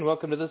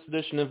Welcome to this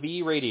edition of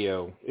V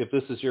Radio. If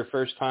this is your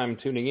first time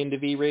tuning into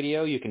V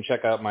Radio, you can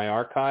check out my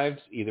archives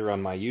either on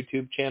my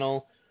YouTube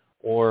channel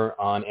or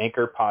on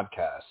Anchor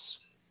Podcasts.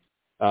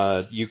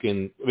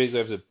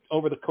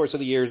 Over the course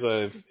of the years,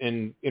 I've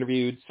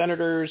interviewed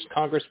senators,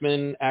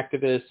 congressmen,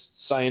 activists,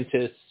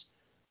 scientists,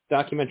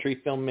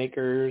 documentary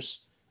filmmakers.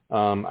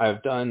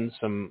 I've done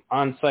some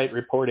on-site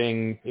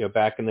reporting,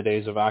 back in the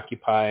days of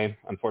Occupy.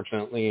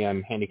 Unfortunately,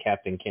 I'm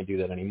handicapped and can't do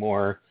that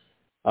anymore.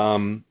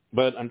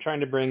 But I'm trying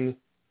to bring,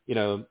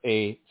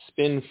 a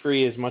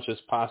spin-free as much as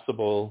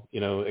possible,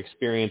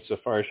 experience so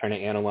far as trying to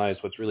analyze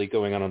what's really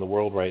going on in the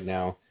world right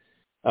now.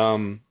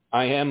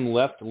 I am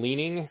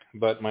left-leaning,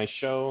 but my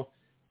show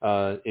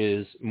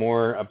is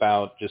more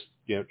about just,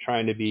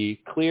 trying to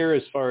be clear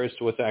as far as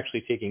to what's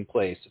actually taking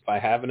place. If I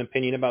have an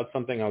opinion about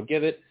something, I'll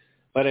give it,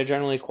 but I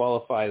generally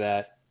qualify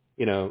that,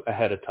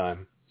 ahead of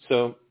time.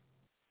 So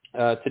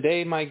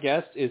today my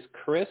guest is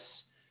Chris.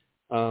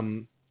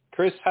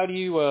 Chris, how do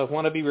you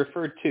want to be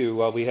referred to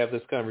while we have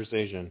this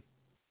conversation?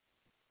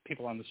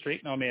 People on the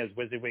street know me as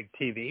WYSIWYG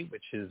TV,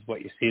 which is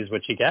what you see is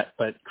what you get,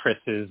 but Chris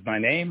is my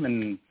name,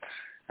 and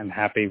I'm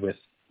happy with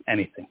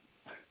anything.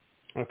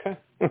 Okay.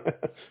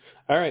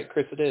 All right,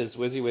 Chris, it is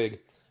WYSIWYG.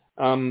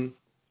 All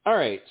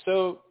right,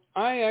 so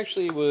I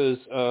actually was,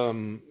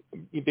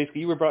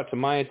 you were brought to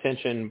my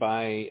attention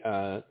by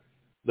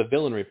the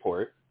Villain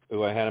Report,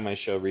 who I had on my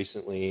show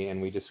recently,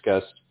 and we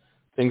discussed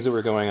things that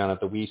were going on at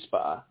the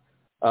WeSpa.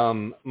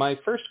 My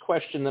first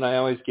question that I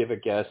always give a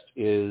guest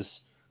is,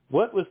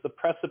 what was the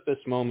precipice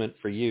moment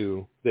for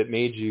you that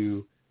made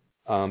you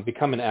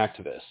become an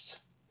activist?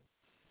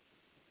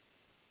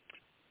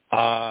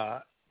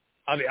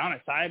 I'll be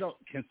honest, I don't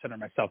consider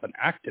myself an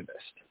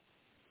activist,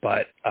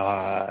 but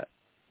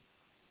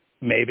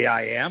maybe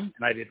I am,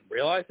 and I didn't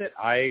realize it.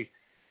 I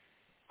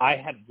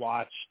had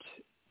watched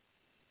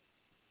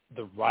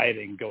the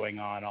rioting going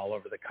on all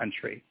over the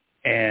country,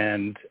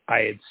 and I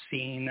had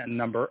seen a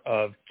number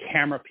of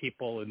camera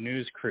people and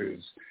news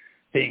crews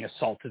being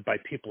assaulted by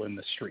people in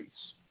the streets.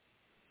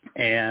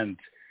 And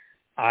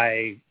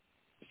I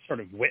sort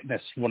of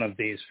witnessed one of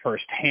these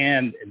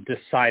firsthand and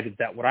decided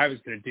that what I was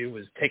going to do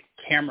was take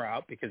a camera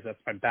out, because that's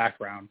my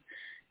background,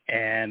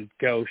 and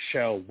go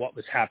show what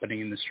was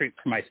happening in the street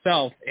for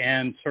myself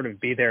and sort of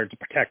be there to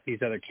protect these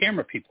other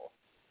camera people.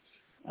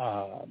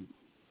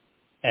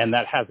 And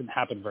that hasn't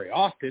happened very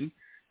often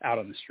out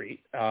on the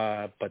street,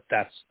 but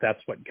that's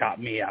what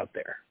got me out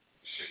there.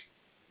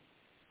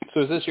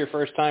 So is this your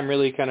first time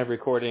really kind of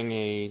recording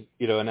an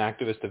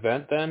activist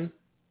event then?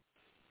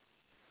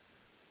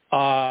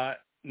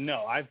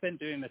 No, I've been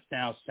doing this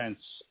now since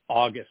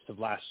August of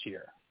last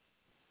year.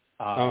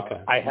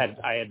 Okay. I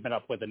had met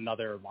up with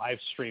another live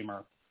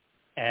streamer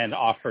and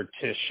offered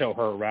to show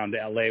her around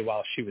LA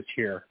while she was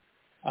here,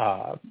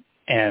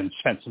 and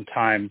spent some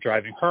time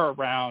driving her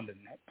around and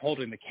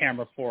holding the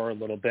camera for her a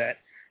little bit,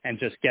 and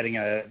just getting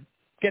a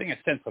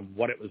sense of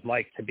what it was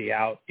like to be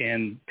out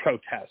in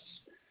protests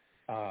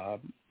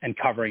and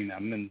covering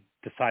them, and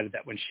decided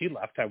that when she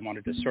left, I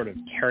wanted to sort of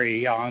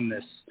carry on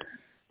this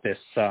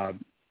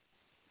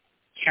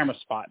camera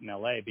spot in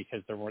LA,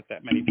 because there weren't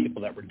that many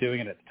people that were doing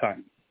it at the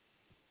time.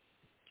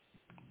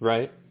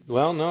 Right.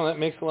 Well, no, that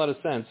makes a lot of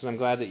sense, and I'm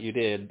glad that you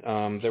did.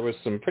 There was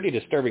some pretty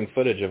disturbing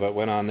footage of what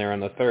went on there on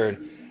the 3rd,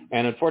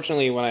 and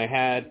unfortunately when I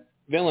had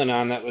Villain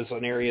on, that was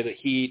an area that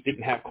he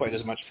didn't have quite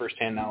as much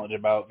firsthand knowledge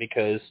about,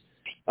 because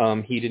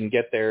he didn't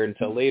get there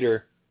until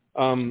later.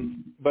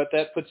 But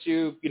that puts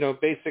you,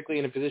 basically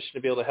in a position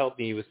to be able to help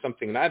me with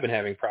something that I've been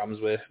having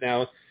problems with.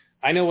 Now,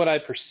 I know what I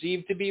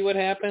perceive to be what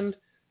happened,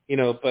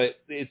 but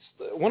it's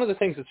one of the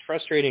things that's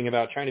frustrating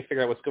about trying to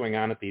figure out what's going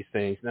on at these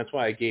things, and that's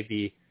why I gave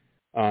the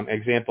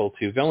example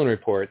to Villain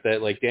Report,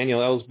 that like Daniel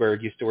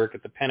Ellsberg used to work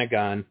at the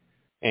Pentagon,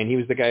 and he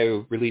was the guy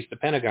who released the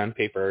Pentagon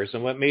Papers,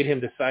 and what made him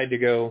decide to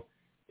go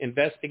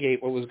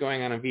investigate what was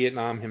going on in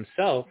Vietnam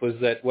himself was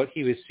that what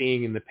he was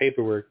seeing in the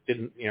paperwork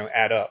didn't,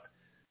 add up.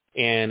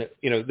 And,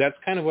 that's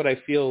kind of what I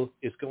feel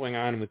is going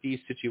on with these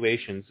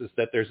situations, is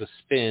that there's a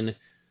spin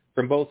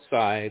from both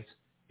sides,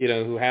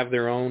 who have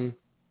their own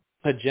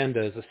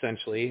agendas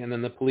essentially. And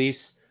then the police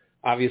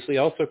obviously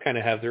also kind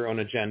of have their own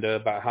agenda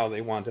about how they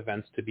want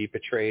events to be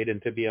portrayed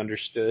and to be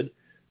understood.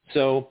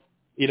 So,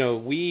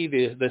 we,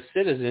 the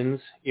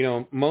citizens,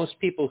 most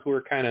people who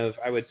are kind of,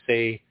 I would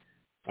say,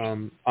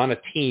 on a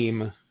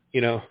team,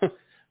 which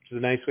is a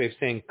nice way of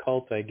saying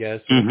cult, I guess,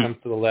 when it comes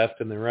to the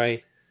left and the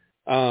right.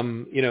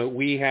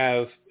 We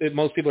have,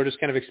 most people are just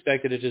kind of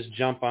expected to just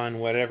jump on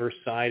whatever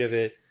side of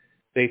it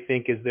they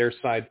think is their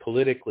side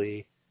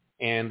politically.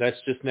 And that's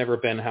just never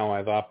been how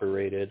I've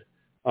operated.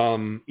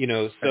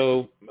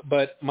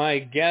 But my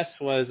guess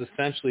was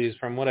essentially, is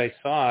from what I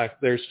saw,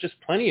 there's just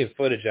plenty of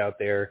footage out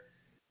there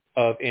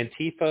of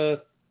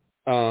Antifa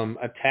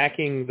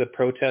attacking the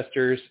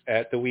protesters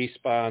at the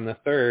WeSpa on the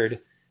 3rd,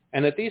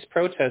 and that these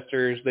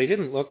protesters, they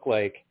didn't look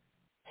like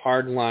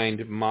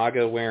hardlined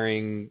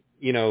MAGA-wearing,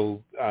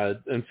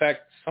 in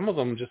fact, some of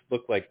them just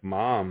looked like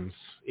moms,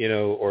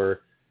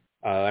 or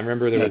I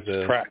remember there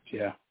was correct,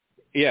 yeah.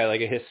 Yeah,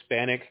 like a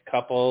Hispanic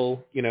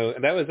couple,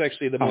 and that was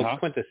actually the most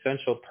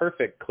quintessential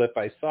perfect clip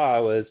I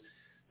saw was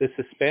this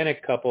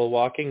Hispanic couple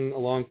walking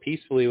along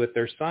peacefully with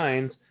their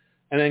signs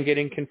and then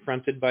getting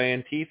confronted by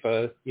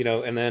Antifa,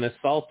 and then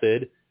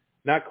assaulted,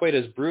 not quite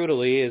as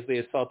brutally as they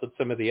assaulted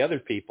some of the other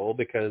people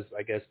because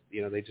I guess,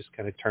 they just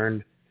kind of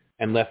turned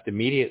and left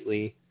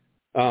immediately.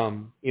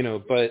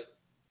 But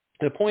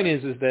the point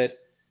is that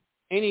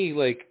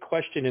any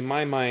question in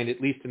my mind,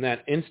 at least in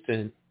that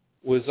instant,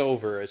 was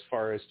over as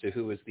far as to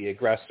who was the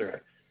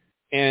aggressor.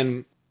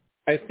 And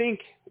I think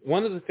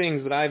one of the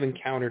things that I've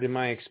encountered in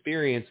my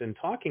experience in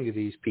talking to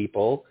these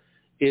people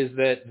is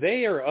that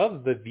they are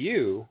of the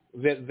view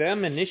that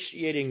them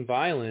initiating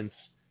violence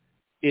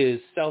is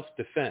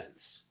self-defense.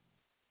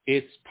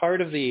 It's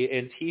part of the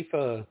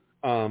Antifa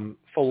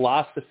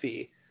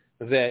philosophy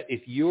that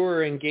if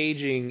you're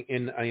engaging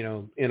in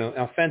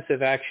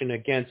offensive action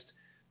against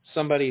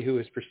somebody who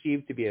is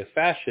perceived to be a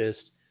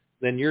fascist,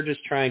 then you're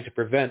just trying to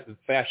prevent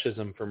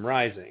fascism from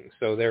rising.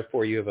 So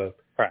therefore you have a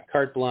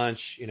carte blanche,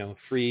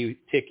 free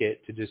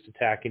ticket to just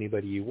attack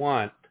anybody you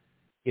want,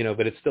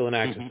 but it's still an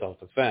act of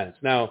self-defense.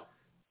 Now,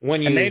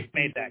 and they've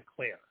made that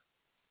clear.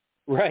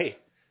 Right.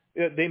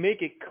 They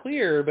make it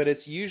clear, but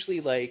it's usually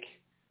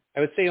I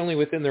would say only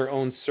within their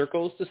own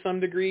circles to some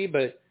degree,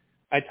 but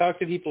I talk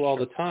to people all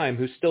the time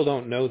who still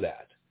don't know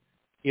that,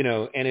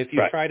 and if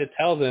you try to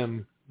tell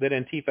them that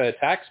Antifa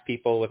attacks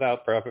people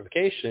without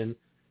provocation,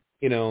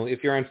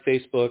 if you're on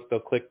Facebook, they'll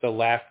click the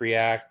laugh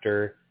react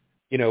or,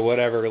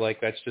 whatever,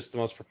 that's just the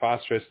most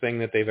preposterous thing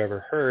that they've ever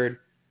heard,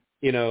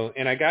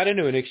 and I got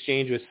into an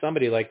exchange with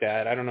somebody like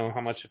that. I don't know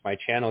how much of my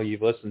channel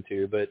you've listened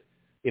to, but,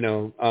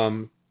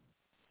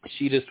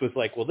 she just was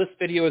like, well, this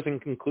video isn't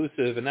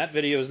conclusive and that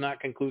video is not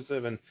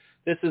conclusive and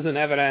this isn't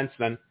evidence.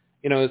 And,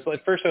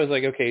 at first I was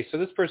like, okay, so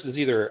this person is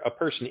either a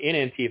person in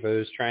Antifa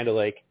who's trying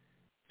to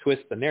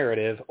twist the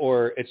narrative,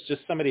 or it's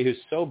just somebody who's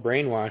so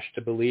brainwashed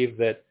to believe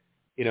that,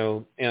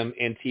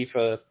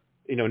 Antifa,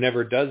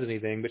 never does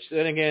anything. But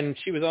then again,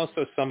 she was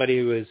also somebody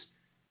who is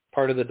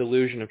part of the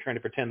delusion of trying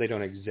to pretend they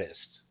don't exist,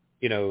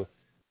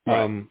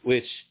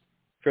 which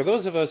for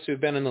those of us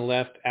who've been in the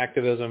left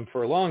activism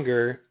for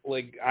longer,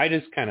 I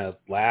just kind of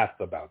laugh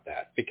about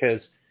that because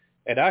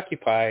at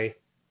Occupy,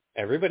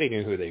 everybody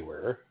knew who they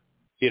were.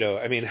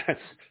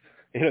 That's,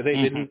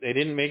 they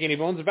didn't make any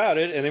bones about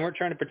it, and they weren't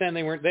trying to pretend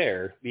they weren't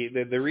there.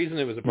 The reason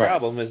it was a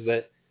problem is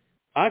that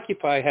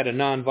Occupy had a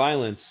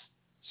nonviolence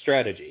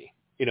strategy.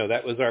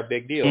 That was our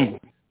big deal.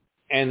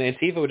 And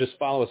Antifa would just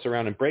follow us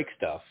around and break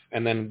stuff,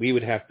 and then we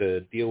would have to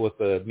deal with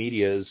the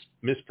media's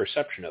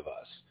misperception of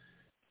us.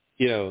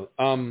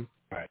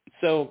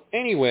 So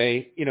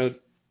anyway,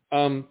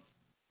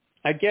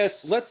 I guess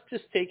let's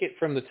just take it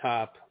from the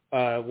top.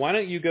 Why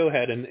don't you go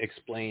ahead and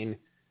explain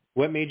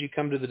what made you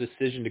come to the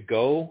decision to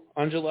go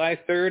on July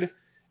 3rd,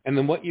 and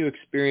then what you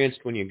experienced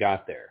when you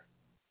got there?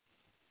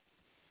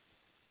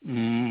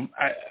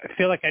 I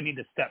feel like I need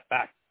to step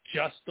back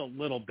just a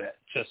little bit,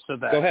 just so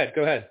that... Go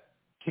ahead.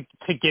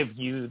 To give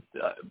you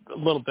a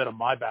little bit of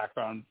my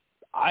background,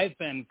 I've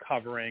been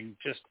covering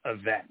just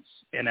events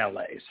in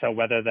LA. So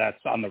whether that's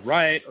on the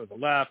right or the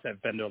left,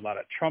 I've been to a lot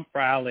of Trump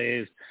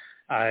rallies.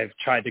 I've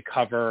tried to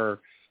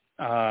cover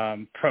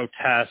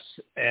protests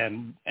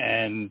and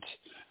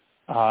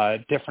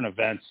different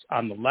events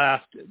on the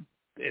left.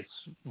 It's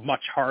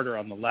much harder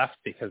on the left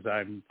because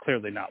I'm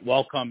clearly not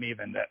welcome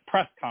even at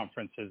press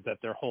conferences that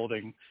they're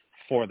holding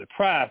for the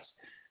press.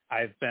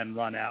 I've been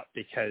run out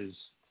because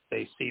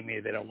they see me,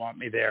 they don't want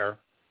me there.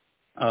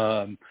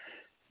 And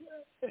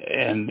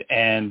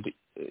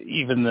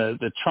even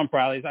the Trump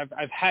rallies,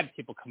 I've had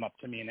people come up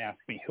to me and ask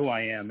me who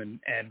I am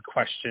and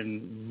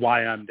question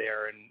why I'm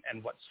there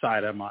and what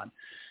side I'm on.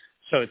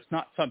 So it's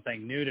not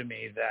something new to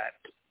me that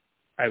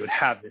I would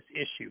have this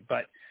issue.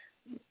 But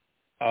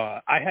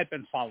I had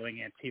been following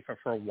Antifa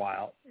for a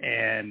while,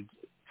 and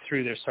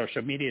through their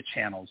social media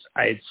channels,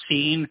 I had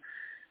seen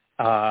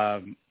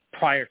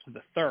prior to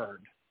the 3rd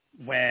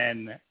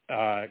when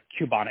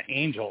Cubana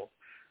Angel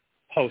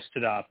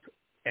posted up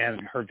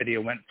and her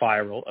video went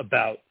viral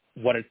about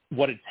what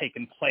had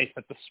taken place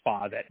at the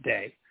spa that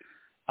day.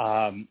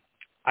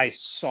 I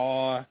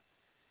saw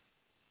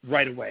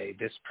right away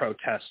this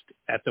protest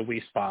at the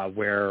Wi Spa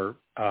where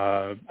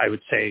I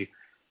would say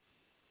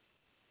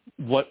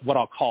what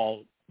I'll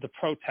call the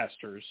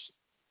protesters,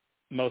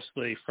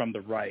 mostly from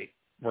the right,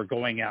 were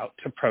going out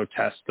to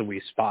protest the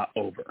Wi Spa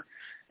over.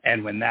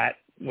 And when that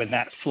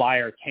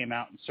flyer came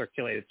out and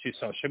circulated through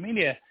social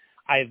media,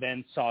 I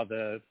then saw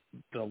the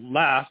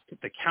left,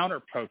 the counter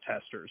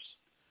protesters,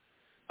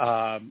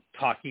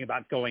 talking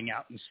about going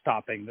out and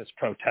stopping this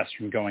protest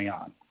from going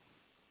on.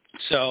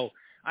 So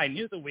I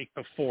knew the week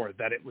before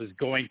that it was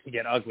going to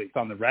get ugly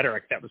on the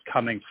rhetoric that was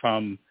coming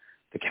from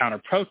the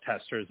counter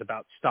protesters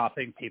about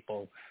stopping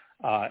people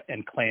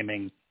and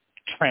claiming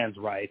trans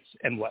rights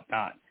and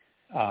whatnot.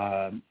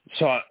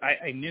 So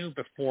I knew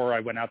before I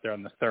went out there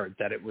on the 3rd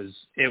that it was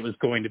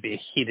going to be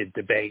a heated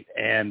debate,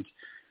 and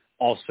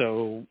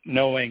also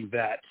knowing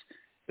that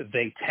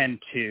they tend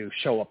to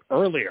show up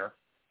earlier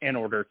in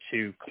order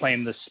to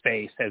claim the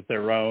space as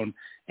their own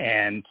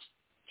and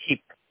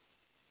keep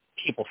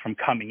people from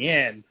coming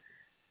in.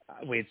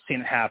 We had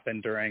seen it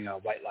happen during a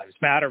White Lives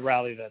Matter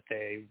rally that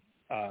they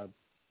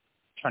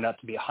turned out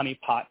to be a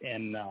honeypot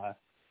in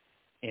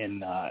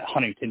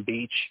Huntington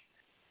Beach.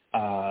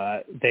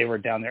 They were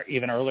down there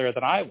even earlier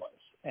than I was,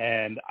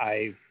 and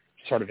I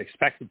sort of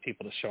expected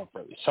people to show up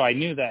early. So I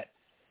knew that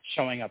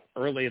showing up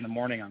early in the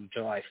morning on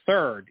July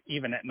 3rd,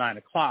 even at 9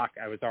 o'clock,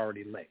 I was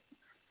already late,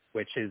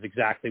 which is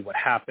exactly what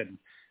happened.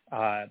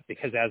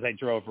 Because as I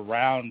drove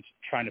around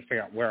trying to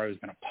figure out where I was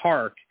going to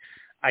park,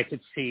 I could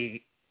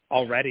see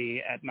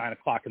already at 9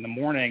 o'clock in the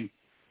morning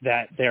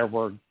that there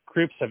were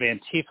groups of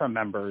Antifa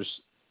members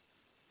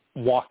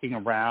walking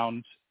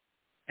around,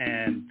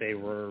 and they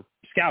were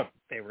scouting.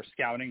 They were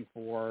scouting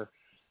for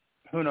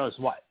who knows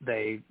what.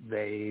 They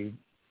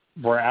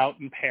were out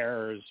in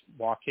pairs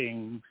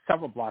walking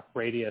several block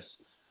radius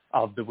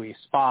of the Wi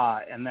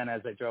Spa. And then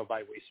as I drove by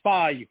Wi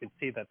Spa, you could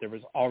see that there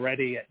was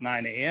already at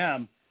 9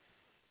 a.m.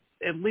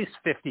 at least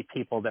 50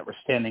 people that were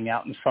standing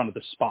out in front of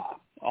the spa,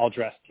 all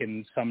dressed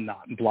in some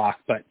knot and block.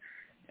 But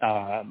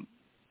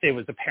it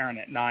was apparent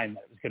at 9 that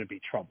it was going to be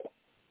trouble.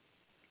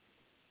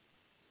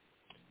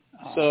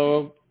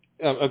 So,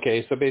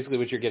 okay, so basically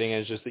what you're getting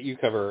at is just that you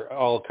cover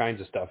all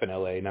kinds of stuff in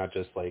LA, not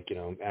just like,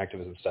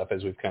 activism stuff,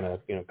 as we've kind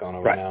of, gone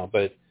over now.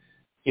 But,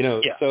 yeah.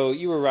 So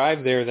you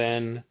arrived there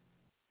then,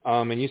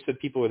 and you said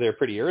people were there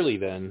pretty early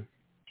then.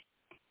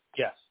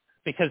 Yes,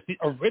 because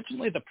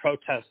originally the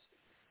protest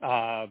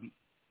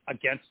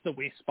against the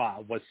Wi Spa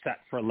was set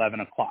for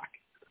 11 o'clock.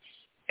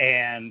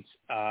 And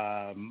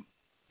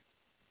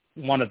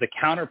one of the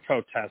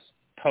counter-protest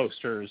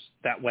posters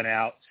that went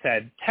out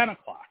said 10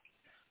 o'clock.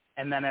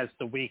 And then as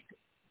the week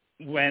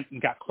went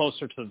and got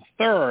closer to the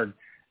 3rd,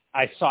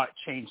 I saw it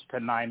change to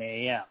 9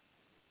 a.m.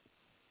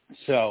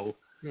 So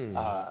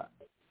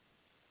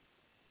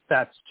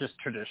that's just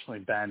traditionally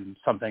been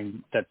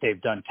something that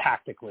they've done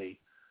tactically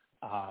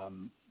to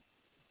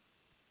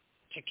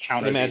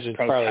counter these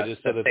protests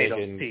just so that they they don't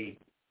can see.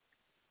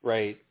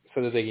 Right,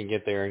 so that they can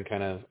get there and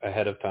kind of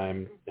ahead of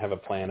time have a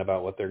plan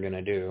about what they're going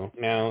to do.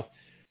 Now,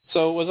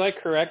 so was I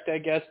correct, I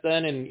guess,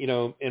 then,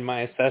 in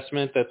my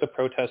assessment that the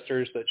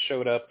protesters that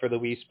showed up for the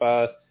Wi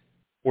Spa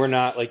were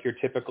not like your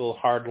typical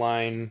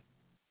hardline,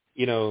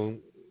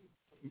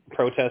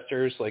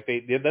 protesters? Like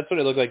that's what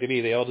it looked like to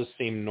me. They all just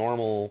seemed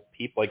normal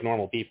people, like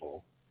normal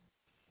people.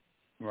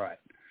 Right.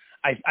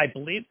 I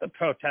believe the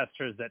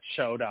protesters that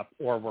showed up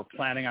or were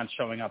planning on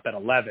showing up at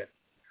 11,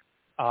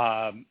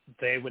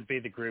 they would be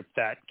the group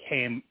that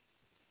came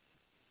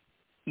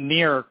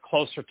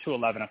closer to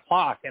 11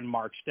 o'clock and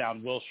marched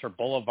down Wilshire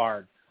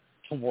Boulevard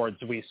towards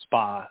Wi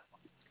Spa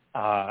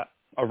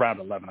around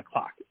 11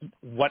 o'clock.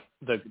 What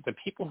the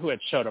people who had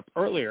showed up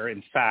earlier,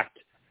 in fact,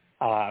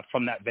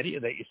 from that video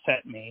that you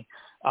sent me,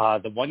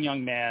 the one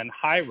young man,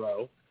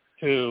 Jairo,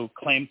 who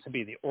claimed to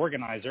be the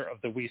organizer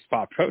of the Wi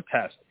Spa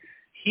protest,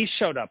 he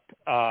showed up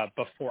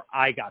before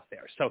I got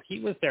there. So he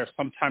was there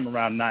sometime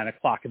around 9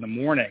 o'clock in the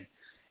morning.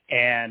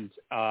 And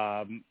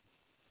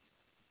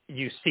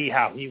you see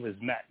how he was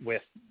met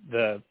with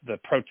the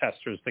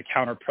protesters, the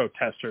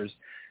counter-protesters.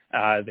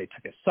 They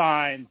took his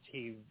signs.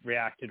 He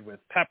reacted with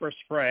pepper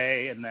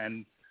spray, and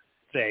then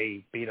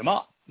they beat him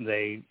up.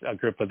 A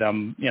group of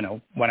them,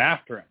 went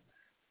after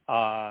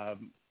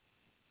him.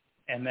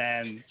 And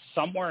then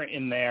somewhere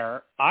in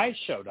there, I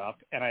showed up,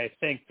 and I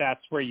think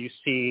that's where you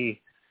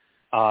see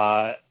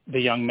the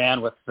young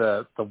man with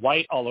the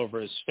white all over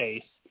his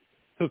face,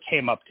 who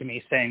came up to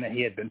me saying that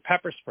he had been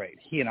pepper sprayed.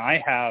 He and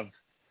I have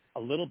a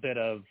little bit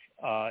of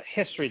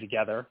history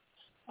together.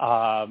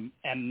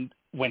 And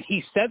when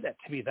he said that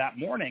to me that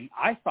morning,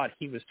 I thought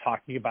he was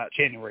talking about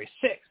January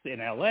 6th in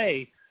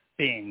LA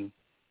being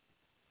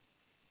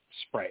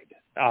sprayed.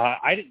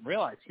 I didn't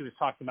realize he was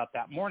talking about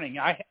that morning.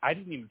 I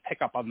didn't even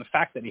pick up on the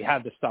fact that he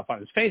had this stuff on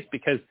his face,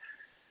 because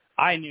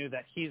I knew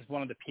that he's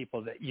one of the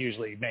people that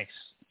usually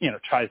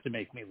tries to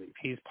make me leave.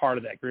 He's part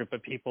of that group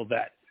of people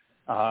that,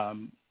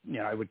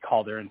 I would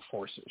call their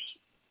enforcers.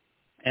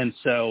 And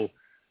so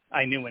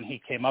I knew when he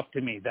came up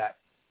to me that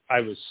I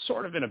was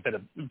sort of in a bit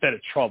of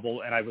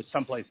trouble, and I was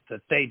someplace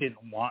that they didn't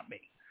want me.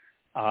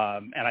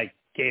 And I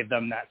gave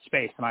them that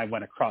space, and I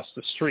went across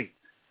the street.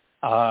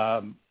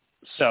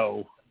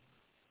 So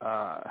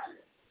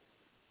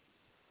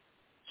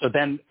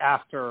then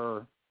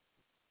after,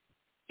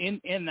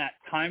 in that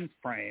time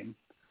frame,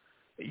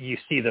 you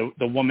see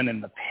the woman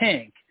in the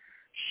pink.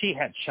 She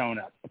had shown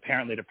up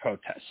apparently to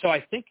protest. So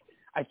I think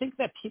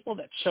that people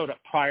that showed up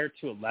prior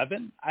to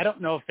 11, I don't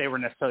know if they were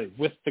necessarily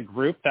with the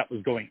group that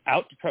was going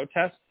out to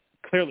protest.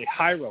 Clearly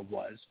Jairo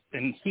was,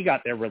 and he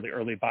got there really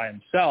early by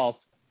himself.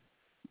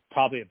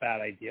 Probably a bad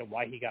idea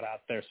why he got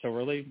out there so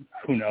early.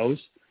 Who knows?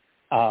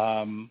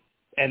 And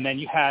then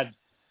you had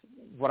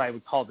what I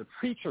would call the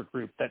preacher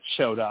group that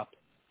showed up.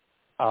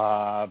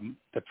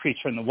 The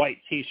preacher in the white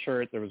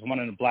T-shirt. There was one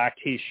in a black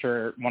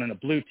T-shirt, one in a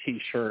blue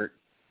T-shirt.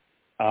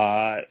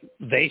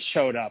 They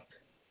showed up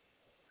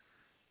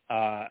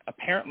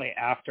apparently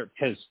after,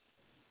 because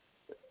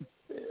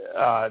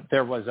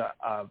there was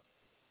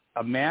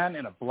a man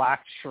in a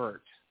black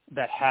shirt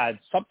that had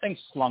something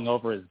slung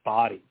over his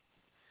body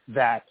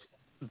that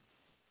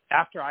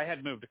after I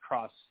had moved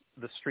across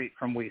the street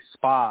from Wi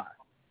Spa,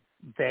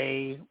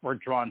 they were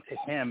drawn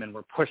to him and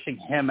were pushing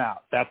him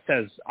out. That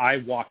says I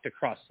walked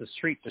across the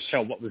street to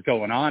show what was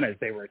going on as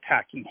they were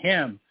attacking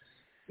him.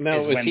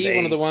 No, was he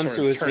one of the ones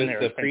who was with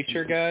the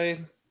preacher guy?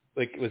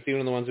 Like, was he one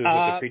of the ones who was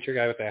with the preacher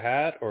guy with the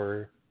hat,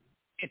 or?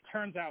 It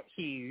turns out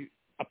he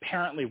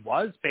apparently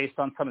was, based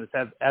on some of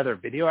the other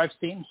video I've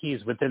seen.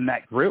 He's within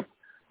that group,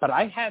 but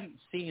I hadn't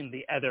seen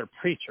the other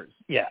preachers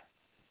yet.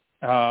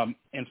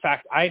 In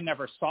fact, I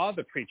never saw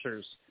the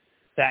preachers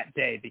that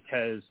day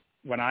because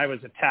when I was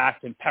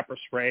attacked and pepper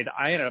sprayed,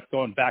 I ended up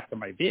going back to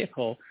my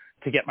vehicle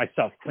to get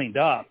myself cleaned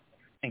up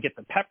and get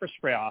the pepper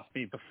spray off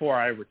me before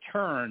I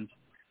returned.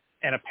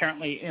 And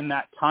apparently in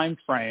that time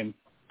frame,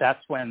 that's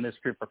when this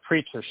group of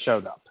preachers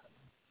showed up.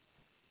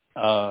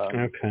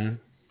 Okay.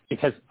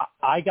 Because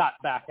I got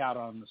back out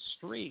on the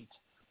street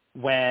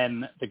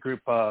when the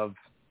group of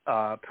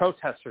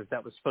protesters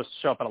that was supposed to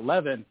show up at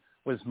 11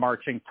 was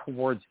marching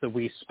towards the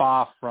Wi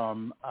Spa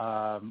from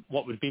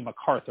what would be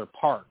MacArthur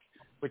Park,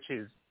 which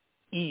is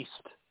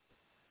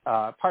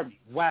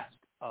west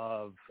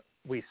of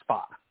Wi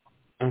Spa.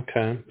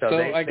 Okay.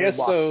 So I guess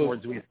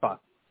towards Wi Spa.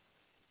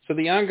 So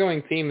the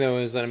ongoing theme, though,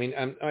 is that, I mean,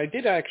 I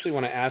did actually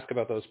want to ask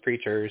about those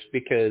preachers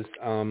because,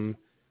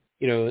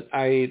 you know,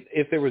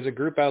 if there was a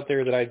group out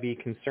there that I'd be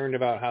concerned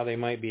about how they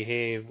might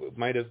behave,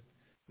 might have,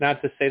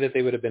 not to say that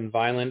they would have been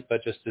violent,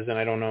 but just as in,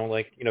 I don't know,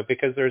 like, you know,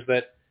 because there's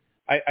that,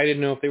 I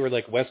didn't know if they were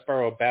like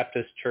Westboro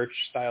Baptist Church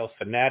style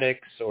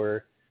fanatics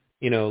or,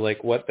 you know,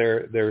 like what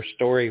their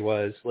story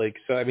was. Like,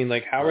 so, I mean,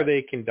 like, how are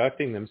they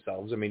conducting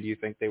themselves? I mean, do you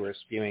think they were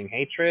spewing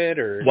hatred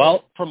or?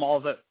 Well, from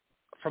all the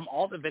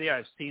video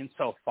I've seen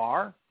so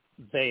far,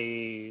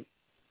 I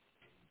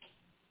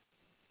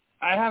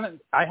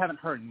haven't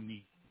heard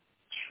any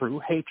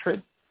true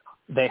hatred.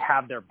 They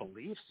have their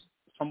beliefs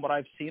from what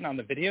I've seen on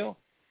the video.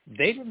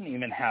 They didn't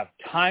even have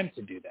time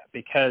to do that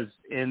because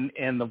in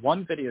the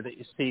one video that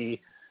you see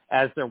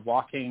as they're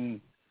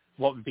walking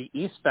what would be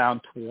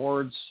eastbound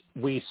towards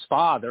Wi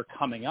Spa, they're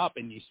coming up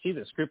and you see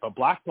this group of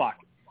black bloc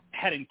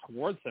heading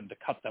towards them to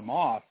cut them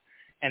off.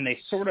 And they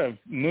sort of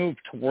move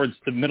towards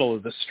the middle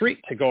of the street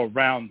to go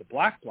around the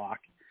black bloc,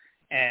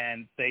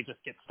 and they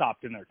just get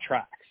stopped in their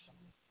tracks.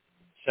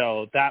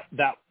 So that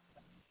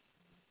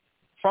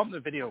from the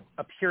video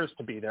appears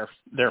to be their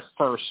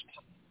first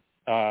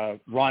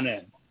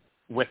run-in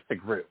with the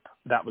group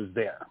that was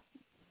there.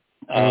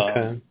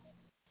 Okay.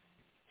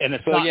 And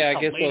it's so not yeah,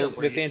 I guess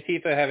with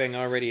Antifa having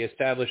already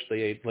established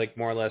like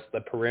more or less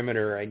the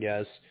perimeter, I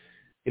guess,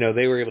 you know,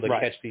 they were able to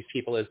catch these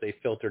people as they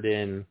filtered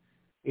in,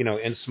 you know,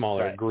 in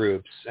smaller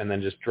groups and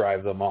then just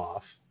drive them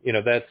off. You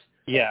know, that's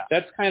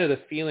kind of the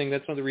feeling.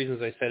 That's one of the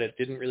reasons I said it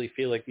didn't really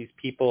feel like these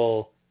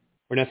people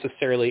were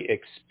necessarily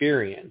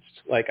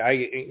experienced. Like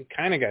I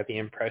kind of got the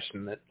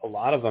impression that a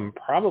lot of them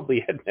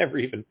probably had never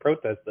even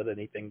protested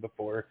anything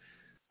before.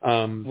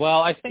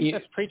 Well, I think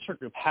this preacher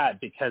group had,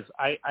 because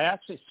I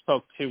actually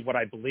spoke to what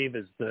I believe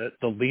is the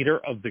leader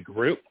of the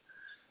group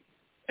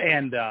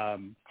and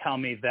tell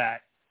me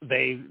that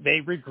they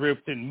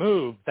regrouped and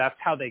moved. That's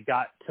how they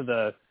got to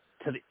the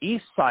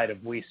east side of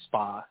Wi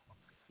Spa,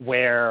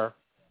 where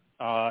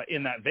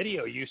in that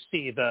video you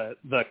see the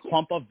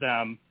clump of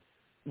them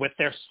with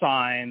their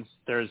signs.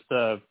 There's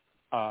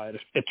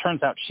it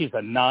turns out she's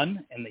a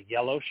nun in the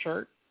yellow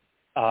shirt.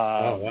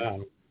 Oh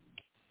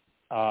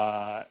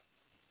wow.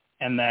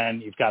 And then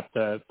you've got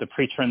the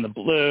preacher in the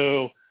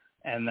blue,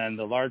 and then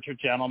the larger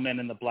gentleman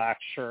in the black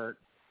shirt.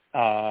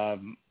 There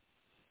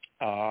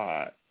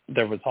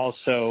was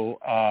also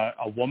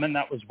a woman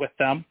that was with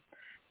them.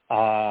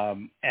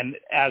 And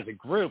as a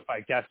group, I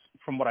guess,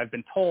 from what I've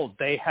been told,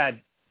 they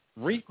had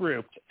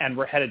regrouped and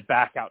were headed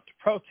back out to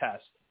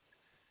protest.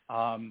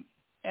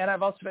 And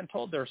I've also been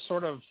told they're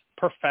sort of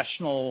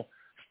professional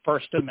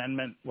First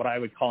Amendment, what I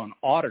would call an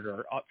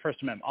auditor,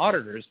 First Amendment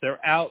auditors.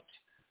 They're out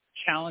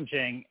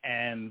challenging,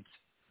 and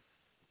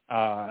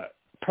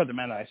per the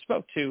man I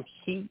spoke to,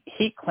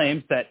 he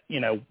claims that, you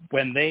know,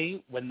 when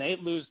they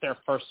lose their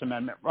First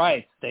Amendment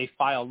rights, they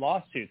file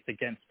lawsuits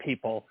against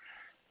people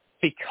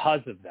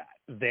because of that.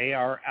 They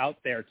are out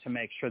there to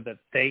make sure that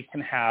they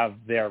can have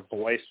their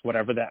voice,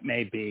 whatever that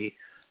may be,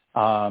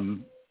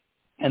 and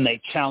they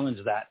challenge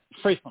that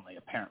frequently,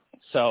 apparently.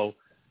 So,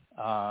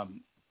 the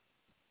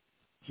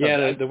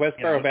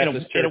Westboro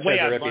Baptist Church has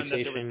a reputation.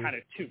 That there was kind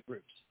of two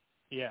groups.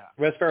 Yeah.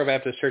 Westboro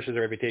Baptist Church has a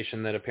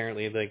reputation that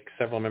apparently, like,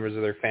 several members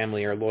of their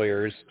family are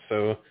lawyers,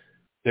 so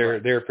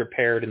they're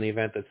prepared in the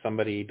event that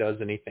somebody does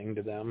anything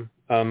to them.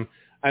 And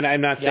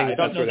I'm not saying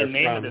that's where they're from.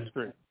 I don't know the name of this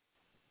group.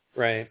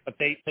 Right. But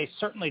they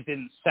certainly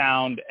didn't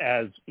sound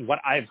as what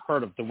I've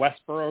heard of the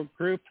Westboro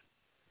group.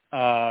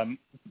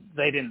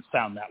 They didn't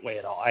sound that way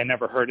at all. I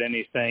never heard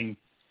anything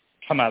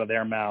come out of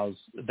their mouths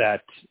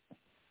that,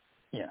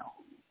 you know.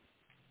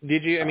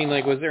 Did you, I mean,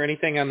 like, was there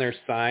anything on their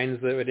signs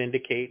that would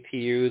indicate to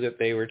you that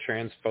they were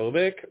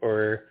transphobic,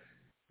 or,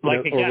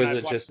 like, know, again, or was I've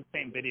it watched just the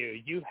same video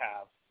you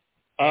have.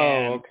 Oh,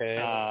 and, okay.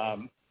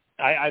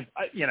 I've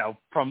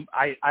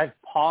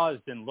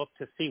paused and looked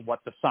to see what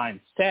the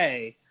signs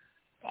say.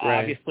 Right.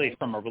 Obviously,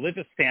 from a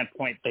religious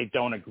standpoint, they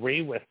don't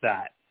agree with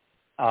that.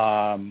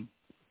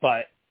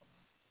 But,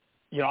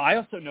 I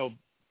also know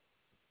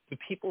the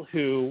people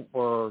who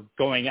were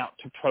going out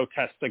to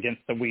protest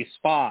against the We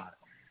Spa.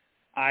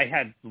 I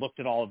had looked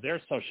at all of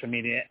their social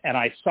media, and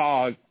I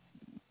saw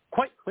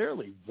quite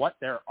clearly what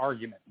their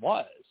argument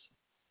was,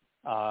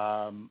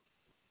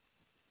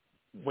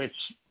 which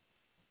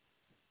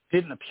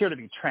didn't appear to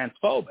be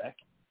transphobic,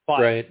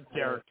 but right.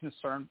 they're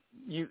concerned.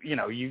 You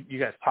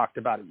guys talked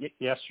about it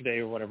yesterday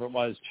or whatever it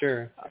was.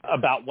 Sure.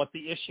 About what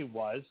the issue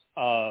was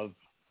of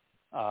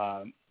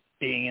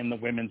being in the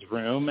women's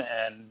room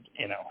and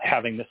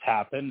having this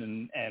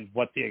happen and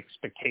what the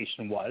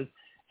expectation was,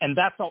 and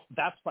that's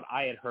what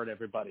I had heard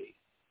everybody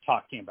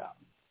talking about.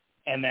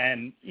 And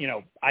then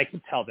I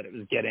could tell that it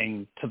was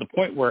getting to the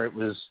point where it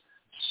was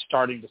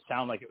starting to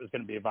sound like it was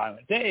going to be a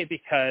violent day,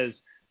 because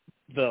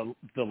the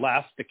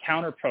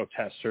counter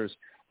protesters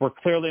were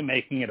clearly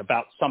making it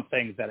about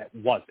something that it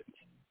wasn't.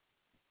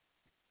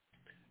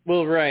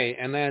 Well, right,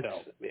 and that's,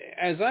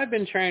 as I've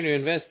been trying to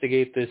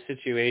investigate this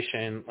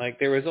situation, like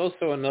there was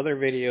also another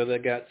video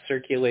that got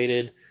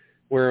circulated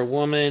where a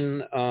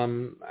woman,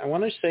 I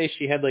want to say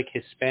she had like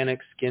Hispanic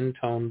skin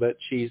tone, but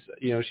she's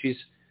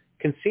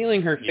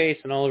concealing her face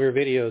in all of her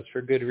videos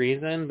for good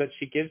reason, but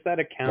she gives that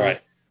account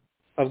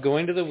of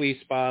going to the We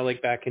Spa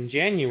like back in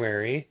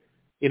January,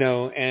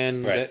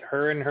 and that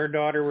her and her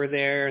daughter were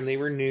there and they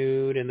were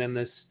nude, and then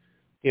this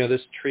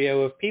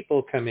trio of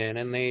people come in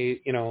and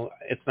they,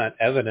 it's not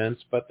evidence,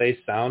 but they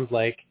sound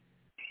like,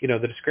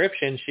 the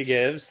description she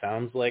gives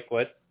sounds like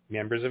what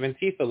members of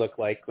Antifa look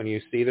like when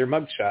you see their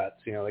mugshots,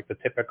 like the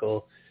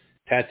typical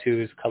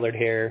tattoos, colored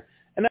hair.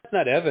 And that's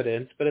not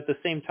evidence, but at the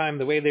same time,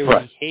 the way they were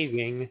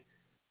behaving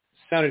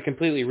sounded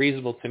completely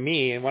reasonable to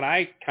me. And what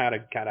I kind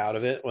of got out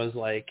of it was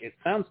like, it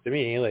sounds to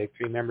me like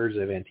three members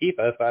of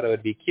Antifa thought it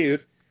would be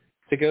cute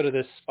to go to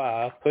this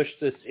spa, push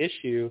this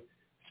issue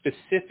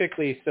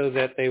specifically so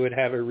that they would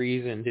have a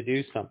reason to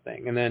do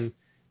something. And then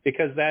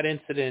because that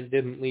incident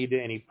didn't lead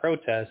to any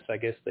protests, I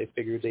guess they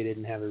figured they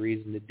didn't have a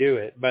reason to do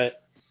it.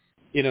 But,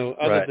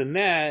 other than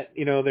that,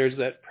 there's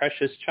that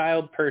Precious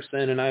Child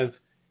person, and I've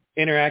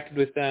interacted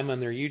with them on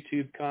their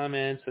YouTube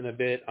comments and a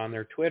bit on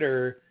their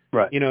Twitter.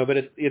 But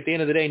at the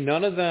end of the day,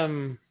 none of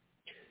them,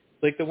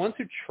 like the ones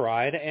who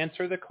try to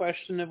answer the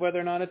question of whether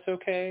or not it's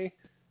okay,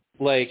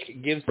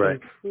 like gives some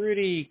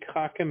pretty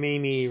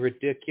cockamamie,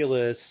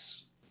 ridiculous,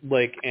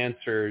 like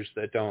answers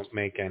that don't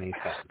make any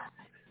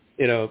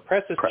sense.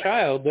 Precious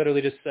Child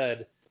literally just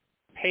said,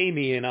 "Pay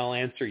me and I'll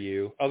answer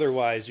you.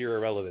 Otherwise, you're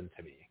irrelevant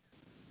to me."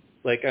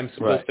 Like I'm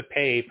supposed to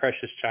pay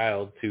Precious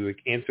Child to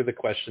answer the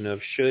question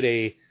of should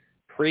a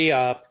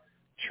pre-op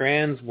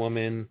trans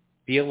woman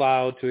be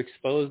allowed to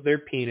expose their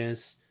penis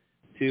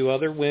to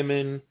other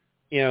women,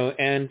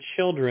 and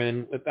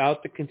children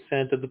without the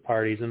consent of the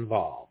parties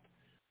involved.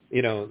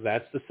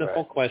 That's the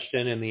simple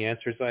question, and the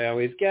answers I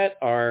always get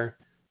are,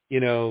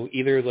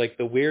 either like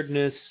the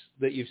weirdness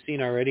that you've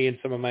seen already in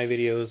some of my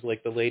videos,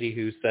 like the lady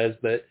who says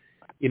that,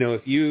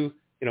 if you,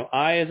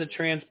 I as a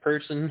trans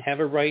person have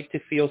a right to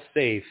feel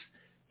safe,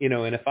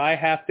 and if I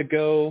have to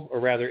go, or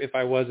rather if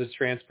I was a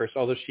trans person,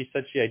 although she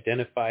said she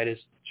identified as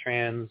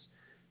trans,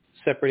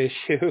 separate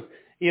issue,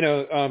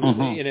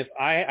 and if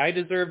I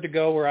deserve to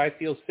go where I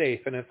feel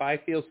safe, and if I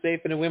feel safe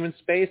in a women's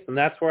space, then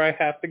that's where I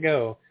have to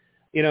go,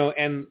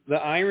 and the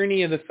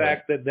irony of the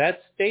fact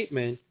that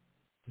statement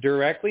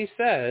directly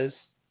says,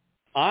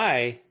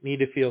 I need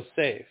to feel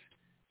safe.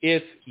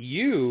 If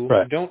you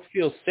don't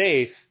feel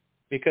safe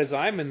because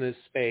I'm in this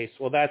space,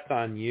 well, that's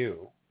on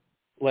you.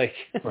 Like,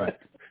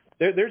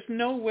 there's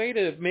no way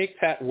to make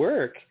that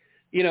work.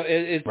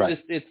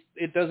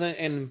 It doesn't,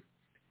 and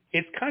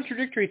it's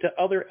contradictory to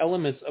other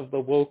elements of the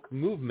woke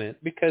movement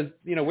because,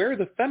 where are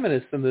the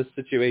feminists in this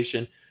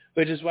situation?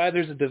 Which is why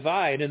there's a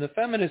divide in the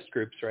feminist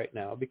groups right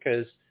now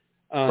because,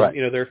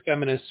 there are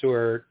feminists who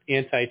are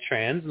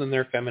anti-trans and then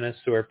there are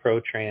feminists who are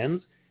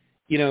pro-trans.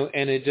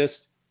 And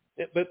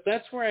but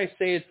that's where I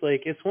say it's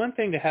like, it's one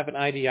thing to have an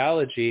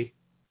ideology,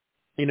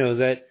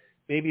 that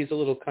maybe is a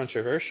little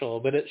controversial,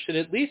 but it should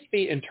at least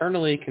be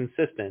internally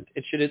consistent.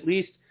 It should at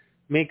least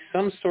make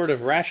some sort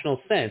of rational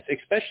sense,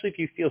 especially if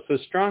you feel so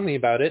strongly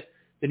about it,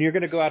 then you're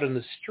going to go out in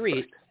the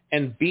street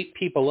and beat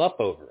people up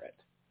over it.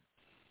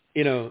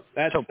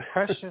 That's so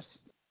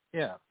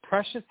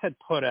Precious had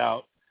put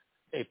out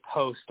a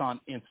post on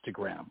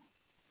Instagram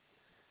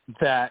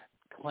that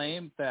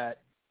claimed that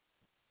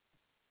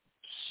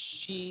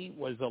she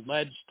was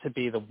alleged to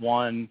be the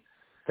one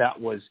that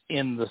was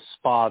in the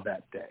spa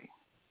that day.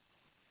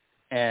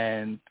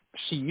 And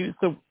she used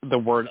the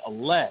word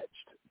alleged,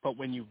 but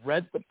when you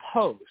read the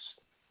post,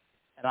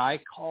 and I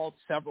called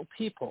several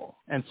people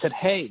and said,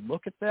 hey,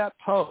 look at that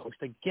post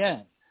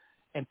again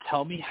and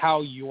tell me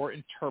how you're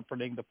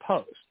interpreting the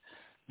post.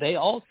 They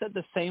all said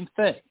the same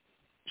thing.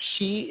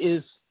 She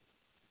is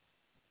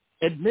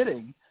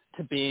admitting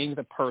to being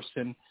the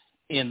person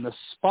in the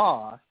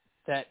spa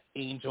that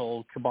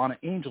Cabana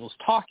Angel is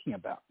talking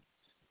about.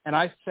 And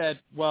I said,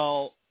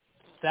 well,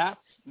 that's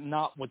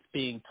not what's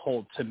being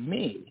told to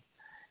me.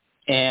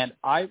 And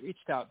I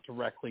reached out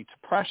directly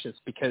to Precious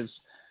because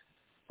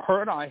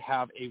her and I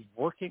have a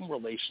working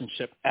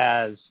relationship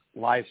as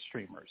live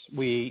streamers.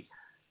 We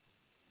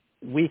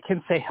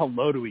can say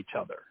hello to each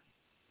other.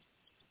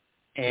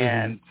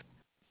 And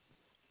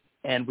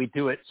we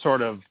do it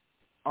sort of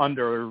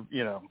under,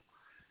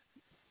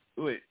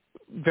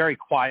 very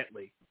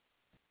quietly,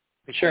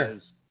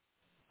 because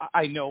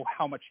I know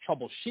how much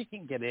trouble she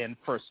can get in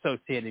for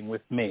associating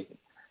with me.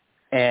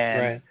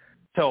 And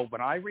so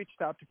when I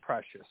reached out to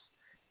Precious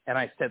and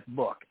I said,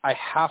 look, I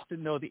have to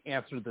know the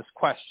answer to this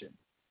question.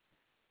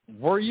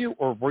 Were you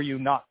or were you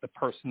not the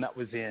person that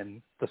was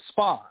in the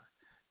spa?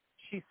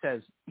 She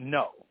says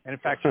no. And in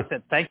fact, she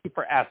said, thank you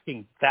for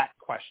asking that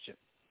question,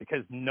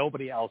 because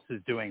nobody else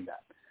is doing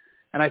that.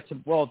 And I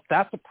said, well,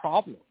 that's a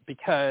problem,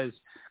 because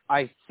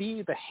I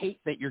see the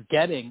hate that you're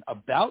getting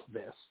about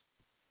this.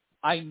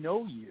 I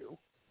know you,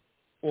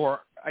 or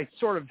I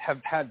sort of have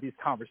had these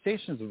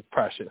conversations with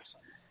Precious.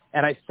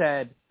 And I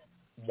said,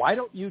 why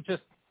don't you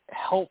just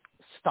help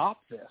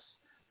stop this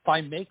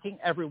by making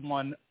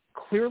everyone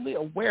clearly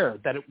aware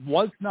that it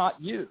was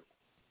not you?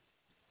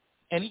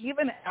 And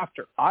even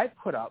after I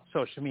put out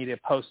social media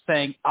posts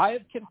saying I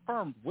have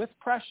confirmed with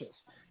Precious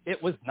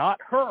it was not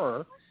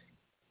her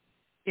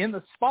in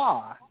the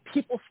spa,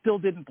 people still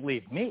didn't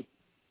believe me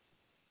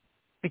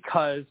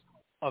because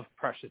of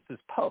Precious's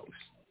post.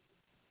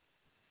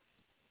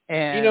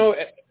 And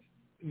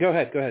go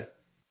ahead.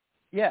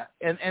 Yeah,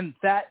 and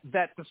that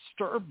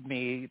disturbed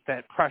me,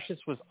 that Precious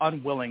was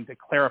unwilling to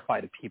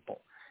clarify to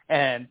people.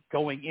 And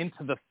going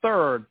into the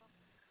third,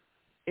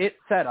 it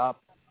set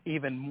up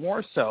even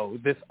more so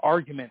this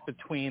argument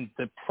between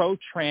the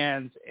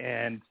pro-trans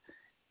and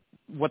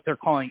what they're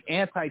calling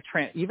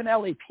anti-trans. Even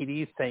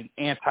LAPD is saying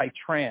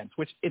anti-trans,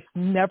 which it's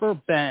never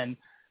been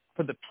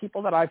for the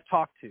people that I've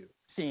talked to,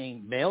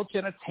 seeing male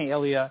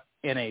genitalia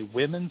in a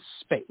women's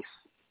space.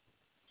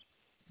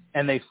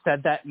 And they've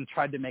said that and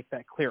tried to make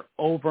that clear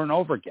over and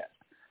over again.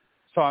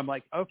 So I'm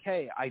like,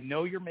 okay, I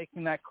know you're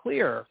making that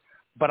clear,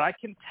 but I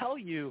can tell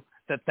you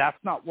that that's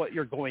not what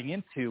you're going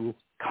into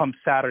come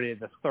Saturday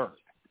the 3rd.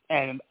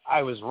 And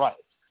I was right.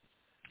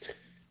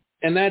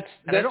 And that's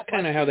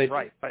kind of how they...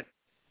 Right, but...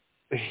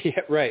 Yeah,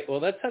 right. Well,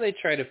 that's how they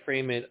try to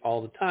frame it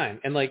all the time.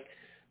 And, like,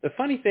 the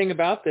funny thing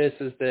about this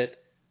is that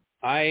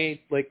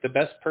the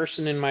best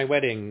person in my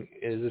wedding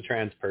is a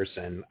trans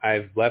person.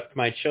 I've left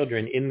my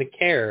children in the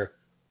care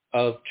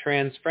of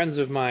trans friends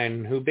of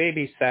mine who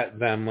babysat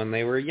them when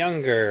they were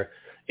younger.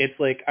 It's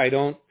like, I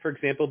don't, for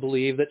example,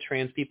 believe that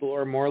trans people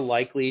are more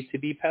likely to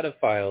be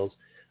pedophiles.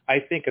 I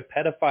think a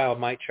pedophile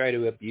might try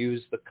to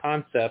abuse the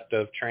concept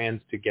of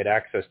trans to get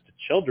access to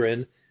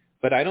children,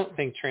 but I don't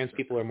think trans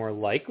people are more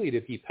likely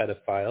to be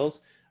pedophiles.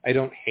 I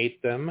don't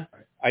hate them.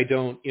 I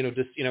don't,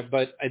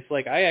 but it's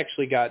like I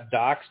actually got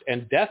doxxed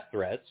and death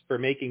threats for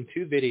making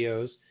 2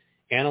 videos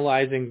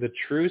analyzing the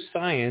true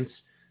science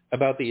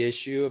about the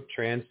issue of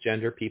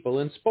transgender people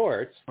in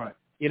sports. Right.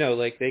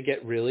 They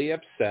get really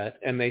upset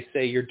and they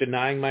say, you're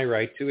denying my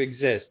right to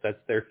exist. That's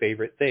their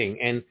favorite thing.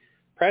 And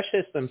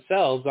Precious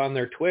themselves on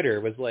their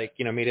Twitter was like,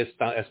 made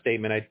a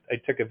statement. I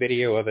took a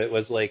video of it,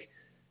 was like,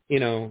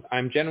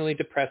 I'm generally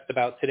depressed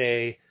about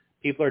today.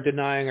 People are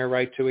denying our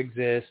right to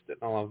exist and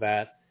all of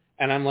that.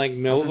 And I'm like,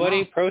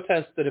 nobody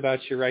protested about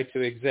your right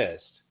to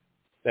exist.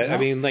 I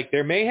mean,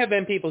 there may have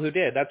been people who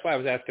did. That's why I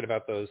was asking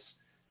about the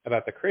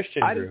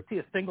Christian group. I didn't see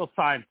a single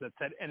sign that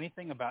said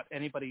anything about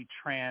anybody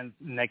trans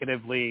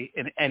negatively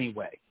in any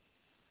way.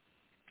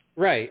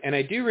 Right. And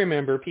I do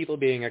remember people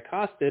being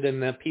accosted and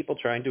the people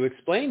trying to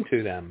explain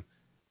to them,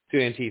 to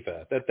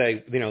Antifa,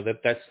 that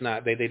that's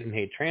not, they didn't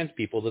hate trans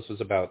people. This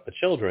was about the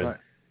children, right.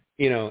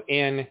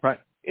 And right.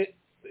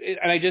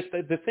 And I just,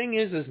 the thing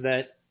is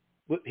that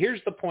here's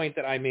the point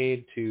that I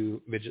made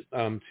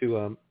I'm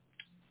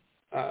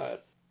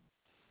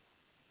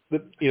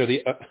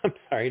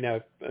sorry,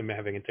 now I'm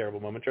having a terrible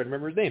moment trying to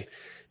remember his name,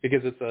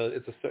 because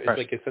it's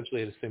like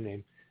essentially an assumed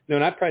name. No,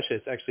 not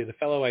Precious. Actually, the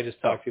fellow I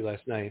just talked to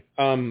last night.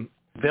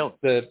 Villain.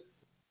 Say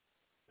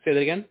that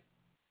again.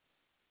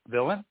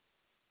 Villain.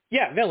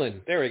 Yeah,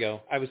 Villain. There we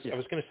go. I was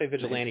going to say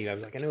Vigilante. I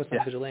was like, I know it's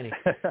not Vigilante.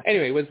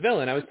 Anyway, it was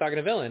Villain. I was talking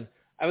to Villain.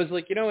 I was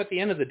like, at the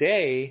end of the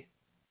day,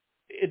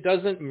 it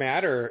doesn't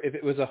matter if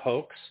it was a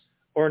hoax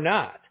or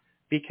not,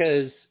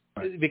 because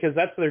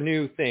that's their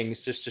new things,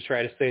 just to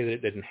try to say that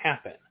it didn't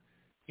happen.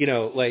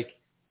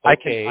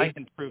 Okay, I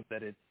can prove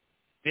that it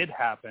did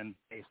happen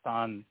based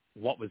on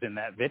what was in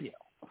that video.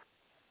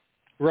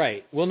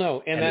 Right. Well,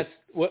 no, and that's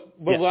what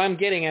I'm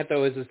getting at,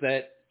 though, is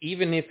that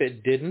even if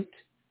it didn't,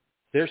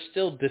 they're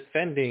still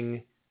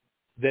defending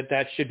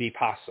that should be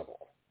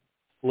possible.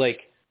 Like,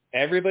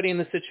 everybody in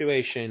the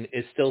situation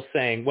is still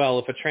saying, well,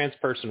 if a trans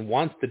person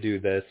wants to do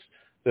this,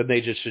 then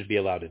they just should be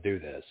allowed to do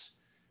this.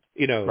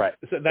 Right.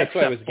 So that's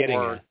what I was getting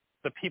at.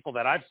 The people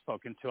that I've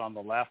spoken to on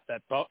the left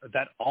that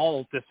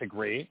all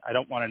disagree, I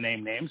don't want to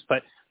name names,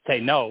 but say,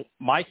 no,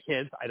 my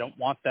kids, I don't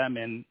want them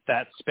in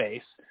that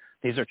space.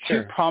 These are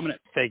 2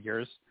 prominent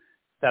figures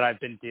that I've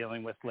been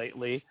dealing with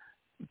lately,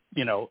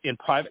 in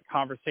private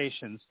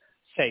conversations,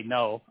 say,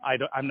 no,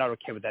 I'm not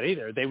okay with that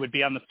either. They would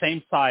be on the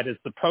same side as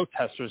the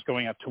protesters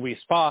going up to Wi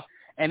Spa.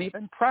 And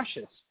even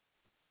Precious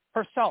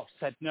herself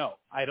said, no,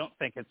 I don't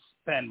think it's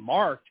been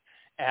marked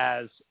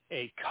as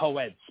a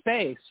co-ed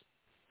space.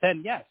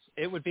 Then yes,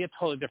 it would be a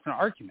totally different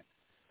argument.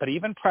 But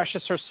even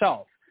Precious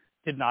herself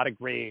did not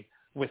agree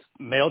with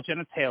male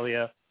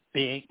genitalia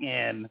being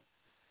in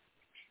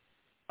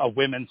a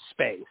women's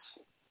space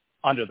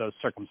under those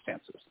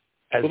circumstances.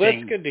 Well,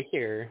 that's good to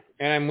hear,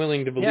 and I'm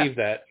willing to believe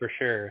that for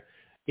sure.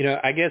 You know,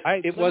 I guess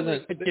it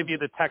wasn't. I could give you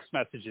the text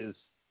messages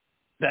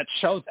that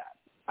show that.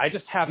 I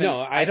just haven't. No,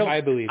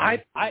 I believe you.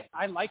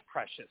 I like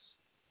Precious.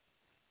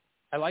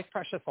 I like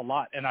Precious a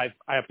lot, and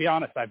I'll be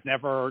honest, I've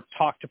never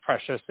talked to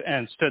Precious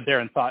and stood there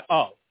and thought,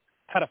 oh,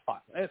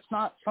 pedophile. It's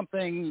not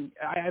something,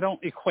 I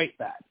don't equate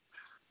that.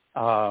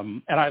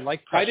 And I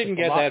like Precious I didn't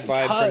get that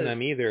vibe from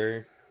them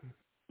either.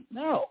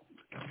 No.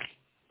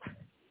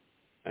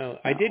 Oh,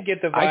 I did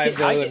get the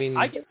vibe,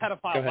 I get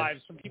pedophile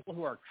vibes from people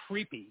who are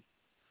creepy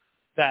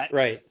that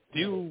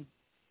do,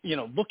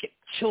 look at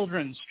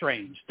children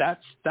strange.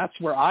 That's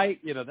where I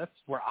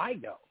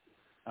go.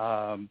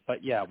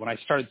 But yeah, when I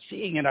started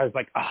seeing it, I was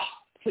like, oh,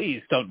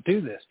 please don't do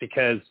this,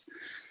 because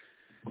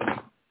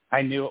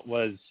I knew it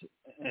was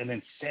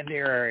an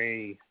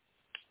incendiary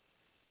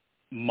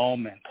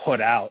moment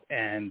put out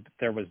and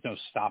there was no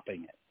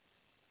stopping it.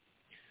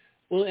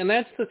 Well, and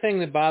that's the thing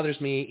that bothers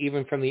me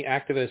even from the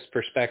activist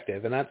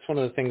perspective. And that's one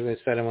of the things I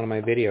said in one of my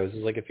videos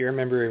is like, if you're a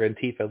member of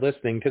Antifa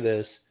listening to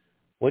this,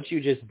 what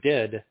you just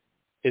did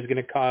is going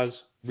to cause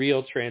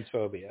real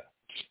transphobia.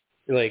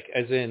 Like,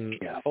 as in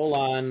full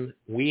on,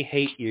 we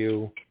hate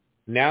you.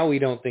 Now we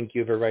don't think you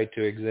have a right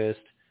to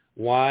exist.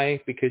 Why?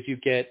 Because you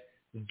get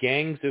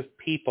gangs of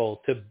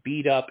people to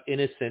beat up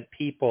innocent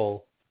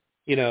people,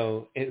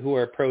 who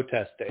are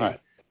protesting.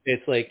 Right.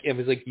 It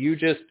was like you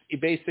just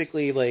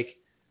basically like,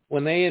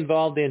 when they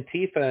involved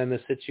Antifa in the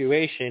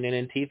situation,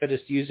 and Antifa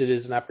just used it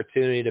as an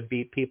opportunity to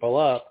beat people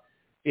up,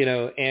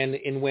 and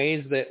in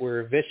ways that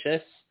were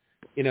vicious,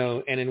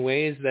 and in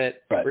ways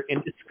that were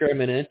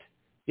indiscriminate,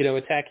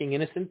 attacking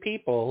innocent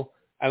people,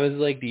 I was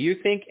like, do you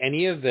think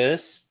any of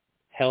this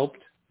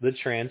helped the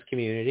trans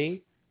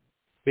community?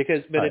 But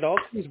it all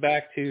comes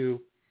back to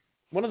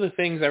one of the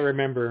things I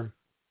remember.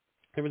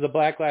 There was a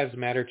Black Lives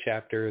Matter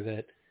chapter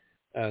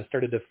that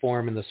started to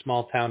form in the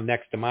small town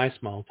next to my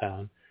small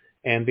town.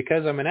 And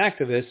because I'm an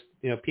activist,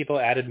 people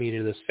added me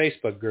to this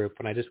Facebook group,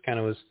 and I just kind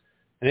of was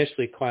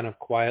initially kind of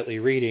quietly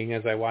reading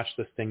as I watched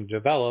this thing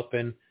develop.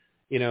 And,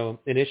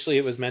 initially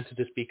it was meant to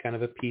just be kind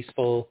of a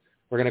peaceful,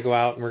 we're going to go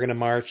out and we're going to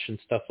march and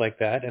stuff like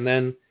that. And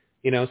then,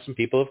 some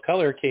people of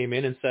color came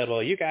in and said,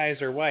 well, you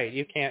guys are white.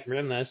 You can't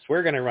run this.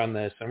 We're going to run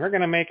this, and we're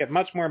going to make it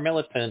much more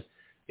militant.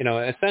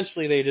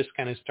 Essentially they just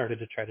kind of started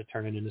to try to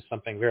turn it into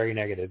something very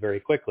negative very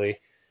quickly.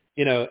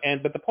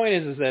 But the point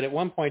is that at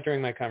one point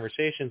during my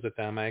conversations with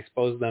them, I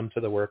exposed them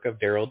to the work of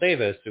Daryl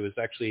Davis, who is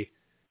actually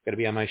going to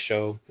be on my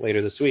show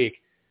later this week.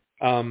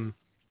 And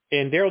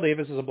Daryl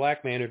Davis is a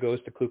black man who goes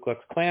to Ku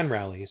Klux Klan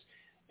rallies.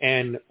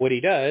 And what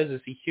he does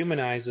is he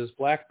humanizes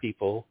black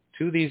people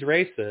to these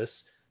racists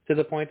to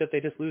the point that they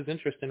just lose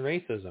interest in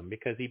racism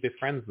because he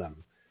befriends them.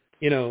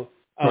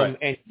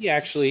 And he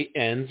actually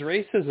ends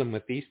racism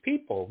with these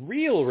people,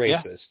 real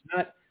racists,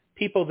 not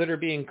people that are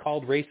being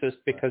called racist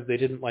because they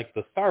didn't like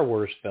the Star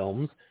Wars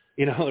films,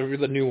 or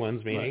the new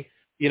ones, meaning,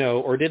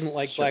 or didn't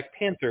like Black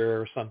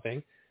Panther or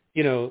something,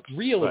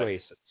 real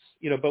racists,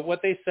 but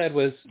what they said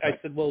was, I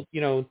said, well,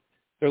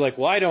 they're like,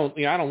 well, I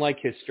don't like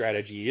his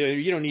strategy.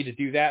 You don't need to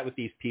do that with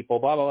these people,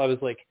 blah, blah, blah. I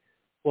was like,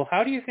 well,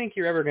 how do you think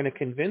you're ever going to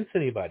convince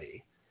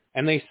anybody?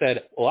 And they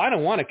said, well, I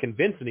don't want to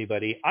convince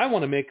anybody. I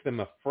want to make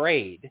them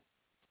afraid,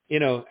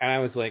 and I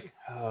was like,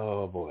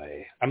 oh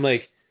boy. I'm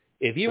like,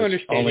 if you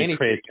understand anything,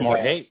 creates more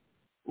hate.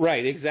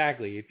 Right,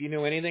 exactly. If you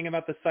know anything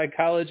about the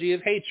psychology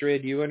of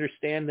hatred, you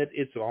understand that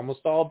it's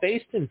almost all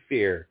based in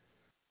fear.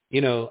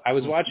 I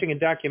was watching a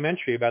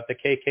documentary about the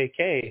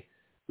KKK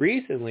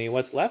recently,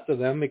 what's left of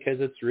them, because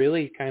it's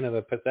really kind of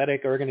a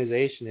pathetic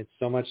organization. It's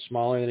so much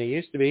smaller than it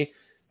used to be.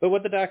 But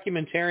what the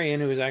documentarian,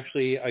 who was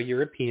actually a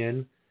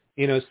European,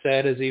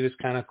 said as he was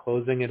kind of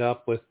closing it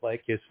up with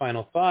like his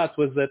final thoughts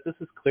was that this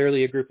is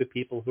clearly a group of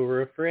people who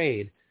are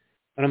afraid.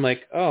 And I'm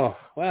like, oh,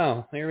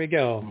 well, there we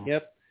go.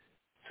 Yep.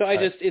 So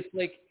it's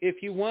like,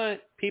 if you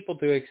want people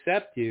to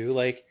accept you,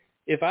 like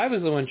if I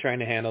was the one trying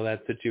to handle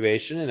that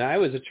situation and I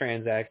was a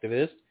trans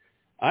activist,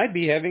 I'd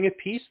be having a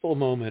peaceful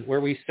moment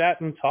where we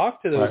sat and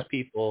talked to those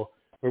people,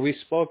 where we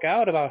spoke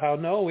out about how,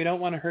 no, we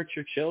don't want to hurt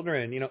your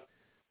children.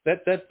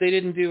 That they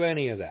didn't do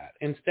any of that.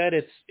 Instead,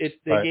 they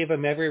gave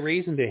them every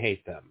reason to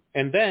hate them.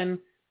 And then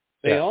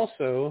they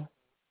also,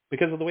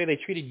 because of the way they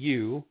treated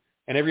you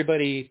and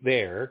everybody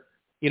there,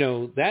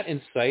 that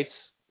incites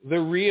the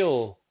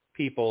real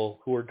people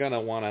who are going to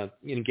want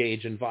to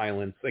engage in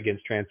violence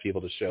against trans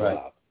people to show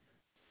up.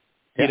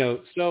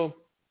 So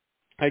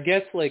I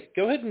guess, like,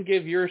 go ahead and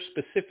give your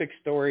specific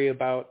story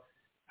about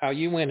how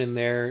you went in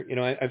there.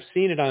 I've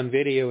seen it on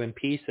video in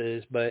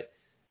pieces, but,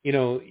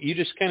 you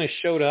just kind of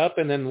showed up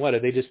and then what,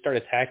 did they just start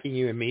attacking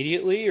you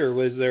immediately, or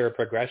was there a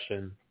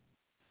progression?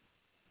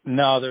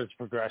 No, there's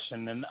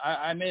progression, and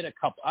I made a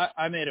couple.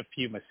 I made a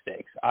few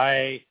mistakes.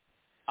 I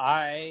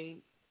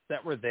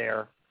that were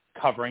there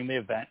covering the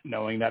event,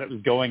 knowing that it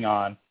was going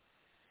on,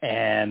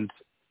 and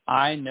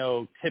I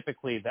know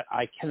typically that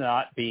I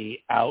cannot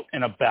be out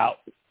and about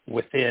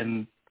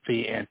within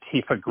the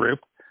Antifa group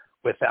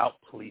without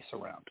police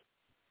around,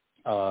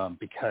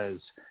 because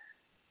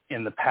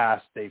in the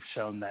past they've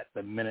shown that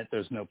the minute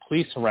there's no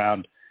police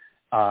around,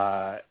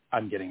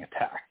 I'm getting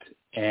attacked.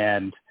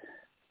 And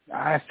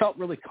I felt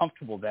really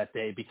comfortable that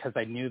day because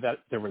I knew that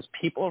there was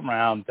people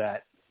around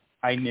that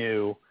I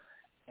knew,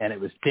 and it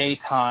was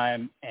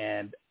daytime,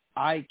 and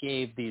I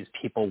gave these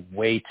people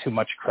way too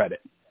much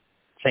credit,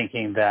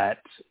 thinking that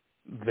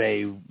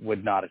they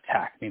would not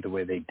attack me the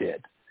way they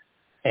did.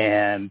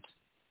 And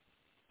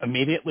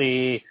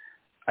immediately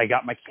I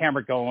got my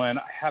camera going.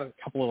 I had a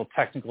couple little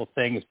technical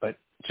things, but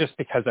just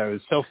because I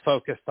was so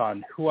focused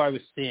on who I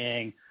was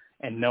seeing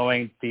and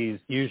knowing these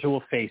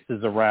usual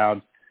faces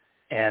around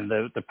and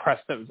the press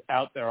that was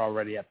out there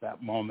already at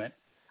that moment,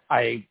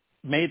 I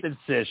made the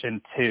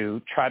decision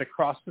to try to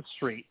cross the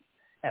street,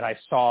 and I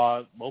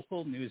saw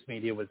local news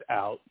media was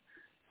out,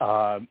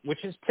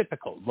 which is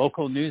typical.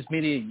 Local news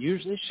media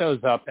usually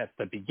shows up at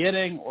the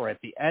beginning or at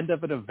the end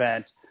of an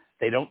event.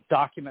 They don't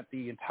document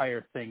the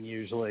entire thing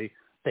usually.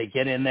 They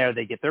get in there,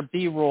 they get their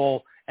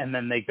B-roll, and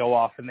then they go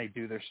off and they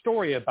do their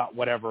story about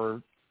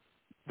whatever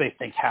they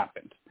think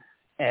happened.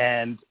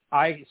 And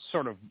I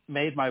sort of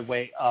made my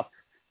way up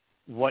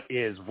what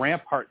is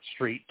Rampart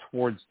Street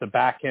towards the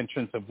back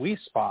entrance of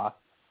WeSpa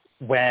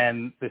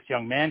when this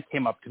young man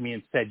came up to me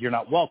and said, "You're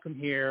not welcome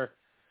here."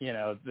 You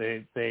know,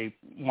 they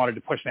wanted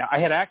to push me out. I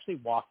had actually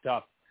walked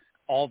up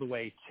all the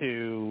way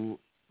to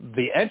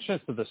the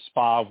entrance of the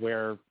spa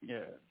where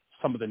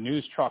some of the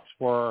news trucks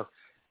were,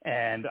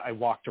 and I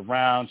walked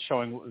around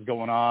showing what was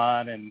going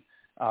on, and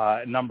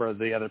a number of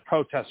the other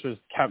protesters,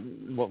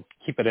 we'll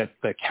keep it at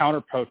the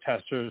counter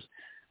protesters,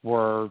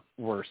 were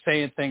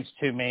saying things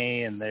to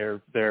me, and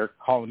they're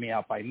calling me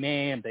out by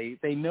name.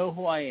 They know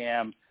who I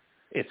am.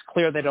 It's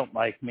clear they don't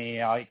like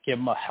me. I give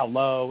them a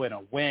hello and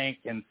a wink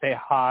and say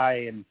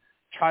hi and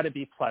try to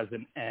be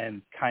pleasant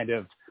and kind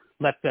of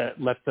let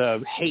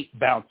the hate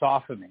bounce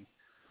off of me.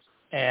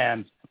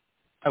 And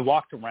I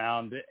walked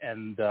around,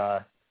 and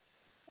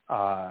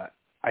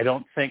I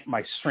don't think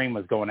my stream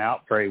was going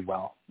out very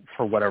well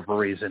for whatever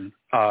reason.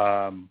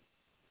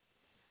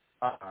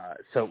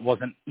 So it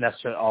wasn't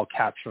necessarily all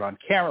captured on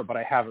camera, but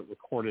I have it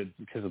recorded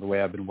because of the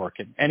way I've been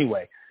working.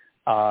 Anyway,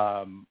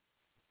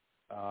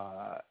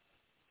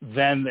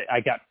 then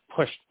I got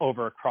pushed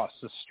over across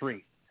the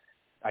street.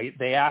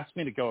 They asked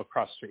me to go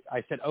across the street.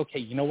 I said, okay,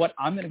 you know what?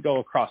 I'm going to go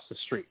across the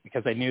street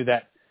because I knew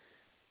that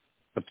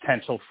the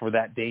potential for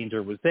that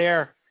danger was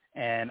there,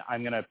 and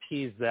I'm going to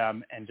appease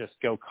them and just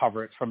go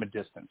cover it from a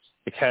distance.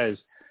 Because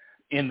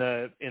in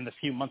the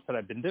few months that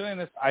I've been doing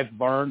this, I've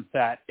learned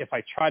that if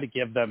I try to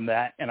give them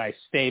that and I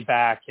stay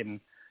back and,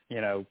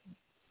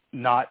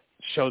 not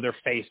show their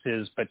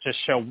faces, but just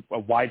show a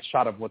wide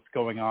shot of what's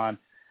going on,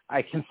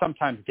 I can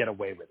sometimes get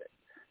away with it.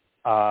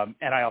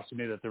 And I also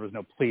knew that there was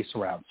no police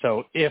around.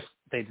 So if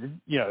they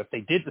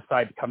did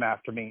decide to come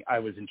after me, I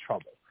was in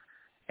trouble.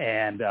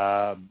 And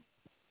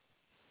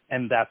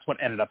that's what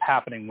ended up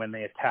happening when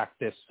they attacked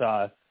this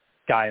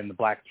guy in the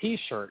black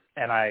T-shirt,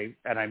 and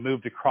I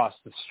moved across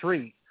the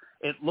street.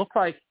 It looked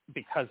like,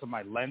 because of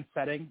my lens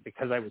setting,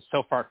 because I was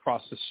so far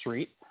across the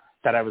street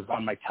that I was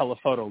on my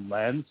telephoto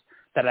lens,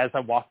 that as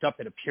I walked up,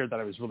 it appeared that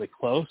I was really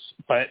close.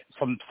 But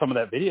from some of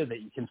that video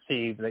that you can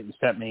see that you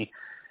sent me,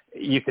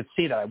 you could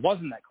see that I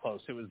wasn't that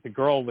close. It was the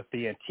girl with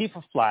the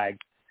Antifa flag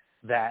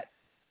that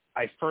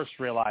I first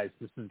realized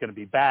this is going to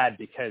be bad,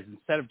 because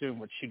instead of doing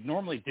what she'd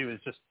normally do is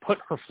just put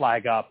her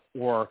flag up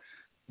or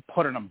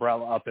put an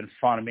umbrella up in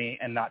front of me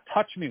and not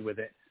touch me with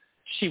it,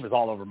 she was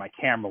all over my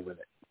camera with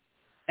it.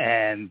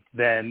 And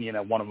then,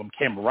 one of them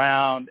came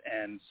around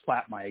and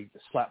slapped my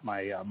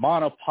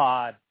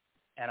monopod.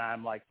 And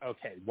I'm like,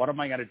 okay, what am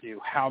I going to do?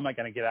 How am I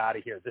going to get out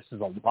of here? This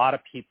is a lot of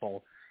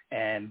people,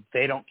 and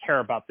they don't care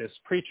about this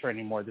preacher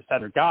anymore, this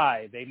other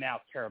guy. They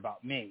now care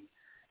about me.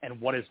 And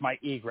what is my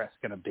egress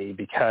going to be?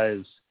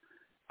 Because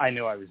I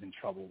knew I was in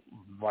trouble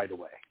right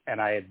away,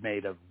 and I had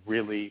made a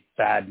really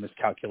bad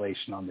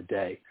miscalculation on the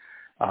day.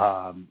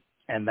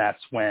 And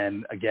that's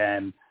when,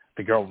 again,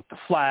 the girl with the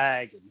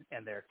flag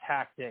and their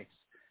tactics,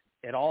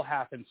 it all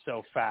happened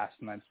so fast,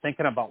 and I'm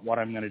thinking about what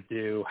I'm going to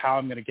do, how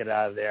I'm going to get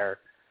out of there.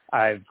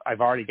 I've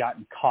already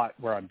gotten caught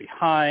where I'm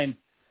behind,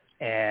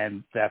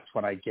 and that's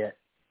when I get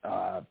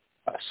a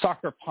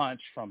sucker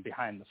punch from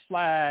behind the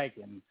flag,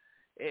 and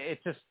it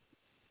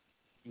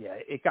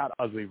got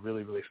ugly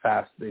really, really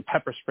fast. They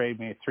pepper sprayed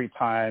me 3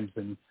 times,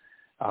 and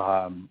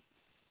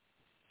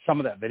some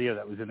of that video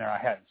that was in there I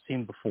hadn't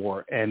seen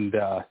before, and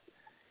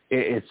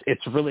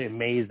it's really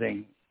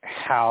amazing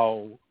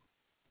how,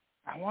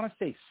 I want to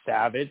say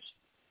savage.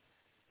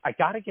 I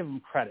got to give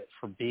them credit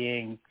for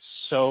being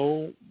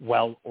so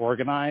well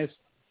organized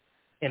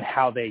in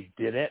how they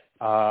did it.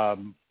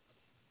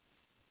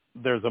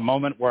 There's a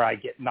moment where I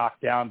get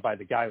knocked down by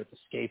the guy with the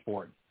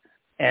skateboard,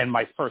 And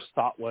my first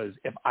thought was,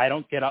 if I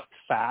don't get up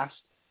fast,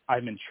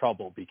 I'm in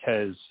trouble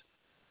because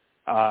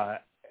they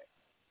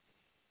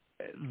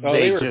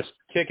were just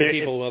kicking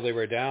people while they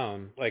were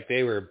down. Like,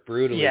 they were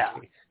brutally. Yeah.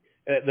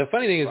 The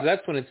funny thing is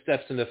that's when it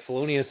steps into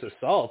felonious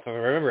assault. If I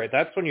remember it.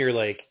 That's when you're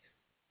like,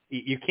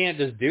 you can't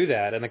just do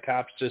that. And the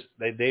cops just,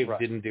 they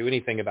didn't do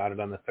anything about it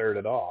on the third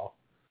at all.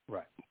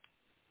 Right.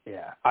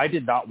 Yeah. I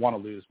did not want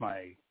to lose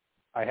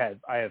I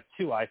have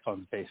 2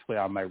 iPhones basically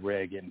on my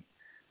rig. And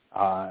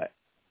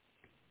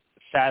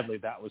sadly,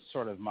 that was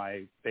sort of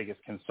my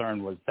biggest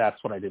concern, was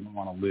that's what I didn't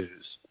want to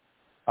lose.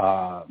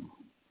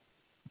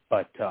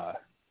 But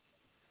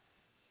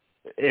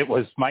it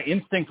was, my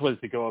instinct was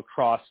to go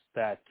across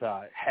that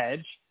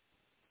hedge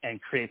and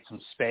create some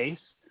space.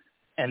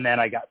 And then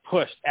I got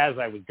pushed as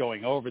I was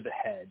going over the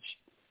hedge.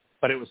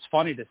 But it was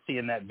funny to see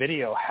in that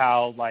video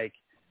how, like,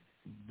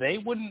 they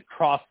wouldn't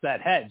cross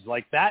that hedge.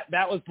 Like, that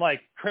was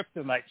like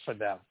kryptonite for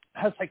them.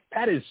 I was like,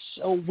 that is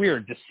so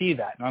weird to see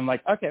that. And I'm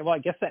like, okay, well, I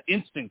guess that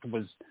instinct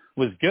was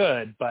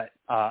good. But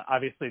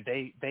obviously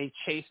they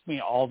chased me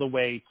all the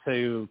way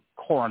to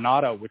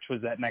Coronado, which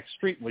was that next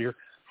street where,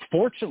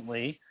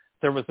 fortunately,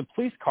 there was a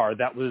police car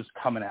that was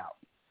coming out.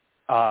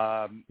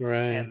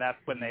 Right. And that's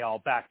when they all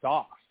backed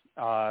off.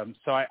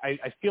 So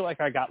I feel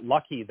like I got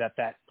lucky that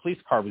police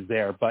car was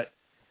there, but,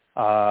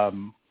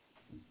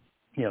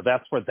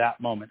 that's where that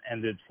moment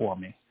ended for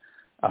me,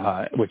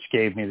 which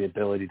gave me the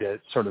ability to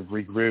sort of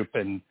regroup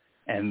and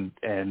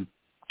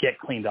get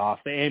cleaned off.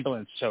 The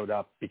ambulance showed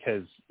up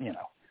because,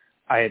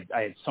 I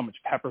had so much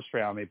pepper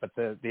spray on me, but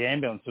the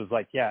ambulance was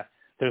like, yeah,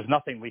 there's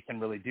nothing we can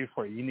really do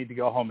for you. You need to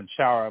go home and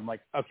shower. I'm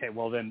like, okay,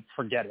 well then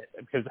forget it,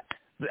 because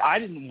I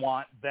didn't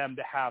want them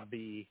to have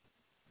the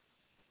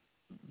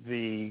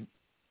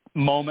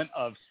moment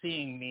of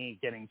seeing me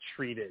getting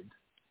treated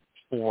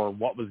for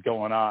what was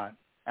going on.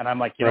 And I'm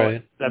like, you know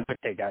what? That's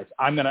okay, guys.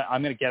 I'm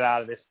gonna get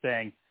out of this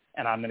thing,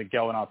 and I'm gonna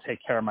go and I'll take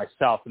care of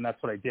myself. And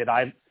that's what I did.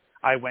 I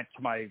went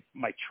to my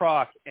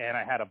truck, and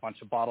I had a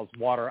bunch of bottles of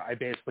water. I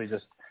basically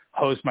just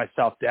hosed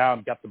myself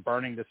down, got the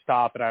burning to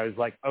stop, and I was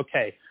like,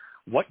 okay,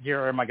 what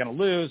gear am I going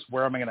to lose?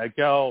 Where am I going to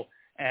go?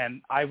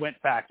 And I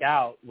went back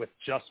out with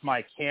just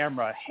my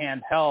camera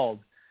handheld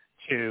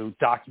to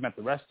document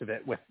the rest of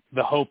it, with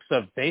the hopes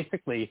of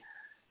basically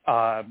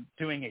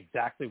doing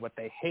exactly what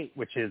they hate,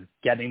 which is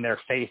getting their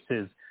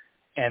faces,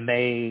 and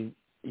they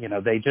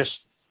just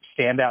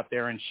stand out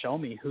there and show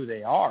me who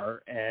they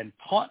are and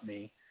taunt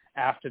me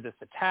after this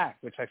attack,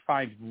 which I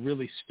find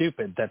really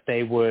stupid, that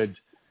they would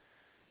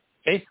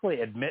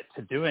basically admit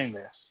to doing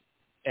this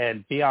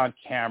and be on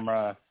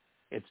camera.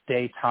 It's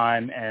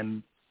daytime,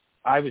 and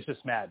I was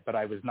just mad, but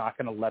I was not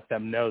going to let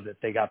them know that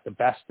they got the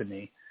best of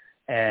me.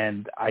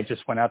 And I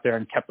just went out there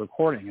and kept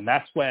recording. And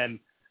that's when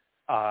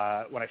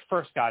I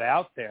first got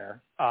out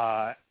there,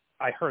 I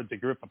heard the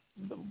group of,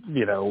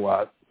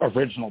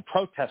 original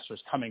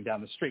protesters coming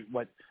down the street,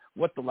 what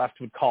the left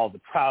would call the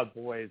Proud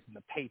Boys and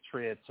the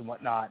Patriots and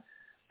whatnot.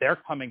 They're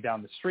coming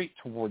down the street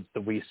towards the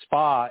Wi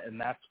Spa,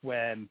 and that's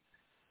when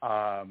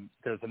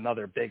there's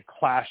another big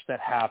clash that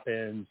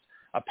happens.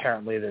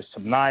 Apparently there's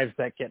some knives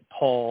that get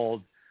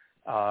pulled.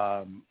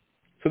 So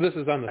this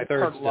is on the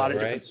third still,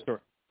 right?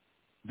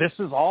 This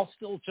is all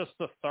still just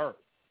the third.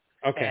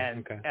 Okay.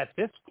 And at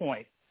this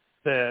point,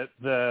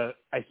 the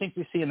I think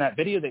you see in that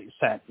video that you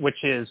sent,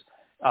 which is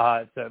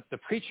the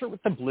preacher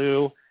with the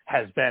blue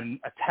has been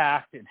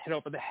attacked and hit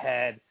over the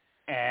head,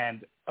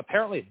 and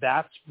apparently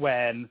that's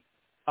when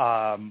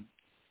an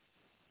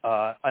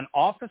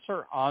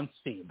officer on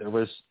scene, there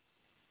was,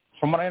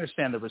 from what I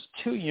understand, there was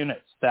 2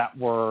 units that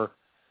were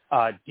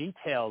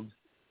detailed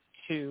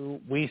to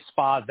Wi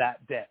Spa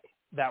that day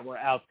that were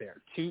out there,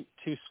 two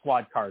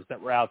squad cars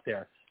that were out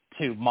there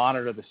to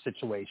monitor the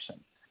situation.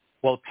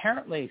 Well,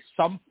 apparently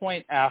some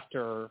point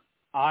after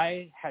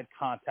I had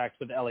contact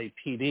with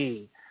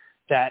LAPD,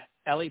 that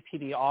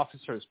LAPD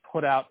officers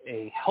put out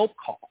a help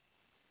call,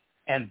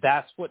 and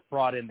that's what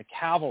brought in the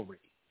cavalry,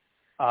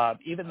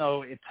 even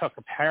though it took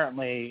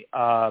apparently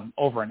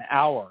over an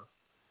hour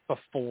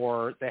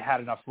before they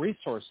had enough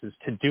resources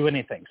to do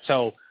anything.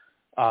 So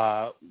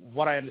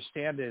what I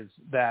understand is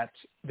that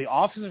the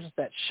officers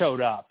that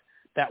showed up,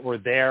 that were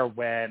there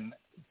when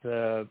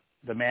the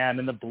man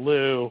in the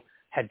blue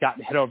had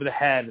gotten hit over the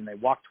head, and they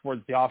walked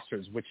towards the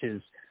officers, which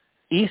is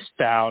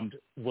eastbound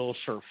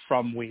Wilshire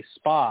from Wi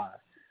Spa.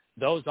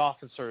 Those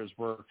officers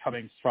were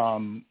coming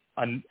from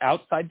an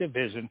outside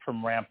division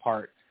from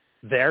Rampart.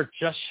 They're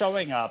just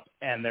showing up,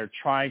 and they're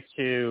trying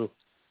to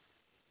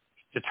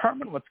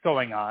determine what's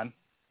going on.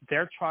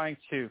 They're trying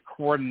to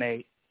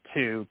coordinate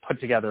to put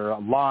together a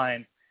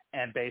line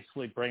and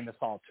basically bring this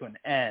all to an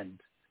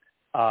end.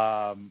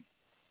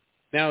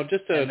 Now,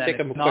 just to take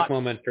a quick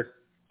moment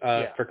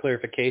for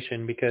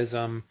clarification, because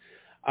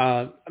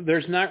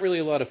there's not really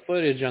a lot of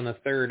footage on the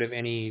third of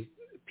any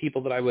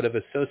people that I would have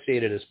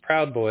associated as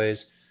Proud Boys,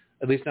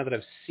 at least not that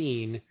I've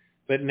seen.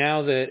 But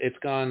now that it's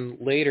gone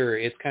later,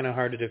 it's kind of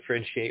hard to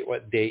differentiate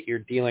what date you're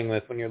dealing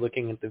with when you're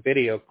looking at the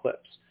video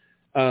clips.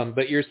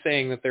 But you're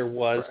saying that there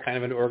was kind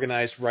of an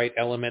organized right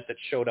element that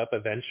showed up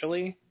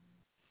eventually?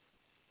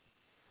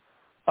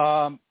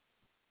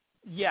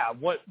 Yeah.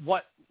 What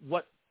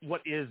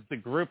is the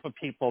group of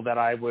people that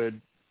I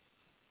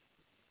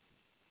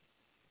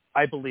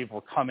believe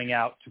were coming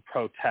out to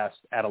protest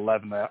at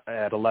 11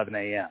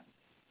 a.m.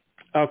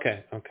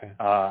 Okay.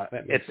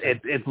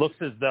 It looks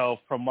as though,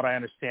 from what I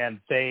understand,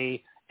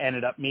 they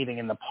ended up meeting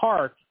in the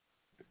park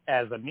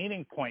as a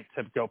meeting point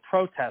to go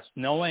protest,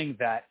 knowing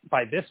that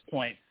by this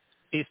point,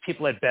 these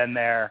people had been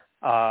there.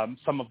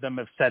 Some of them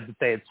have said that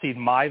they had seen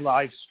my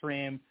live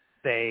stream.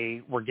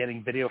 They were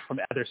getting video from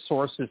other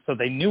sources, so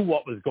they knew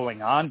what was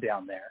going on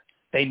down there.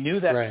 They knew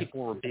that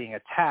people were being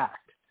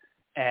attacked.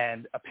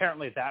 And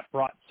apparently that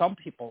brought some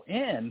people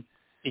in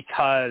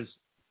because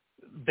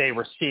they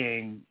were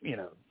seeing,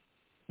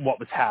 what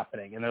was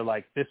happening. And they're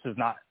like,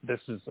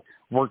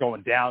 we're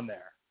going down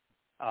there.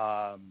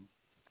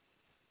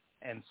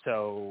 And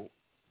so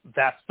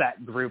that's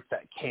that group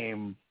that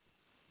came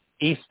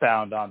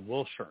eastbound on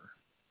Wilshire.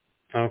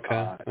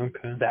 Okay.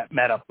 That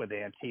met up with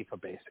Antifa,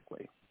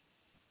 basically.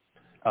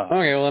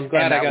 Okay, well, I'm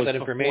glad I got that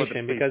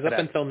information because up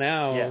until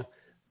now,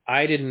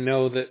 I didn't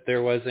know that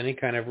there was any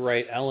kind of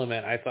right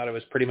element. I thought it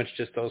was pretty much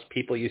just those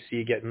people you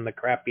see getting the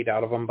crap beat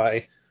out of them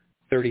by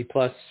 30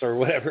 plus or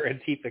whatever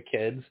Antifa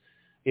kids,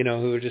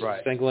 who are just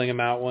singling them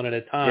out one at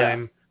a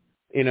time,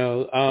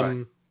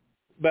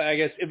 But I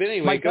guess,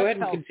 anyway, go ahead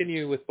and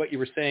continue with what you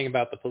were saying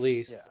about the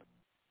police. Yeah.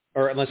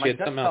 Or unless you had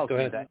something else, go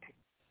ahead.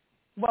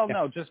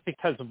 No, just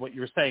because of what you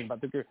were saying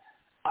about the group.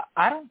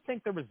 I don't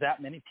think there was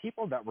that many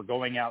people that were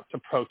going out to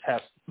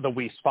protest the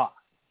We Spa.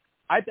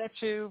 I bet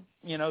you,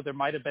 there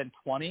might have been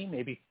 20,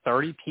 maybe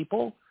 30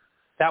 people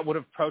that would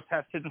have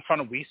protested in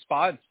front of We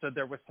Spa and stood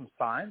there with some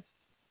signs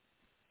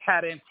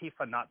had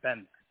Antifa not been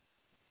there.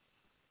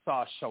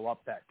 Saw us show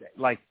up that day.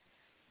 Like,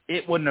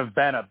 it wouldn't have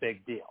been a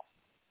big deal.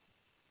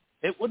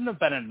 It wouldn't have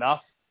been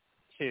enough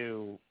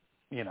to,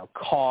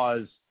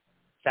 cause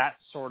that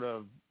sort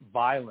of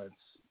violence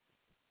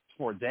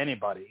towards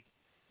anybody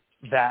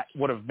that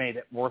would have made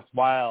it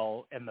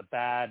worthwhile in the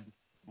bad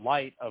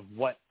light of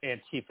what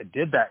Antifa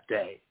did that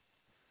day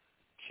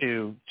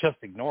to just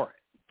ignore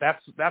it.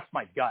 That's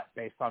my gut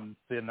based on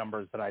the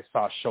numbers that I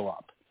saw show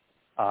up.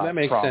 That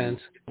makes sense.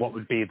 What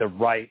would be the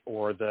right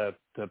or the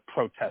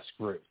protest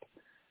group.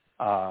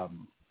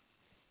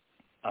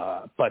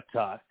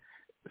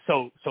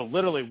 So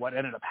literally what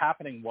ended up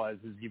happening is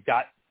you've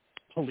got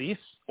police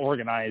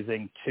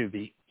organizing to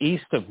the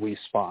east of We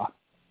Spa,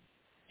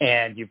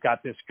 and you've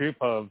got this group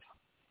from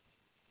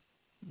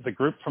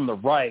the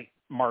right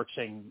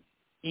marching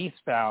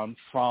eastbound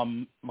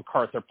from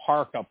MacArthur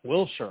Park up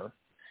Wilshire,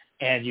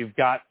 and you've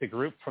got the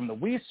group from the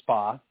We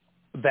Spa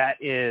that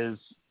is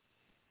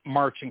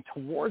marching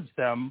towards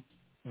them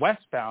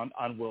westbound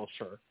on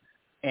Wilshire,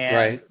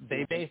 and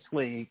they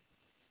basically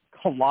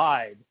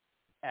collide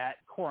at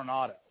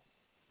Coronado,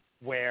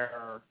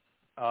 where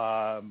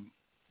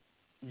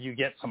you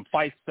get some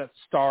fights that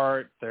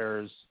start,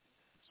 there's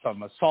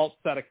some assaults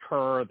that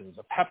occur, there's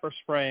a pepper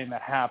spraying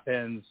that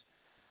happens,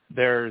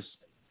 there's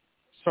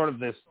sort of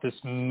this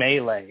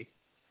melee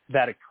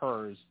that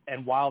occurs.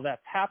 And while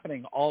that's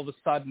happening, all of a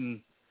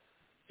sudden,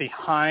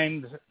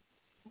 behind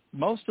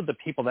most of the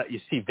people that you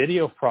see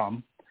video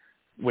from,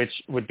 which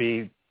would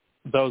be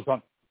those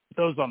on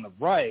the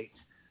right,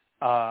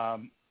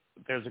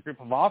 there's a group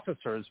of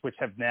officers which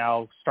have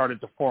now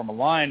started to form a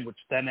line, which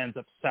then ends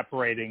up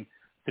separating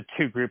the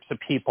two groups of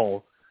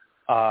people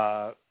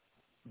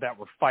that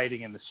were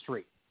fighting in the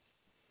street.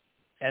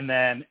 And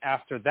then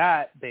after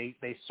that, they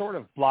sort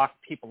of block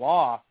people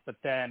off. But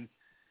then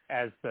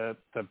as the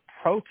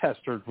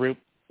protester group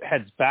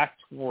heads back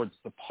towards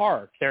the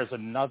park, there's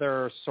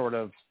another sort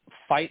of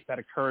fight that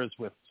occurs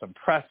with some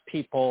press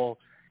people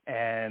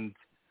and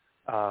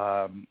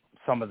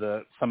some of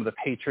the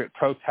Patriot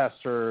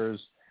protesters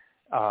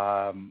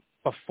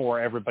before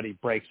everybody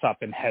breaks up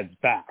and heads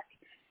back.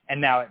 And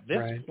now at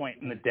this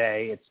point in the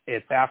day,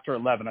 it's after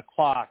 11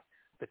 o'clock.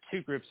 The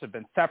two groups have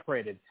been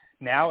separated.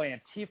 Now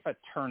Antifa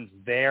turns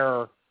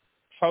their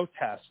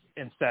protest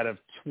instead of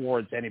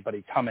towards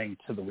anybody coming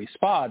to the We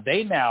Spa.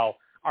 They now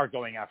are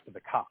going after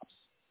the cops,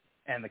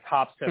 and the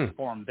cops have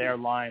formed their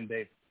line.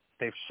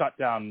 They've shut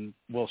down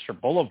Wilshire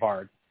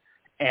Boulevard,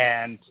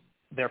 and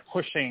they're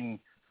pushing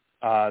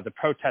the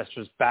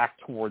protesters back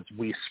towards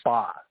We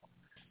Spa.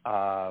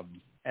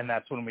 And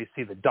that's when we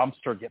see the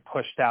dumpster get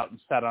pushed out and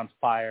set on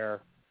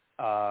fire.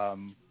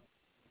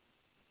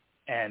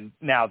 And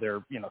now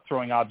they're,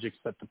 throwing objects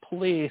at the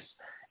police,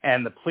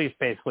 and the police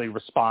basically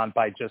respond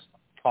by just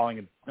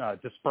calling a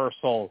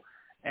dispersal,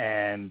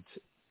 and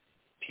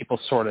people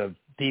sort of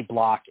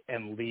de-block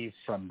and leave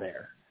from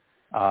there.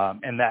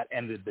 And that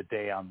ended the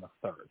day on the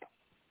 3rd.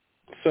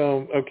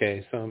 So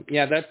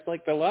that's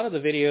like a lot of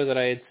the video that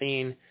I had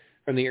seen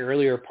from the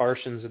earlier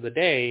portions of the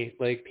day,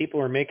 like people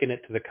were making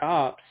it to the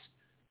cops,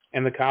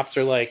 and the cops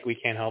are like, we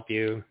can't help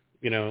you.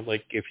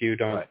 Like if you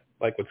don't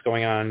like what's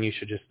going on, you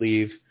should just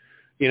leave.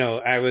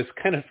 I was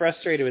kind of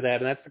frustrated with that,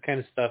 and that's the kind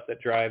of stuff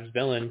that drives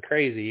Villain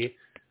crazy.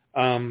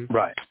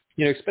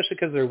 Especially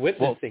because they're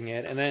witnessing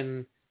it. And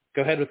then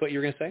go ahead with what you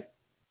were going to say.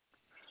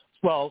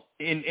 Well,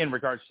 in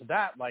regards to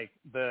that, like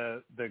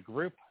the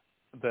group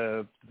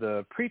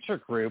the preacher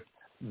group,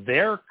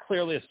 they're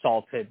clearly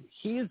assaulted.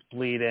 He's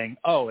bleeding.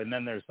 Oh, and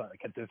then there's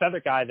like this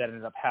other guy that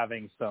ended up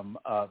having some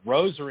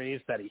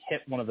rosaries that he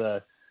hit one of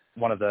the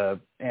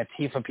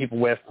Antifa people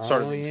with,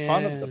 sort of in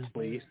front of the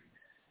police.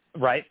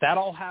 Right, that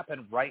all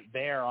happened right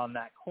there on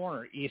that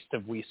corner east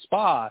of Wee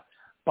Spa.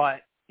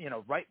 But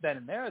right then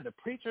and there, the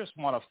preachers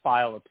want to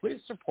file a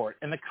police report,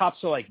 and the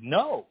cops are like,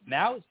 "No,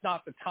 now is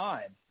not the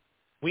time.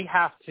 We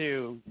have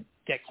to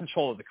get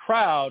control of the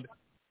crowd."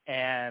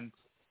 And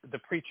the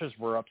preachers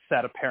were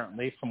upset,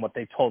 apparently, from what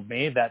they told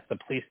me, that the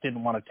police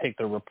didn't want to take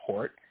their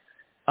report.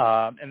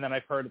 And then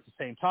I've heard at the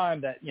same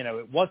time that,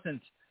 it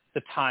wasn't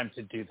the time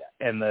to do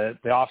that. And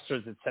the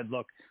officers had said,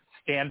 look,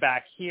 stand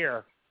back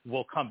here.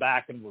 We'll come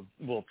back and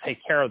we'll take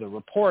care of the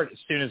report as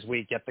soon as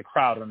we get the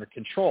crowd under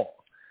control.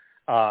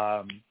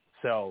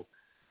 So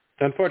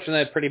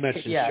unfortunately, that pretty much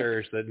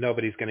ensures that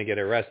nobody's going to get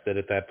arrested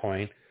at that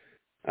point.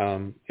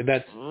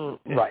 That's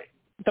right.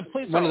 The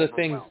police one are of the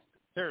things.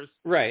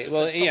 Right.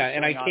 Well, yeah,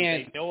 and I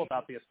can't. They know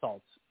about the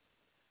assaults.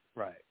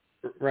 Right.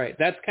 Right.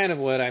 That's kind of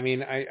what I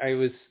mean. I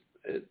was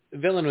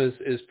Villain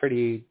is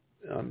pretty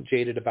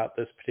jaded about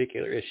this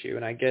particular issue,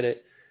 and I get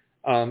it.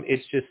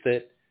 It's just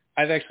that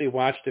I've actually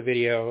watched a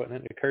video, and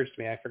it occurs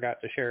to me I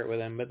forgot to share it with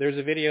him. But there's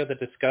a video that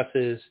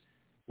discusses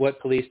what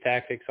police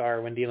tactics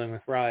are when dealing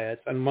with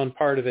riots, and one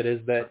part of it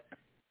is that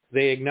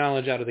they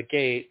acknowledge out of the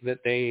gate that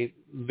they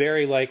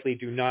very likely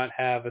do not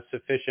have a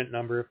sufficient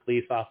number of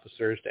police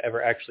officers to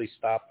ever actually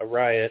stop a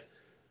riot,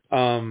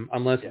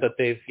 unless that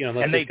they've,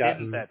 unless and they've they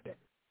gotten didn't that day.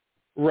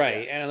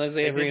 Right, and unless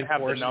they have didn't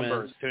have reinforcements. the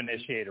numbers to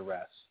initiate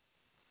arrests.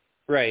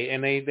 Right,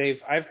 and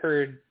I've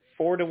heard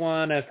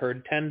 4-1, I've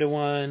heard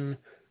 10-1,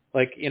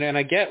 and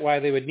I get why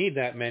they would need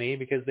that many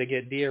because they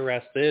get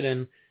de-arrested,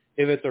 and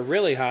if it's a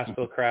really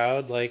hostile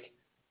crowd, like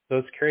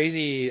those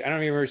crazy, I don't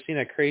know if you've ever seen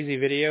that crazy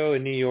video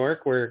in New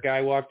York where a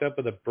guy walked up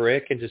with a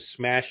brick and just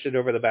smashed it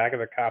over the back of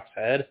a cop's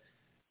head.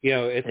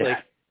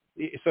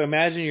 So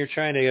imagine you're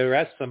trying to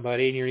arrest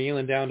somebody and you're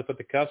kneeling down to put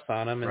the cuffs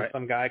on them, and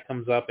some guy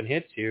comes up and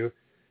hits you.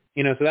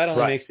 So that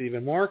only makes it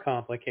even more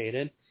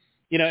complicated.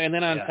 And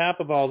then on top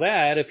of all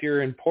that, if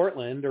you're in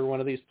Portland or one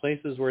of these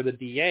places where the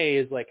DA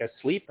is like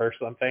asleep or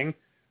something,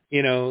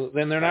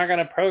 then they're not going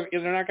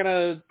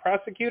to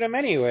prosecute him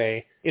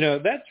anyway.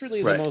 That's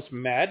really the most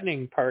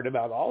maddening part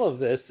about all of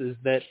this is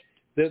that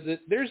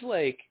there's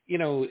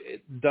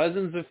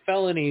dozens of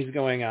felonies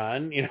going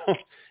on,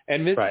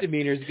 and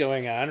misdemeanors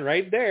going on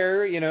right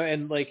there,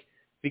 and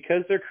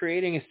because they're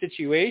creating a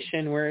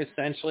situation where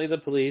essentially the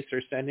police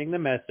are sending the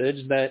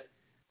message that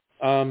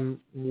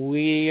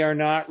we are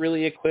not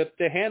really equipped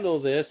to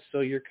handle this,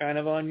 so you're kind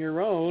of on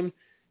your own.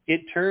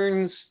 It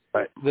turns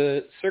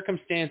the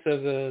circumstance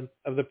of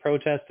the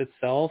protest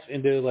itself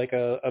into like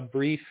a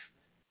brief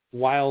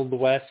Wild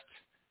West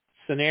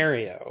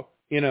scenario,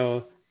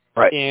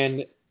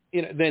 and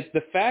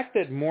the fact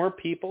that more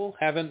people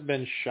haven't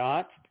been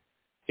shot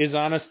is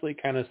honestly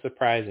kind of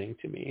surprising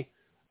to me,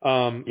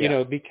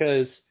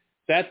 because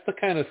that's the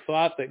kind of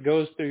thought that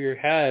goes through your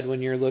head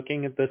when you're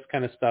looking at this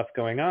kind of stuff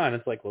going on.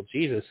 It's like, well,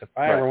 Jesus, if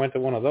I ever went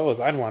to one of those,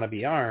 I'd want to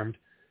be armed,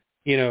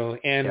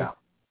 and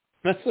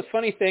that's the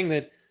funny thing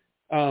that,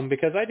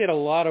 because I did a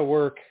lot of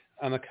work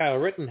on the Kyle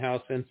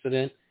Rittenhouse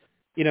incident,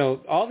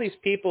 all these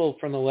people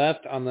from the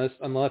left on the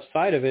left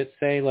side of it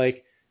say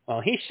like,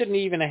 well, he shouldn't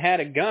even have had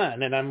a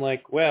gun. And I'm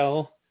like,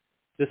 well,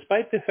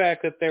 despite the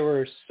fact that there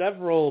were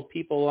several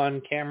people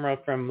on camera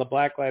from the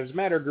Black Lives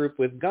Matter group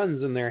with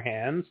guns in their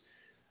hands,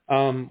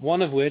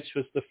 one of which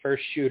was the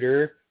first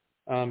shooter,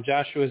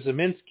 Joshua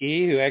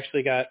Zeminski, who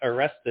actually got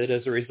arrested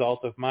as a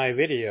result of my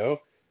video,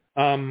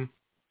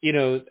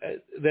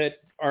 that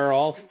are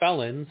all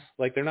felons.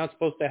 Like, they're not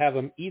supposed to have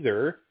them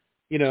either,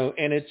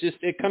 and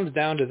it comes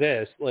down to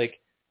this. Like,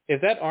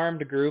 if that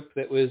armed group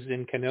that was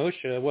in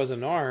Kenosha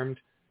wasn't armed,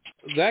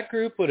 that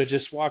group would have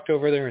just walked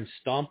over there and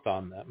stomped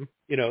on them.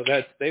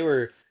 They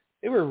were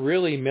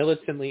really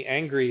militantly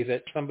angry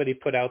that somebody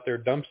put out their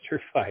dumpster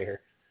fire,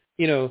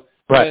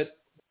 But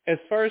as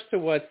far as to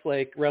what's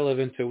like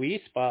relevant to Wee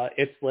Spa,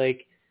 it's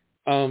like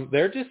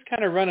they're just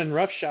kind of running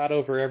roughshod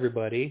over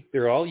everybody.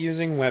 They're all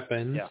using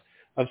weapons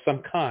of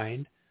some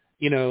kind,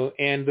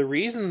 and the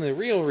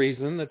real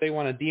reason that they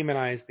want to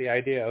demonize the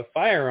idea of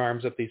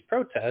firearms at these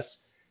protests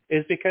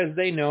is because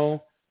they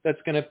know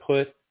that's going to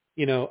put,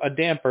 a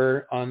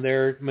damper on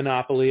their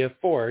monopoly of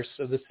force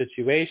of the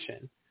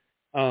situation,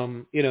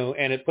 and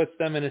it puts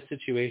them in a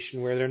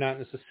situation where they're not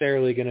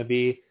necessarily going to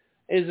be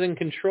as in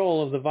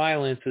control of the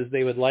violence as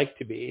they would like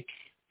to be,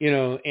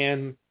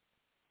 and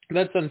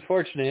that's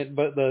unfortunate.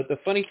 But the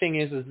funny thing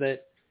is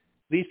that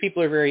these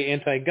people are very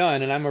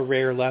anti-gun, and I'm a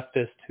rare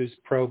leftist who's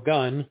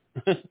pro-gun,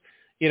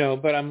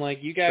 but I'm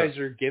like, you guys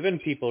are giving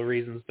people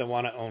reasons to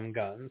want to own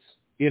guns,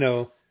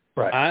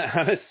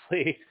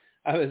 honestly.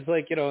 I was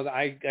like,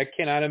 I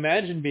cannot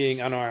imagine being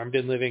unarmed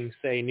and living,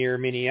 say, near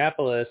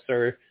Minneapolis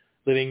or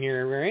living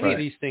near where any of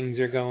these things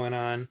are going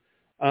on.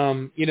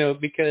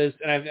 Because,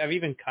 and I've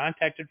even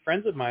contacted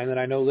friends of mine that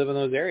I know live in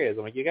those areas.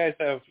 I'm like, you guys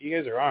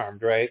are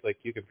armed, right? Like,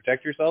 you can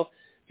protect yourself,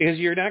 because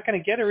you're not going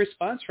to get a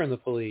response from the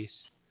police.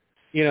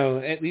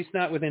 at least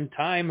not within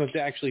time of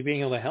actually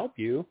being able to help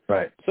you.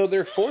 Right. So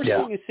they're forcing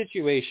a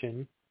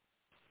situation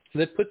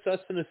that puts us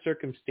in a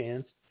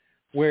circumstance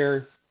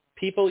where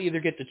people either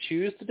get to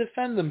choose to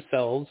defend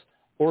themselves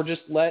or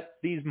just let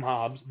these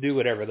mobs do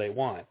whatever they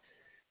want.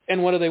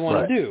 And what do they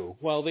want to do?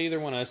 Well, they either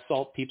want to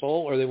assault people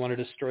or they want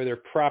to destroy their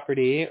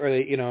property, or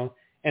they,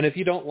 and if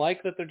you don't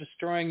like that they're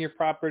destroying your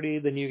property,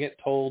 then you get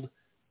told,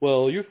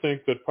 well, you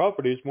think that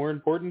property is more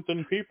important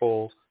than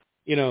people,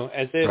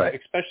 as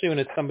if, especially when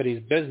it's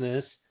somebody's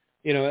business,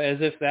 as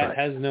if that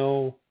has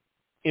no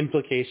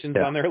implications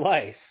on their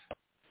life,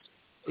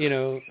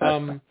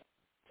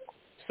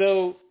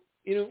 So,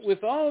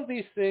 with all of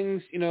these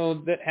things,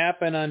 that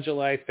happen on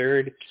July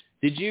 3rd,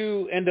 did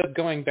you end up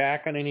going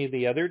back on any of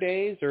the other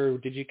days, or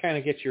did you kind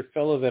of get your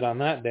fill of it on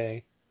that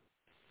day?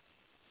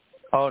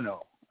 Oh,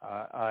 no.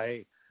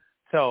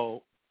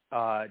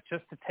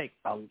 Just to take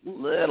a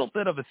little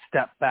bit of a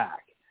step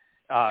back,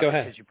 Go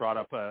ahead. because you brought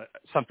up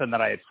something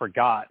that I had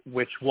forgot,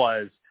 which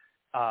was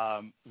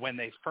when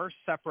they first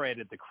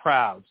separated the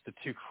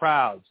two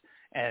crowds,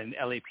 and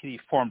LAPD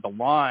formed a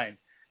line,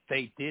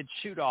 they did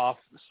shoot off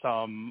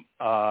some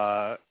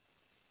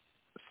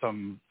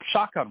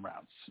shotgun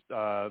rounds,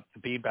 the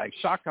beanbag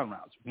shotgun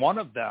rounds. One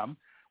of them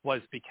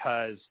was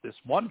because this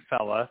one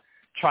fella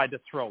tried to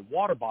throw a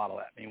water bottle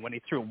at me. When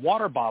he threw a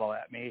water bottle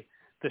at me,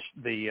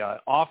 the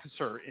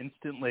officer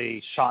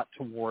instantly shot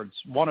towards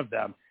one of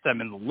them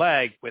in the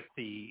leg with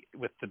the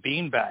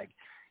beanbag.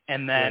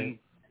 And then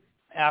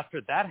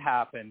after that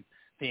happened,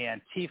 the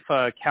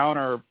Antifa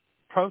counter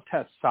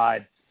protest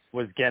side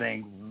was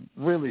getting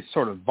really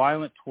sort of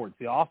violent towards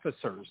the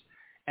officers.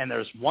 And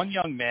there's one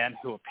young man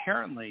who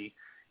apparently,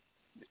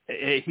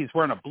 he's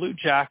wearing a blue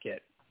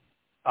jacket,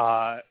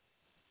 got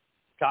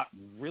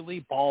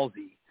really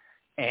ballsy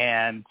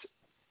and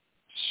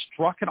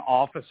struck an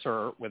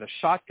officer with a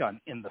shotgun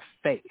in the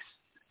face.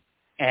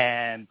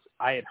 And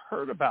I had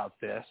heard about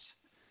this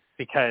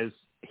because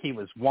he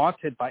was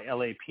wanted by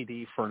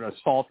LAPD for an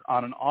assault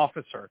on an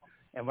officer.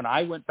 And when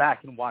I went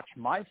back and watched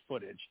my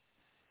footage,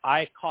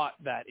 I caught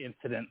that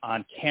incident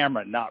on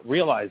camera, not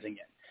realizing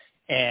it.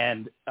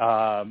 And,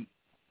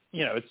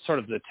 it's sort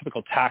of the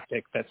typical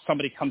tactic that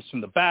somebody comes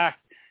from the back,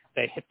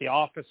 they hit the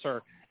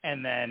officer,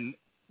 and then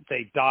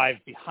they dive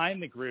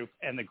behind the group,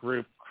 and the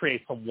group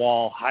creates a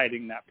wall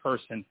hiding that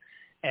person.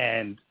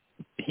 And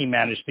he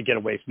managed to get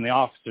away from the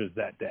officers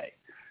that day.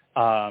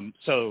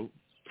 So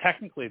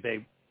technically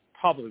they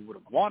probably would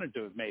have wanted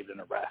to have made an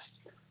arrest,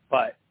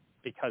 but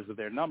because of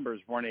their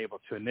numbers, weren't able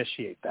to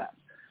initiate that.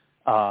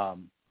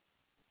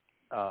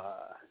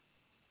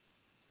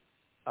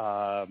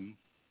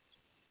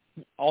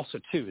 Also,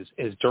 too,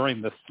 is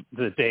during the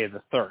day of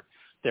the 3rd,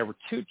 there were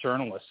two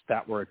journalists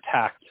that were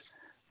attacked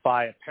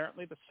by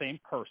apparently the same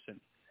person,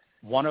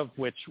 one of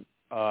which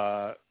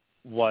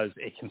was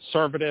a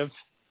conservative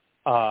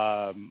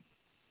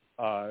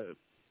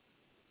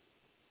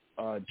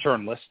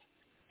journalist,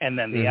 and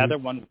then the other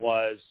one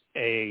was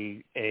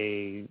a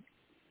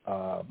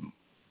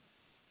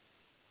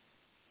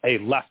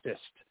leftist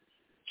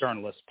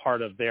journalist,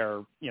 part of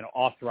their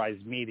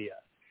authorized media.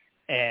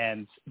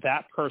 And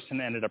that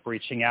person ended up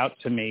reaching out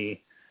to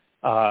me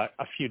a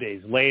few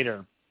days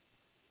later.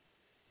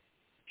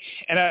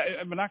 And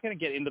I'm not going to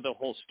get into the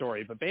whole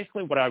story, but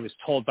basically what I was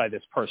told by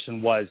this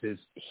person is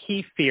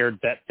he feared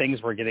that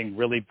things were getting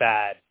really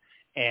bad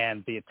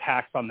and the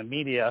attacks on the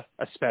media,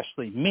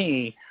 especially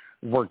me,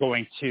 were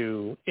going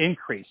to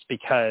increase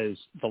because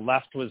the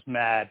left was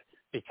mad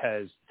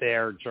because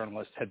their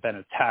journalist had been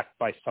attacked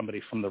by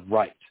somebody from the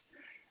right.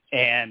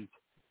 And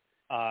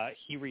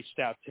he reached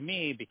out to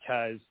me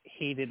because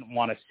he didn't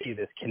want to see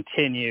this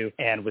continue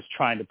and was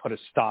trying to put a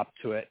stop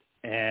to it.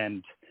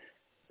 And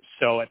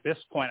so at this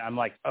point, I'm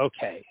like,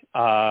 okay,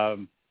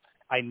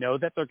 I know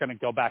that they're going to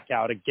go back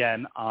out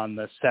again on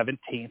the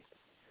 17th.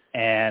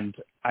 And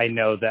I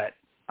know that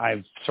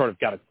I've sort of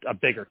got a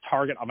bigger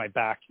target on my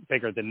back,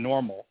 bigger than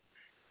normal.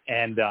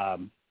 And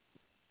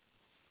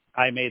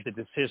I made the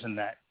decision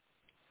that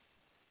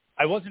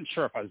I wasn't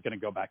sure if I was going to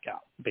go back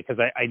out because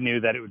I knew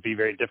that it would be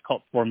very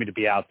difficult for me to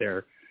be out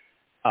there.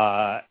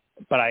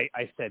 But I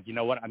said, you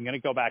know what, I'm going to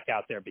go back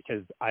out there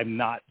because I'm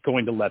not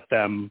going to let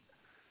them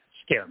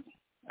scare me.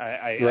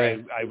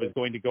 I was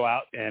going to go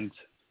out and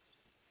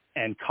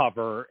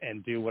cover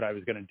and do what I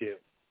was going to do.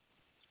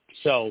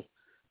 So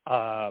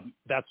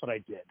that's what I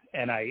did.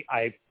 And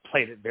I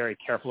played it very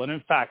careful. And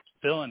in fact,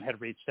 Dylan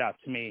had reached out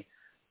to me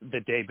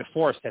the day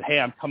before, said, hey,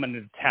 I'm coming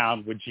into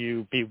town. Would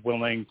you be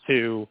willing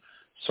to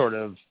sort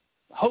of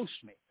host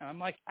me? And I'm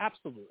like,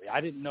 absolutely.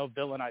 I didn't know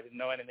Dylan. I didn't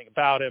know anything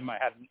about him. I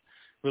hadn't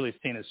really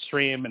seen his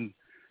stream,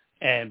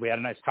 and we had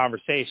a nice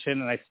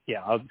conversation. And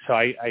so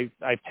I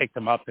picked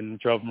him up and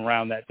drove him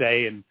around that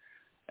day. And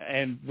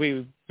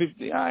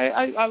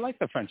I like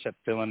the friendship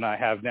Dylan and I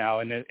have now.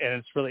 And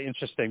it's really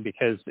interesting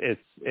because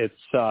it's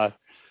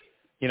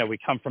we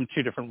come from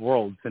two different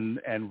worlds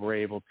and we're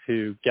able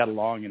to get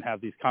along and have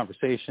these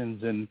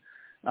conversations. And,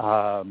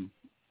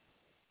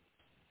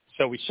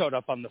 So we showed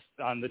up on the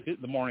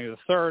morning of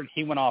the 3rd.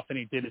 He went off and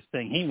he did his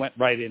thing. He went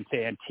right into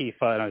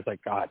Antifa, and I was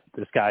like, God,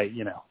 this guy,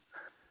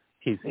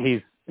 he's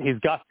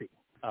gutsy.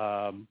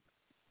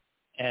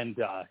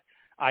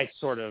 I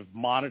sort of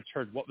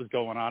monitored what was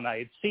going on. I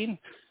had seen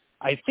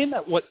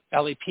that what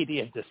LAPD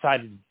had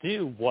decided to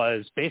do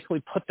was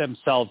basically put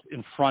themselves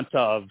in front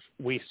of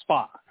We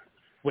Spa,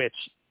 which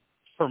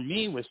for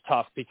me was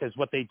tough because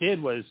what they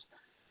did was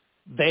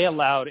they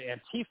allowed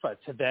Antifa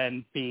to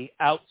then be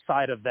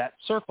outside of that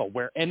circle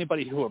where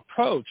anybody who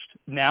approached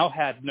now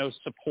had no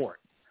support.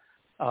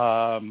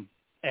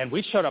 And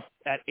we showed up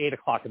at 8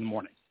 o'clock in the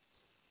morning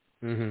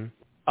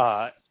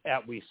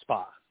at We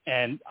Spa.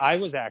 And I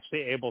was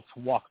actually able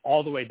to walk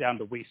all the way down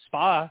to We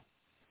Spa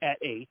at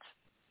 8.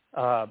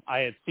 I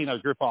had seen a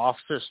group of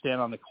officers stand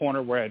on the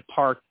corner where I had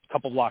parked a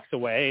couple blocks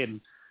away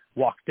and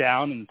walked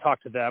down and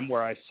talked to them,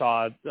 where I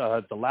saw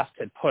the left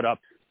had put up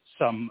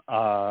some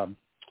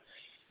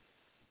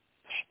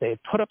they had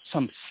put up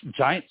some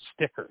giant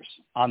stickers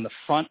on the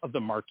front of the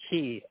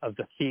marquee of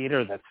the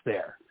theater that's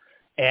there.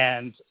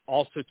 And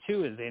also,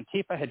 too, is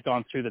Antifa had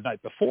gone through the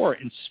night before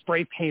and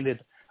spray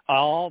painted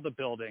all the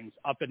buildings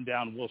up and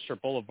down Wilshire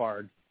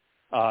Boulevard,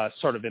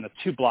 sort of in a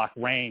 2-block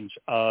range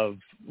of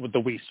the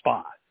We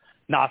Spa.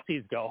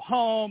 Nazis go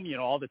home,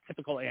 all the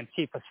typical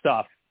Antifa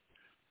stuff.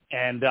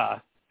 And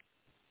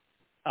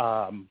so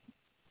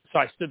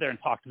I stood there and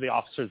talked to the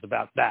officers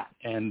about that.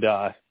 And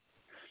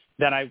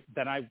then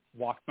I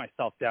walked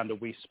myself down to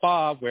We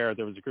Spa, where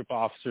there was a group of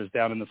officers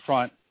down in the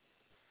front.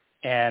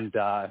 And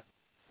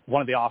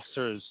one of the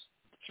officers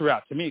threw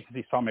out to me because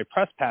he saw my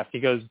press pass. He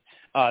goes,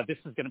 this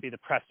is going to be the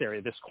press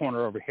area, this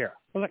corner over here.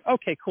 I was like,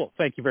 okay, cool.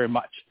 Thank you very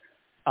much.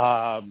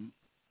 And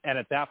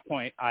at that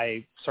point,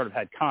 I sort of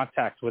had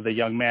contact with a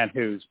young man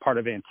who's part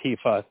of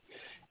Antifa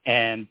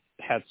and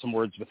had some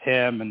words with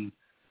him. And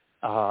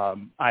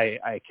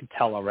I could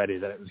tell already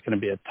that it was going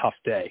to be a tough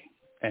day.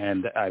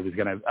 And I was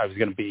going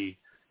to be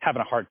having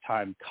a hard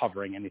time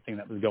covering anything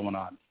that was going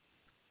on.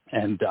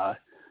 And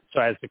so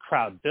as the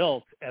crowd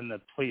built and the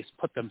police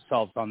put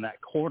themselves on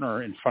that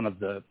corner in front of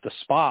the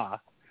spa,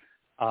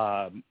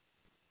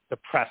 the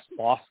press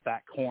lost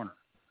that corner.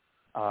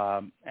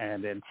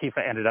 And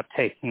Antifa ended up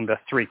taking the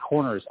 3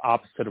 corners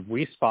opposite of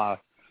We Spa,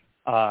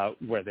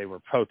 where they were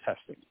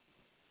protesting.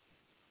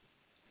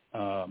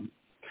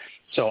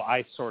 So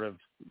I sort of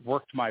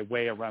worked my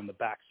way around the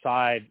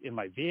backside in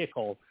my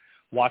vehicle,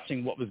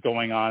 watching what was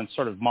going on,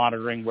 sort of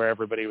monitoring where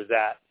everybody was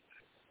at,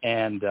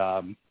 and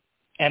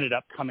ended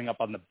up coming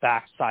up on the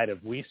backside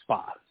of We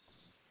Spa,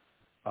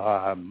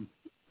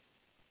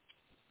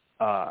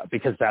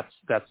 because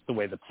that's the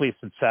way the police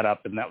had set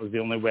up, and that was the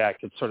only way I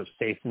could sort of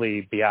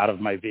safely be out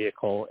of my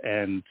vehicle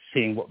and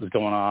seeing what was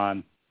going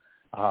on.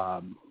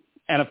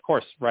 And of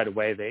course, right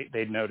away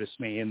they noticed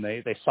me, and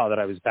they saw that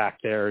I was back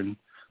there and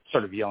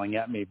sort of yelling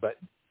at me. But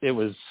it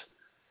was,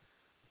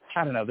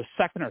 I don't know, the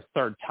second or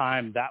third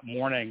time that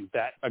morning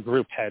that a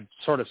group had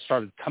sort of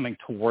started coming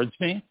towards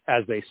me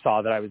as they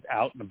saw that I was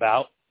out and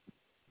about.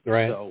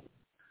 Right. So,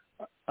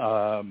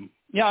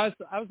 yeah,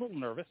 I was a little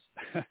nervous,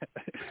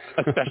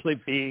 especially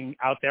being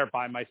out there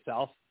by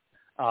myself.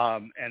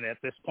 And at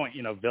this point,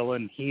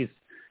 Villain, he's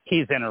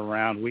in and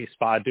around We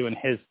Spa doing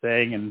his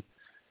thing. And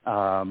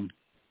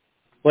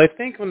well, I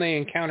think when they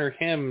encounter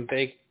him,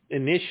 they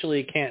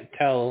initially can't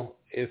tell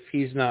if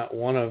he's not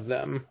one of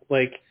them.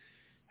 Like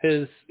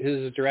his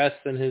dress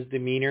and his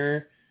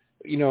demeanor,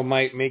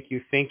 might make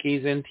you think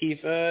he's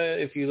Antifa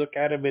if you look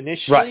at him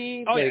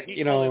initially. Right. Oh, like, yeah,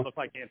 he totally looked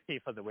like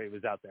Antifa the way he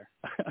was out there.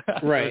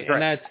 Right,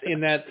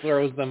 and that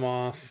throws them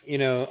off,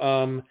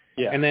 Yeah.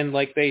 And then,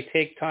 like, they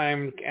take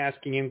time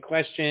asking him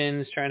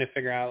questions, trying to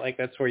figure out, like,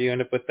 that's where you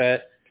end up with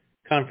that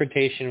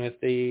confrontation with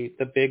the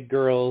big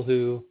girl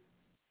who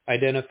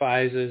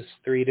identifies as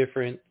 3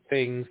 different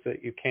things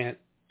that you can't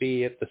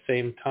be at the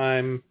same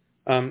time.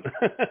 And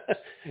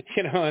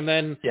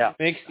then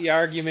makes the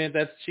argument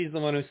that she's the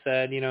one who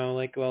said,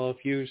 like, well,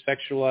 if you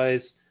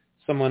sexualize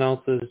someone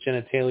else's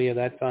genitalia,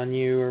 that's on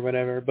you or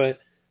whatever. But,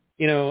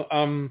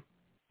 and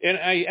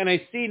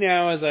I see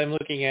now as I'm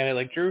looking at it,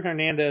 like Drew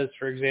Hernandez,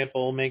 for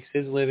example, makes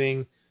his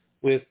living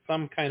with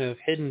some kind of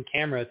hidden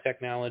camera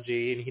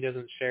technology, and he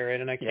doesn't share it,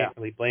 and I can't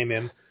really blame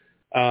him.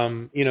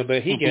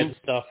 But he gets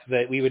stuff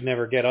that we would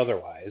never get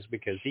otherwise,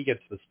 because he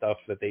gets the stuff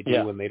that they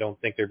do when they don't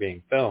think they're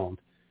being filmed.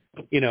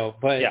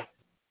 But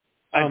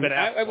I've been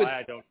asked why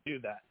I don't do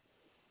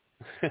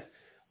that.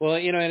 Well,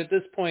 and at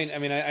this point, I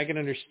mean, I can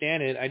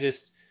understand it.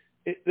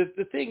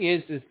 The thing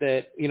is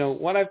that,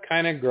 what I've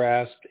kind of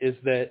grasped is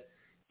that,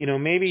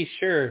 maybe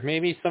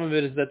some of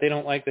it is that they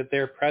don't like that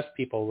their press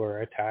people were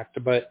attacked,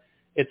 but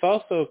it's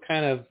also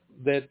kind of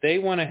that they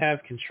want to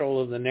have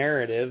control of the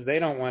narrative. They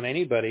don't want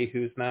anybody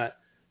who's not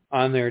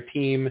on their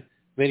team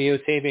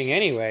videotaping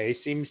anyway,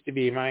 seems to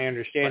be my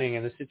understanding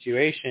of the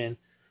situation.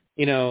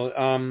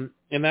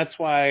 And that's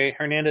why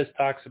Hernandez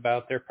talks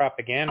about their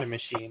propaganda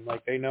machine.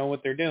 Like, they know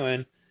what they're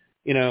doing,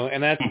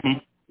 and that's,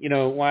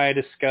 why I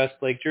discussed,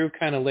 like, Drew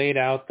kind of laid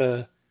out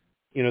the,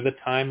 the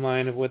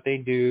timeline of what they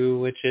do,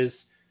 which is,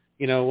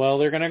 well,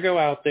 they're going to go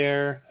out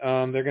there.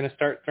 They're going to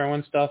start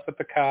throwing stuff at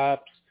the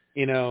cops,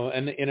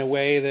 and in a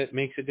way that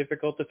makes it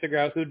difficult to figure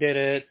out who did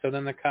it. So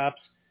then the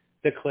cops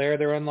declare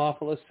their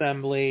unlawful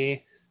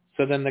assembly.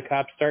 So then the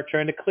cops start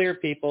trying to clear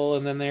people,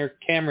 and then their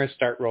cameras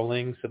start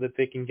rolling so that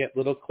they can get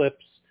little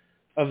clips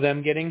of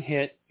them getting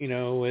hit,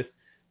 with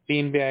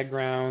beanbag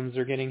rounds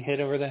or getting hit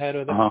over the head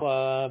with a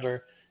club,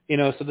 or,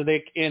 so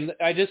that and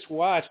I just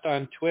watched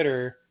on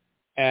Twitter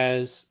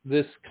as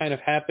this kind of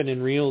happened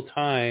in real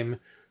time,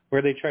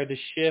 where they tried to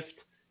shift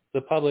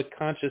the public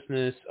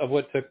consciousness of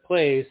what took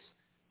place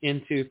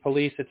into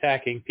police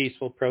attacking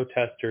peaceful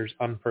protesters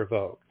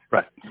unprovoked.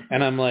 Right.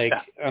 And I'm like,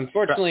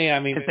 unfortunately, right. I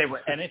mean, because they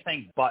were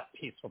anything but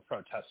peaceful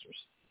protesters.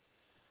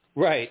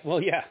 Right.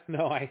 Well, yeah.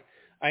 No, I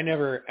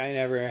never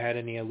had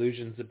any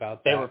illusions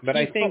about that. They were peaceful, but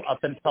I think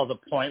up until the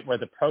point where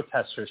the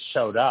protesters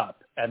showed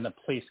up and the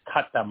police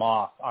cut them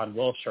off on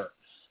Wilshire.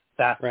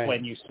 That's right.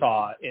 when you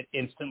saw it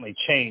instantly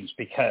change,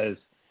 because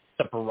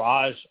the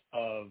barrage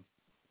of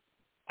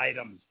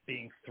items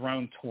being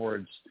thrown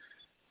towards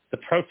the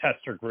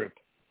protester group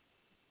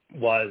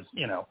was,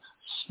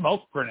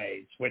 smoke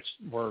grenades, which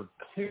were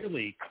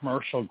clearly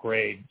commercial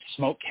grade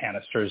smoke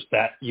canisters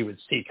that you would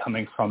see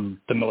coming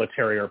from the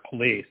military or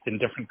police in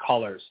different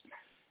colors,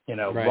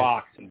 right.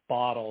 rocks and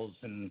bottles.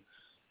 And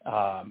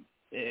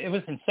it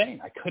was insane.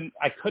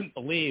 I couldn't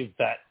believe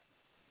that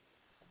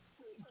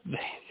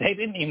they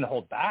didn't even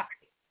hold back.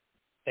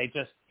 They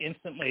just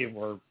instantly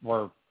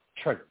were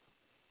triggered.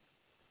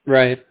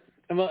 Right.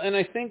 Well, and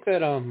I think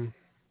that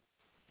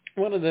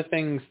one of the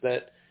things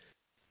that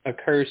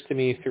occurs to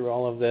me through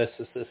all of this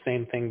is the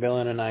same thing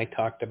Villain and I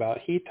talked about.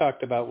 He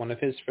talked about one of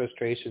his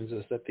frustrations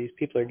is that these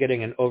people are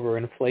getting an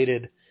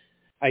overinflated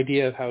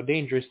idea of how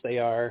dangerous they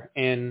are.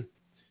 And,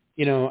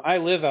 I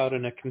live out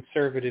in a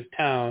conservative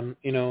town,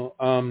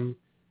 and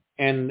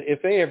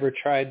if they ever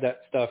tried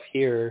that stuff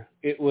here,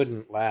 it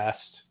wouldn't last.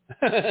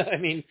 I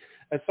mean,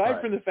 aside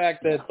right. from the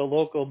fact that the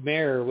local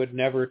mayor would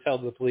never tell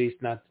the police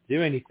not to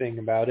do anything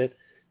about it,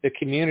 the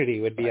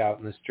community would be out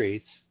in the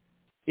streets,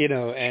 and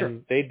sure.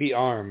 they'd be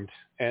armed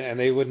and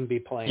they wouldn't be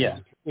playing. Yeah.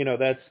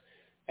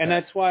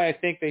 That's why I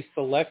think they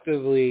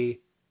selectively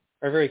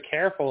are very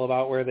careful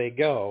about where they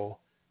go,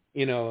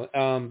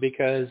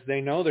 because they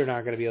know they're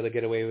not going to be able to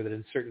get away with it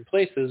in certain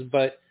places,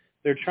 but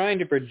they're trying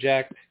to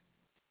project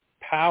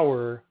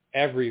power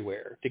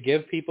everywhere to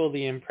give people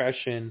the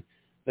impression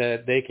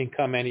that they can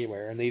come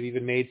anywhere. And they've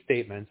even made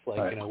statements like,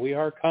 right. We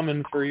are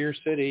coming for your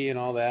city and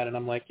all that. And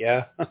I'm like,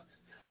 yeah,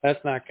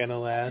 that's not going to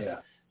last.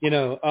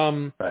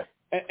 Yeah. Right.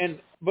 And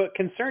what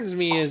concerns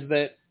me is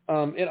that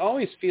it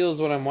always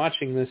feels when I'm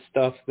watching this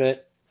stuff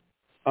that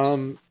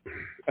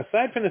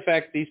aside from the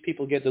fact these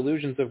people get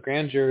delusions of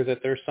grandeur that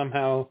they're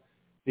somehow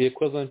the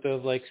equivalent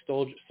of like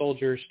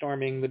soldiers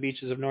storming the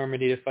beaches of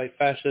Normandy to fight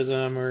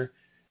fascism, or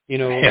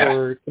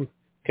or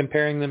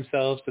comparing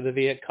themselves to the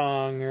Viet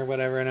Cong or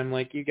whatever, and I'm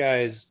like, you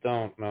guys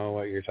don't know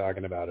what you're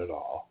talking about at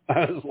all.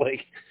 I was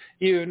like,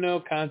 you have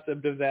no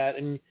concept of that,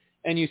 and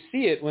you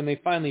see it when they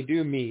finally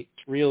do meet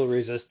real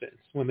resistance,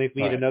 when they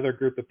meet right. another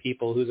group of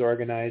people who's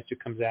organized, who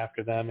comes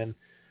after them, and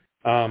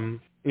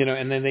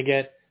and then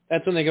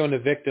that's when they go into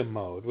victim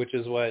mode, which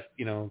is what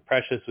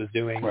Precious was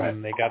doing right.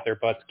 when they got their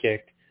butts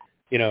kicked,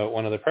 at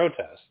one of the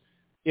protests.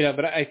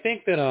 But I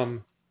think that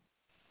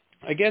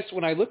I guess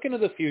when I look into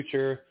the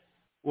future,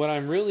 what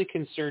I'm really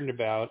concerned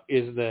about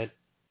is that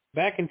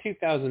back in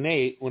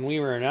 2008, when we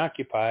were in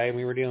Occupy and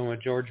we were dealing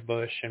with George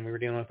Bush and we were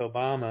dealing with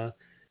Obama,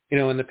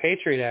 when the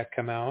Patriot Act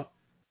come out,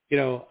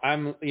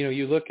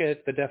 you look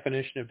at the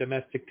definition of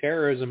domestic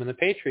terrorism in the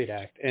Patriot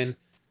Act, and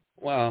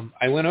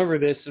I went over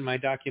this in my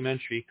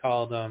documentary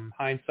called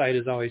Hindsight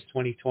is Always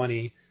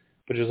 2020,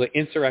 which was like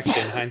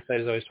Insurrection,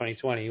 Hindsight is Always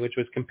 2020, which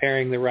was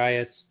comparing the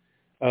riots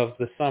of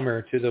the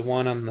summer to the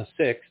one on the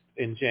 6th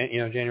in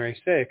January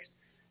 6th.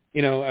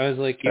 I was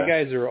like, you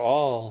guys are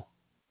all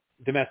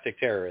domestic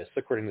terrorists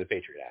according to the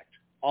Patriot Act.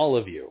 All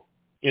of you.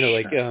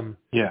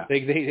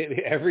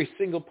 They every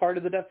single part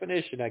of the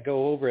definition, I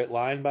go over it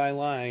line by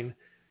line.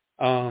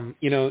 So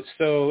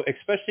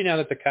especially now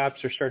that the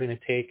cops are starting to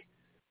take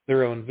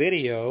their own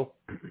video,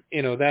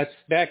 that's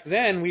back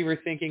then we were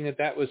thinking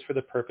that was for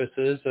the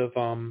purposes of,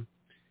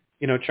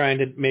 trying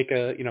to make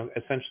a,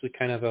 essentially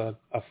kind of a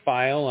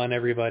file on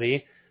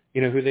everybody,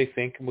 who they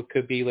think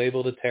could be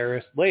labeled a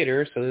terrorist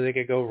later so that they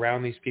could go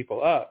round these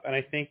people up. And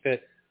I think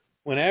that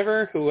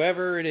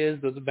whoever it is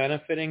that's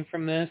benefiting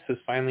from this has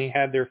finally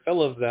had their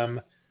fill of them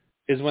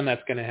is when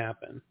that's going to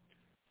happen.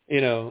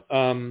 And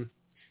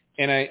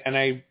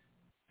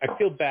I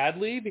feel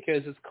badly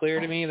because it's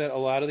clear to me that a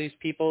lot of these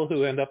people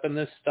who end up in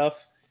this stuff,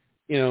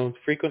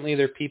 frequently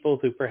they're people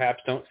who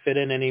perhaps don't fit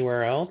in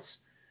anywhere else,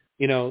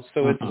 so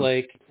it's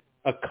like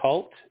a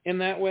cult in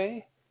that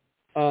way.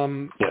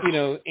 And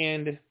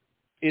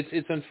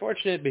it's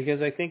unfortunate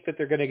because I think that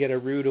they're going to get a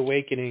rude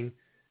awakening,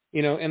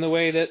 in the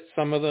way that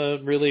some of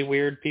the really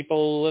weird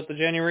people at the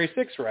January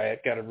 6th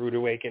riot got a rude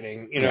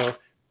awakening,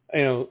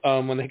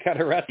 when they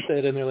got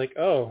arrested and they're like,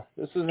 oh,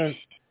 this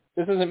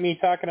isn't me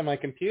talking to my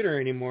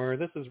computer anymore.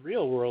 This is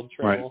real world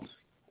trouble.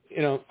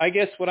 Right. I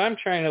guess what I'm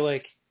trying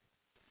to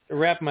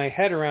wrap my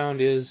head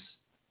around is,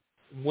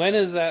 when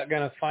is that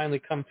going to finally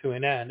come to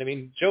an end? I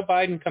mean, Joe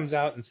Biden comes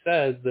out and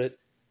says that,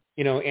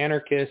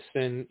 anarchists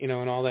and,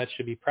 and all that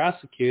should be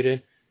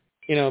prosecuted,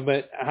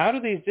 but how do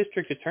these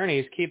district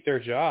attorneys keep their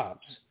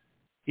jobs?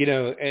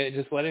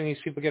 Just letting these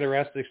people get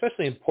arrested,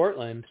 especially in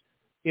Portland.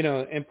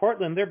 In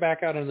Portland, they're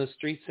back out on the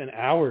streets in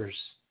hours.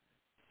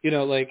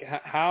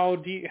 How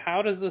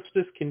does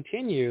this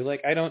continue?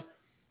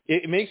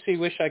 It makes me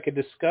wish I could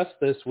discuss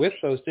this with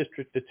those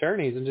district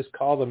attorneys and just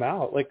call them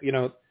out.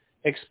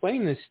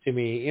 Explain this to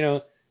me.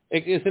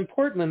 It's in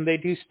Portland, they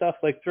do stuff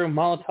like throw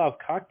Molotov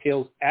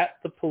cocktails at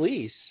the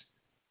police.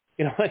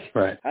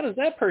 Right. How does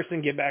that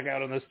person get back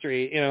out on the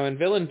street? And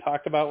Villain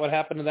talked about what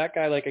happened to that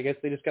guy. I guess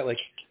they just got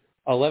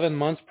 11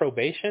 months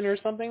probation or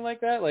something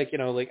like that. I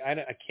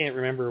can't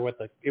remember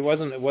it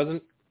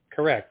wasn't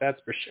correct.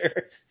 That's for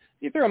sure.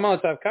 You throw a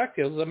Molotov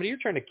cocktail at somebody, you're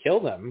trying to kill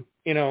them.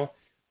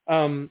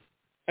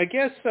 I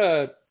guess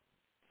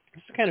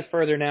just kind of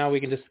further now we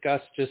can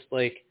discuss just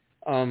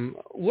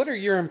what are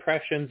your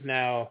impressions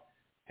now,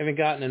 having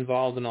gotten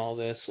involved in all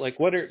this?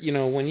 What are,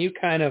 when you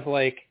kind of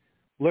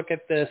look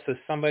at this as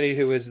somebody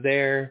who was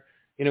there,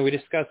 we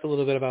discussed a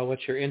little bit about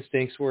what your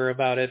instincts were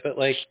about it, but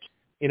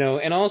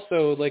and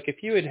also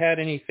if you had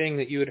anything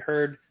that you had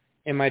heard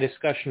in my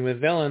discussion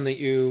with Villain that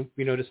you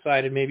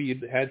decided maybe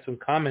you had some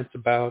comments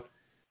about,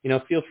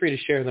 feel free to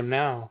share them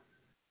now.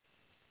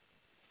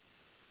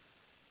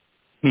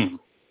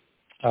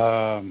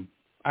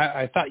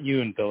 I thought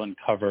you and Villain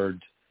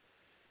covered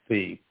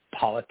the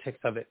politics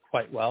of it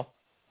quite well.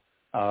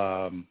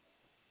 I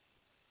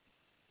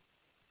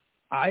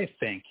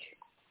think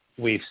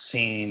we've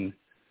seen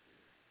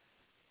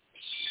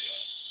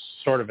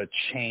sort of a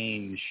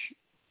change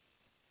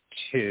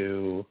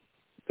to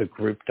the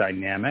group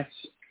dynamics,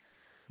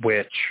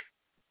 which,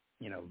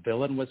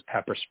 Villain was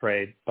pepper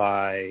sprayed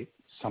by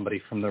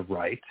somebody from the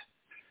right.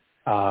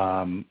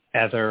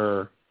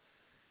 Other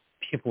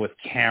people with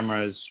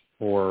cameras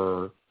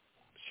were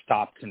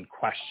stopped and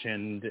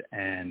questioned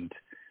and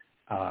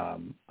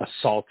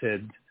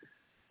assaulted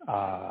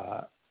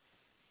on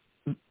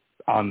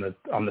the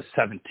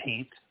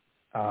 17th.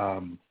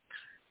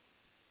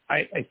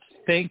 I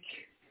think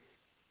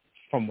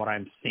from what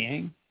I'm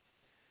seeing,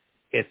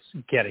 it's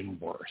getting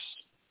worse.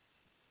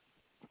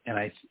 And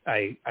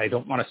I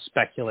don't want to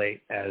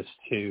speculate as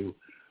to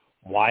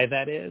why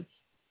that is,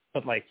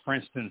 but for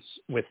instance,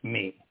 with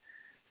me,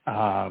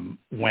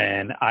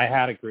 when I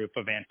had a group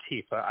of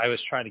Antifa, I was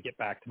trying to get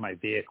back to my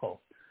vehicle,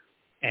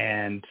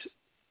 and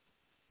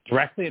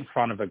directly in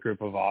front of a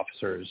group of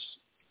officers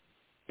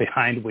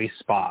behind We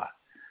Spa,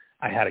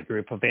 I had a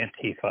group of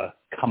Antifa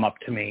come up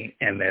to me,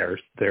 and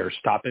they're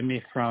stopping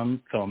me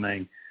from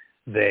filming.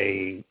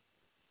 They,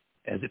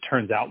 as it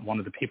turns out, one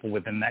of the people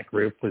within that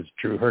group was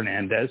Drew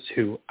Hernandez,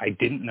 who I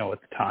didn't know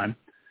at the time.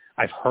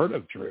 I've heard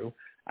of Drew.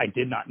 I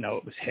did not know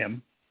it was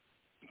him,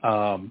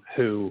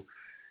 who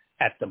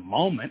at the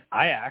moment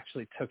I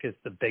actually took as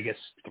the biggest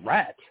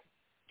threat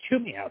to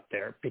me out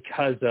there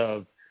because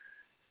of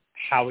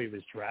how he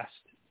was dressed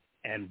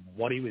and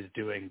what he was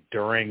doing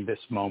during this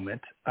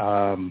moment.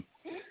 So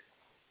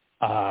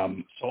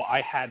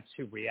I had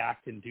to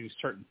react and do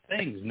certain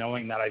things,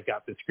 knowing that I've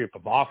got this group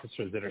of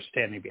officers that are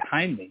standing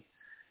behind me,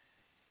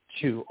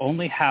 to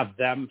only have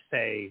them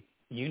say,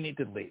 you need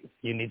to leave.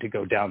 You need to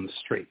go down the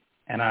street.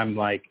 And I'm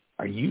like,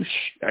 are you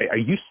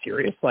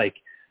serious?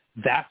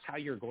 That's how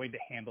you're going to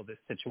handle this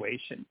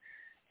situation?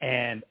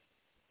 And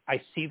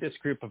I see this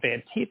group of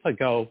Antifa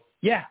go,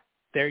 yeah,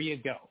 there you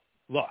go.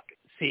 Look,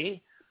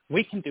 see,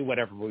 we can do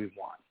whatever we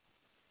want.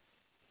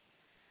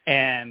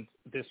 And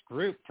this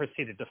group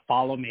proceeded to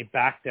follow me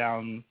back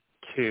down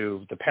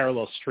to the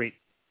parallel street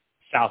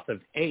south of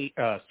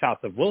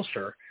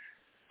Wilshire.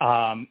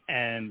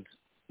 And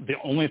the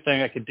only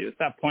thing I could do at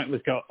that point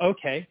was go,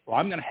 okay, well,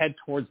 I'm going to head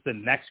towards the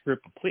next group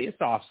of police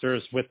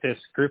officers with this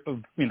group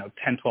of,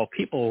 10, 12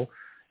 people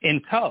in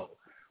tow,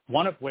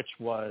 one of which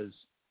was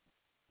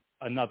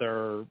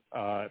another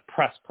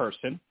press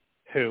person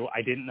who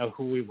I didn't know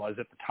who he was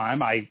at the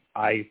time. I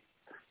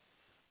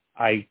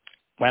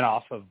went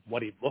off of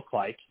what he looked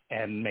like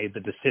and made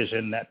the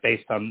decision that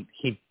based on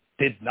he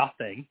did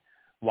nothing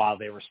while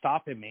they were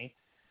stopping me,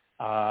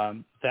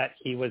 that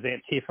he was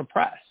Antifa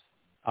press.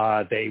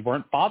 They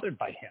weren't bothered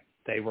by him.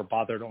 They were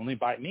bothered only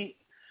by me.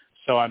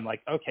 So I'm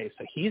like, okay,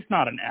 so he's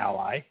not an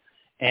ally,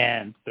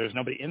 and there's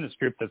nobody in this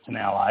group that's an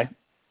ally.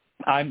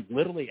 I'm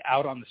literally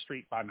out on the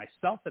street by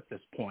myself at this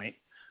point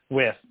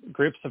with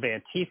groups of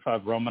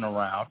Antifa roaming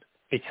around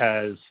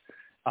because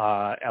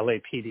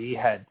LAPD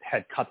had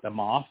cut them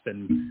off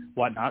and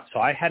whatnot. So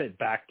I headed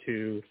back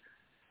to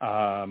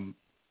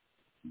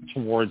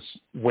towards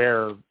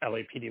where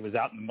LAPD was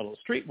out in the middle of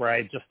the street where I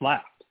had just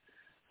left,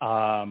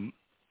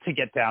 to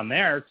get down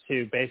there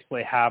to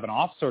basically have an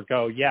officer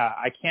go, yeah,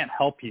 I can't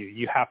help you.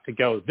 You have to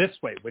go this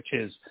way, which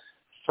is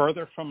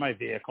further from my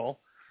vehicle,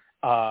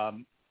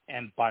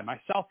 and by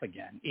myself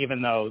again,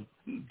 even though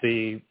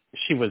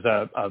she was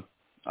a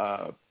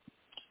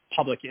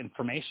public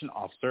information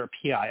officer, a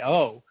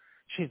PIO.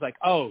 She's like,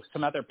 oh,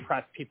 some other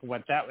press people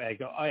went that way. I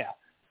go, oh, yeah.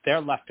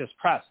 they're leftist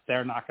press.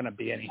 They're not going to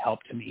be any help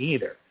to me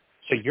either.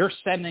 So you're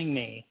sending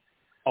me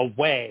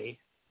away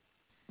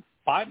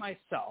by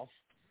myself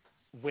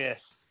with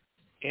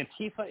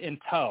Antifa in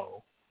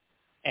tow,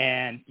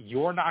 and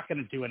you're not going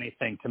to do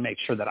anything to make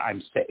sure that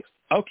I'm safe.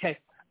 Okay,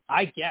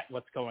 I get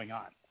what's going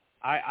on.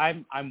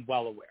 I'm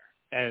well aware.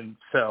 And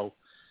so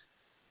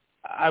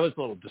I was a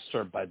little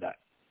disturbed by that.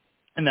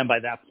 And then by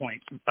that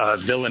point,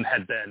 Villain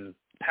had been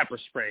pepper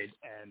sprayed,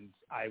 and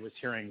I was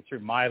hearing through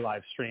my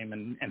live stream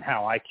and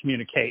how I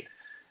communicate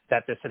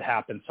that this had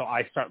happened. So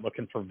I start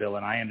looking for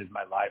Villain. I ended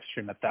my live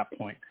stream at that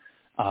point.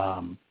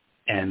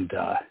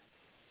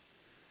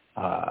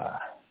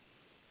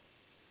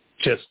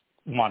 Just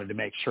wanted to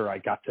make sure I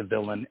got to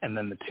Villain, and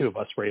then the two of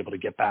us were able to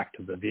get back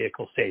to the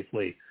vehicle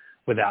safely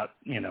without,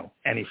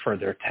 any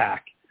further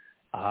attack.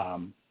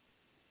 And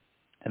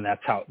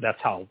that's how,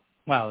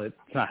 well, it's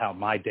not how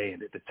my day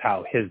ended. It's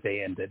how his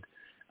day ended.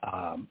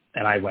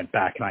 And I went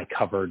back and I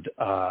covered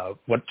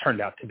what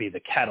turned out to be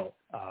the kettle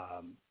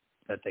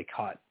that they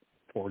caught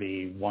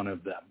 41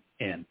 of them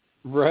in.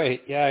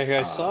 Right. Yeah,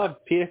 I saw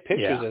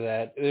pictures of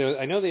that.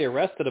 I know they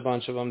arrested a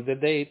bunch of them. Did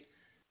they?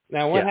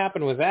 Now, what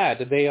happened with that?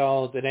 Did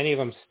any of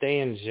them stay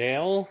in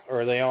jail,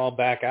 or are they all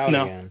back out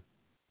again?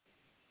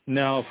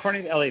 No,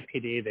 according to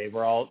LAPD, they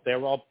were all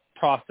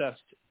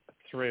processed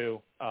through.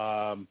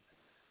 All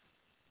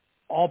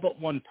but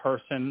one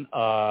person.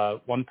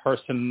 One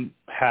person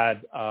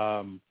had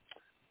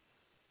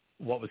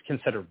what was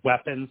considered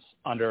weapons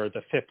under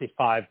the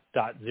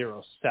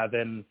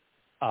 55.07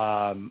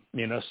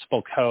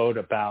 municipal code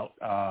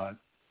about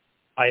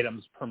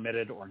items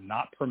permitted or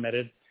not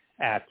permitted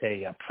at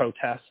a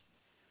protest.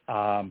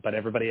 But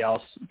everybody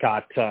else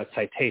got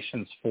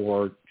citations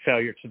for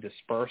failure to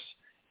disperse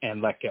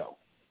and let go.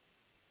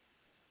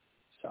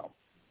 So.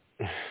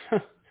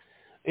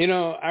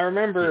 I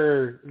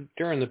remember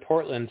during the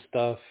Portland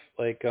stuff,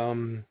 at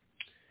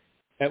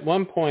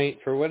one point,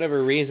 for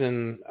whatever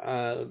reason,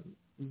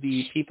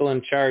 the people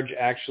in charge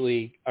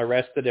actually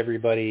arrested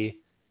everybody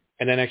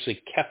and then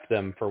actually kept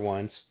them for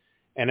once.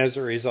 And as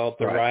a result,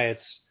 the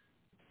riots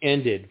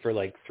ended for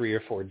 3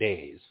 or 4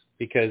 days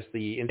because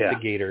the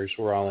instigators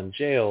were all in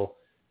jail,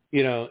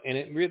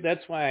 and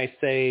that's why I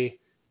say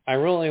I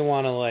really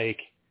want to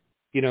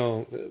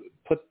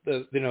put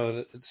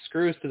the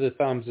screws to the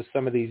thumbs of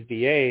some of these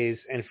DAs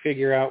and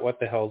figure out what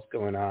the hell's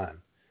going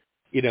on,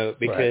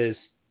 because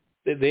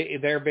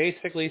they're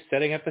basically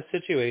setting up a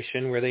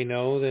situation where they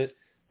know that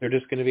they're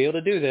just going to be able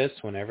to do this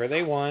whenever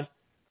they want,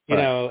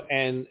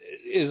 and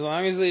as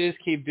long as they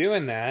just keep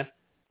doing that,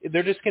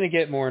 they're just going to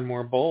get more and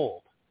more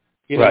bold,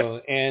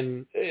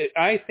 and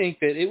I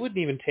think that it wouldn't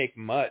even take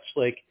much.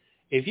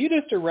 If you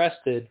just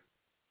arrested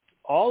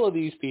all of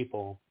these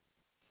people,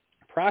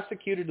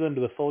 prosecuted them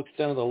to the full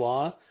extent of the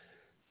law,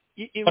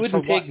 it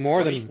wouldn't take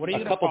more than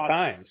a couple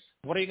times.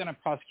 What are you going to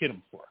prosecute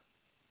them for?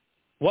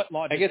 What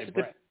law did they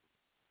break?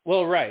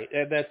 Well, right.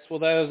 That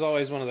was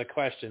always one of the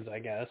questions, I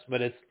guess.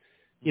 But it's,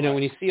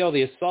 when you see all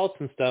the assaults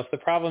and stuff, the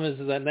problem is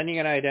that then you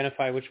got to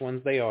identify which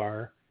ones they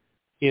are.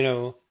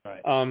 That's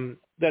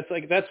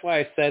why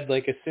I said,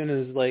 as soon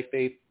as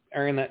they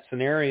are in that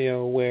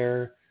scenario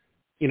where,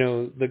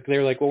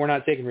 they're like, well, we're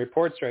not taking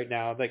reports right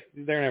now.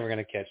 They're never going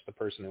to catch the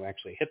person who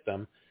actually hit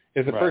them.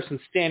 If the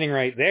person's standing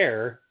right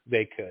there,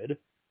 they could,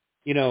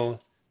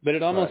 but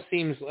it almost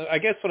seems, I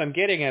guess what I'm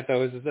getting at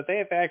though is that they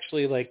have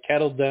actually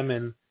kettled them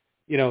and,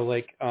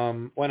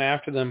 went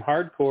after them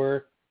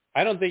hardcore.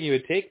 I don't think it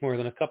would take more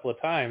than a couple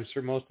of times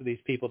for most of these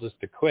people just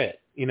to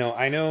quit.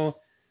 I know,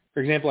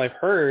 for example, I've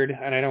heard,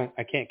 and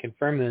I can't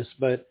confirm this,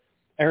 but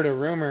I heard a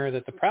rumor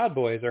that the Proud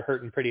Boys are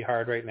hurting pretty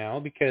hard right now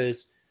because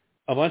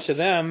a bunch of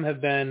them have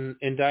been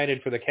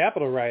indicted for the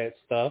Capitol riot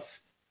stuff,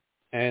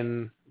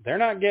 and they're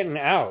not getting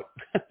out.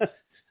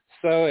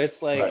 So it's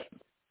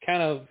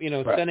kind of,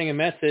 sending a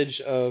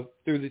message of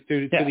through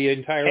the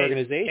entire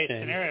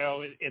organization.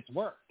 Scenario, it's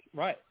worked.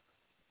 Right.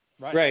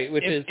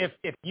 Which is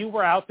if you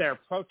were out there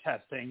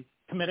protesting,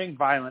 committing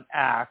violent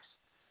acts,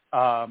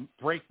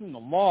 breaking the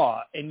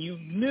law, and you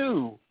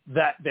knew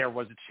that there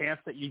was a chance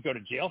that you'd go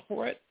to jail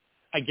for it,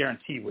 I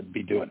guarantee you wouldn't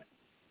be doing it.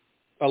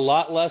 A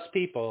lot less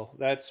people,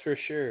 that's for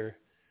sure.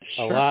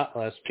 A lot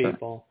less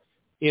people.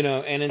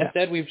 And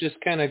instead we've just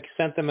kind of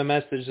sent them a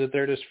message that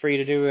they're just free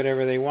to do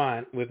whatever they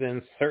want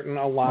within certain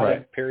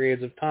allotted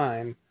periods of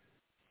time,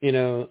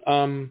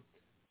 and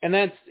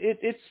that's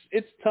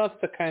it's tough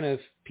to kind of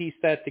piece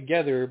that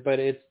together, but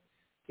it's,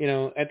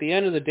 at the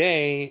end of the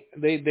day,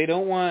 they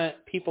don't want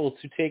people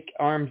to take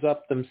arms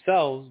up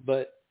themselves,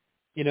 but,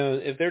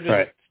 if they're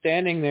just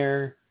standing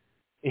there,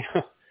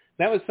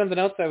 that was something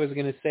else I was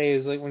going to say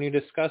is when you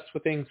discuss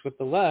things with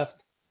the left,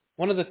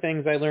 one of the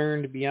things I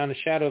learned beyond a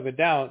shadow of a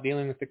doubt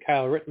dealing with the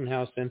Kyle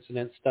Rittenhouse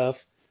incident stuff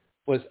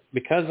was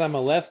because I'm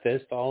a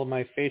leftist, all of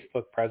my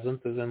Facebook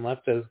presence is in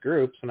leftist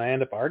groups, and I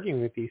end up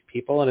arguing with these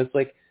people, and it's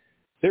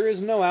there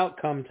is no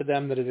outcome to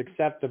them that is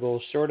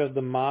acceptable short of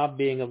the mob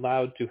being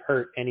allowed to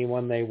hurt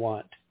anyone they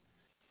want.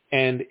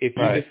 And if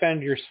you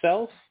defend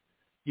yourself,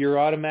 you're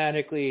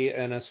automatically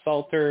an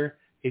assaulter.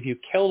 If you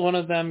kill one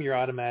of them, you're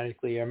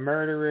automatically a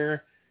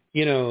murderer.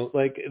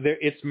 Like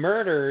it's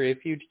murder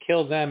if you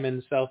kill them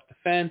in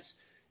self-defense.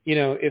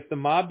 If the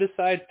mob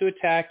decides to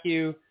attack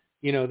you,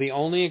 the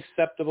only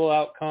acceptable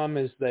outcome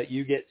is that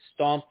you get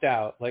stomped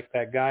out, like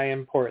that guy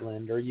in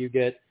Portland, or you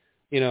get,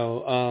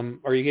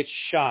 or you get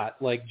shot,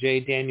 like Jay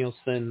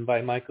Danielson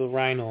by Michael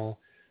Reinl,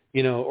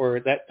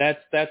 or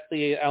that's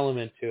the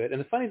element to it. And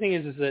the funny thing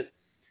is that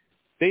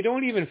they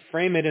don't even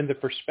frame it in the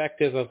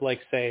perspective of,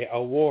 like, say,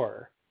 a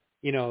war,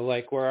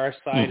 like where our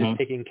side is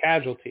taking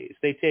casualties.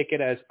 They take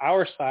it as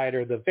our side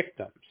are the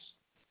victims,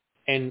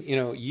 and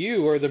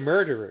you are the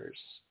murderers.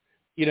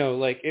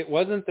 Like it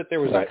wasn't that there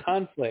was a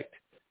conflict,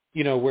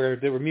 where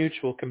there were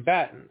mutual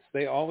combatants.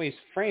 They always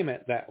frame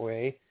it that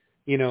way,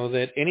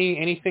 that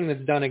anything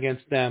that's done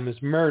against them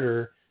is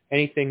murder.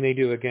 Anything they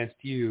do against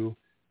you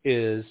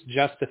is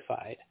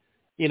justified.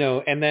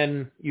 And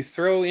then you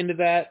throw into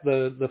that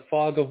the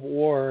fog of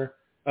war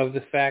of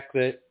the fact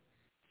that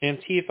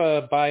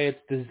Antifa, by its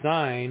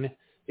design,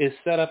 is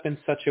set up in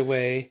such a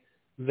way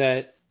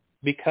that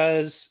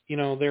because,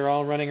 they're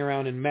all running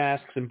around in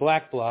masks and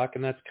black bloc,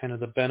 and that's kind of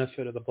the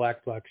benefit of the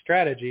black bloc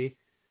strategy,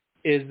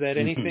 is that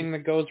anything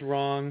that goes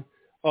wrong,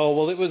 oh,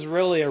 well, it was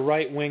really a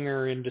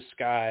right-winger in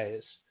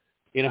disguise.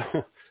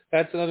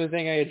 That's another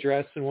thing I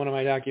addressed in one of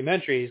my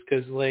documentaries,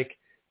 because, like,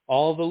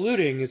 all the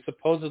looting is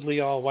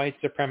supposedly all white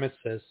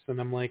supremacists.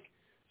 And I'm like,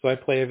 so I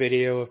play a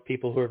video of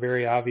people who are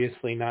very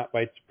obviously not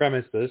white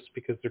supremacists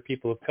because they're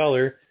people of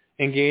color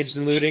engaged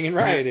in looting and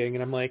rioting.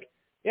 And I'm like,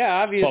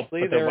 yeah,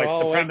 obviously they're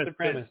all white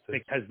supremacists.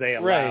 Because they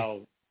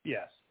allow,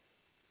 yes.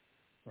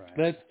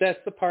 Right. That's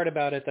the part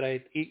about it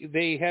that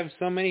they have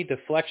so many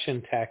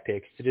deflection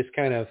tactics to just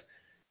kind of,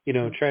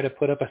 try to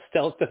put up a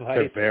stealth device.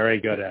 They're very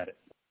good at it.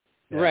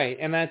 Yeah. Right.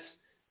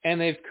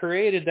 And they've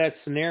created that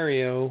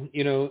scenario,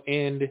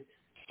 and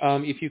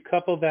if you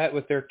couple that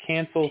with their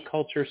cancel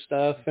culture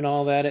stuff and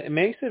all that, it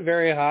makes it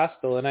very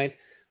hostile. And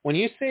when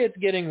you say it's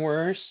getting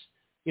worse,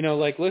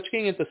 like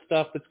looking at the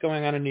stuff that's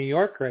going on in New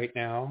York right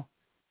now,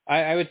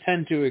 I would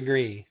tend to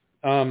agree.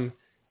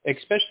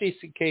 Especially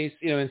in case,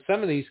 in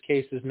some of these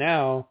cases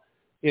now,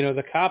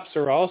 the cops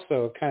are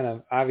also kind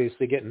of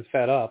obviously getting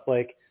fed up.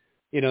 Like,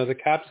 the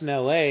cops in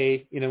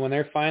LA, when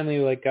they're finally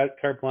like got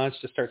carte blanche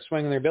to start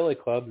swinging their billy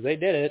clubs, they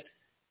did it,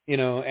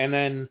 and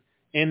then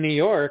in New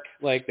York,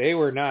 like they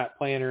were not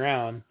playing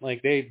around,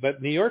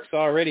 but New York's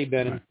already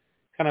been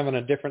kind of on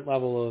a different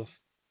level of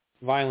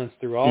violence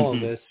through all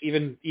of this,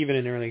 even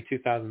in early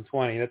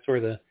 2020. That's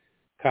where the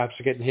cops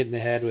are getting hit in the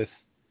head with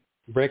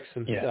bricks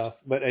and stuff.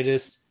 But I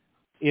just,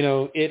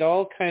 it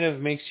all kind of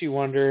makes you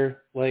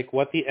wonder, like,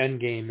 what the end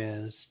game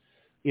is.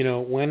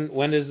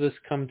 When does this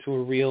come to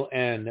a real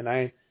end?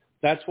 And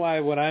that's why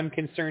what I'm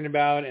concerned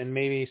about, and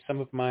maybe some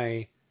of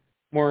my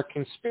more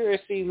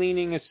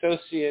conspiracy-leaning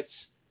associates,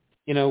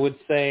 would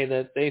say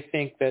that they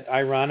think that,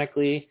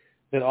 ironically,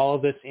 that all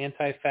of this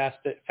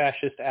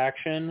anti-fascist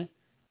action,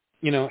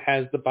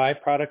 has the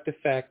byproduct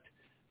effect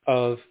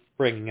of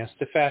bringing us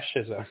to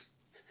fascism.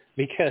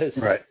 Because,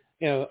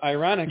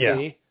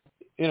 ironically,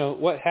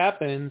 what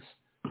happens,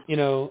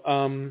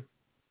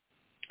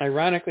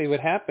 ironically what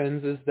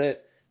happens is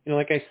that,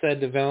 like I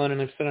said to Velen,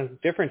 and I've said on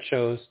different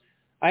shows,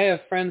 I have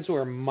friends who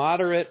are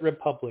moderate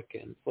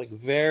Republicans, like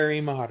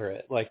very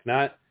moderate, like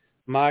not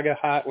MAGA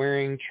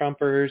hat-wearing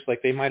Trumpers,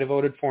 like they might have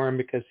voted for him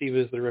because he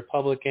was the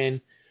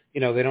Republican. They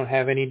don't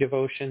have any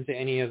devotion to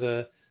any of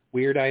the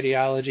weird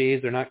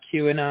ideologies. They're not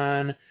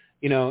QAnon,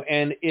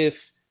 and if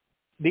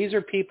these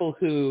are people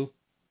who,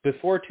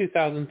 before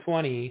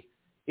 2020,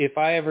 if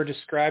I ever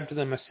described to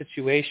them a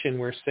situation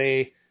where,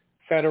 say,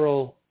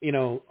 federal,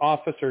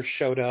 officers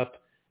showed up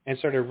and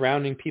started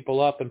rounding people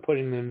up and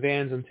putting them in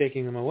vans and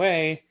taking them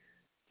away,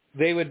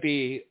 they would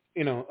be,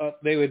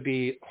 they would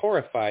be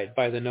horrified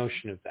by the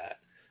notion of that,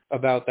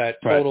 about that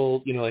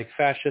total, like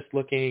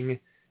fascist-looking,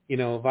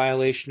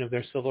 violation of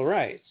their civil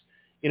rights.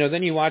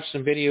 Then you watch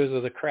some videos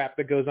of the crap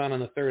that goes on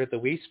the 3rd at the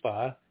Wi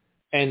Spa,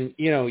 and,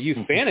 you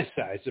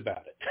fantasize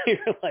about it.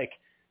 You're like,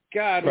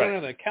 God, when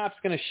are the cops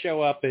going to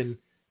show up and,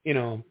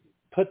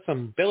 put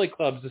some billy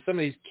clubs to some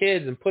of these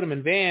kids and put them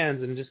in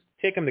vans and just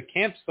take them to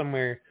camp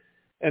somewhere?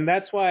 And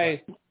that's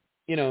why,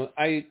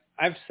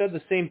 I've said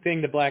the same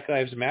thing to Black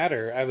Lives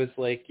Matter. I was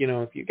like,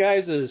 if you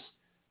guys'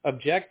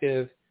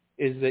 objective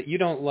is that you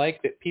don't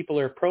like that people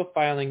are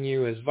profiling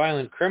you as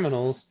violent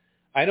criminals,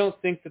 I don't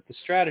think that the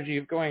strategy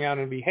of going out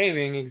and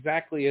behaving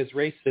exactly as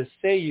racists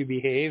say you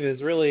behave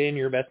is really in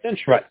your best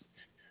interest.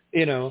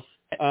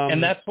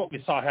 And that's what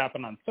we saw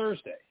happen on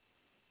Thursday.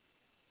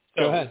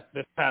 So go ahead.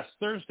 This past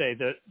Thursday,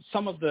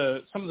 some of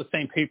the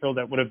same people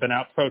that would have been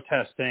out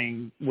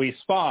protesting We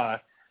Spa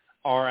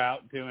are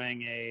out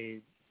doing a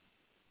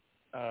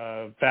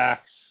vax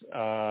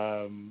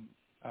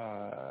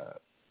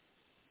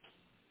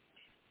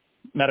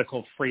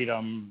medical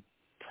freedom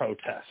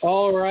protest.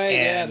 All right,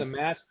 and the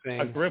mask thing.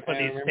 A group of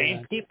these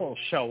same people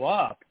show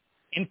up,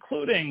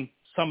 including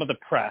some of the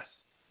press.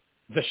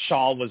 The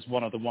Shawl was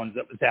one of the ones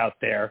that was out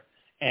there,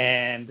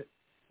 and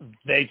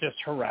they just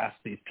harass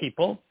these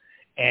people,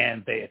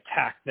 and they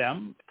attack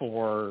them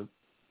for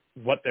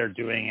what they're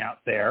doing out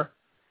there.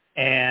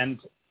 And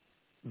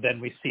then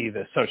we see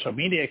the social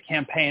media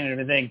campaign and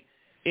everything.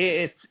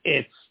 It's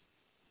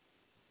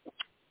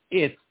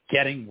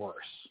getting worse,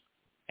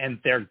 and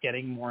they're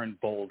getting more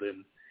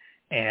emboldened,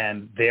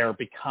 and they're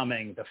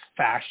becoming the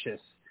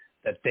fascists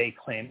that they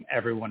claim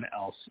everyone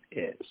else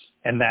is,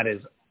 and that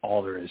is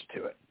all there is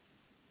to it.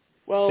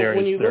 Well,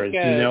 when you look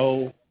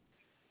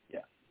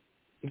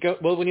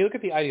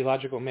at the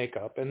ideological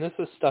makeup, and this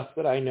is stuff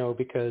that I know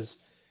because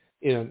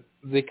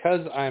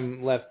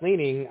I'm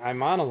left-leaning,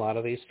 I'm on a lot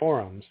of these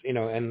forums,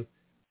 and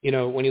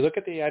when you look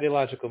at the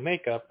ideological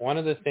makeup, one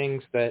of the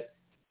things that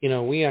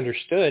we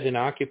understood in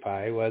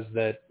Occupy was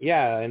that,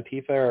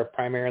 Antifa are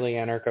primarily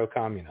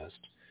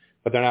anarcho-communist,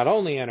 but they're not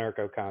only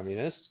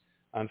anarcho-communists.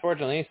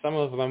 Unfortunately, some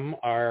of them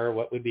are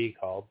what would be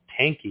called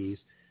tankies,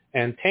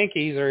 and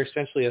tankies are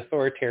essentially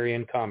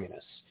authoritarian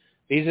communists.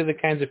 These are the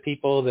kinds of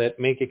people that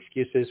make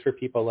excuses for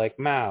people like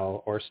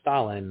Mao or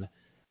Stalin,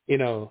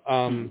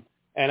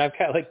 and I've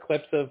got like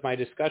clips of my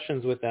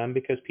discussions with them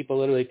because people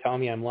literally tell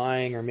me I'm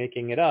lying or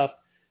making it up.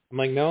 I'm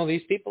like, no,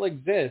 these people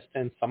exist,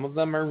 and some of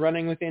them are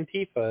running with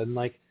Antifa, and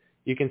like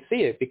you can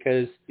see it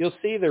because you'll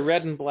see the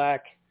red and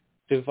black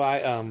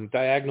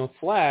diagonal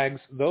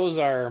flags. Those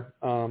are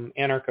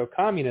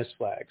anarcho-communist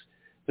flags.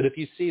 But if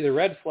you see the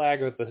red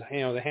flag with the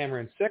hammer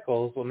and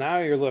sickles, well, now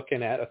you're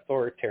looking at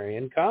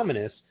authoritarian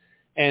communists,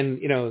 and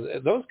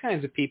those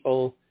kinds of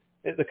people.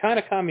 The kind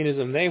of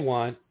communism they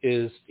want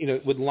is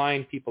would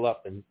line people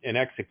up and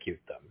execute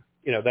them.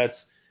 It's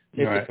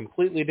a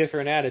completely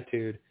different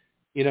attitude.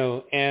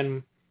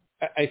 And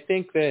I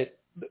think that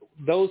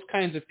those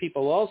kinds of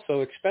people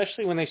also,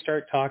 especially when they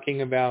start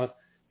talking about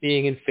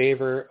being in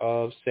favor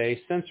of,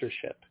 say,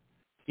 censorship,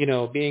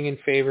 being in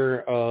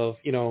favor of,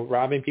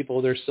 robbing people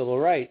of their civil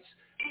rights,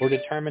 or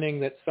determining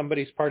that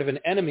somebody's part of an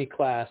enemy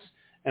class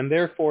and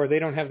therefore they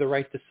don't have the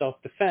right to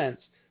self-defense.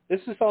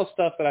 This is all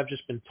stuff that I've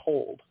just been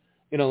told.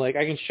 Like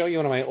I can show you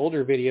one of my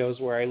older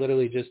videos where I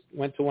literally just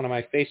went to one of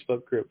my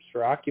Facebook groups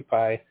for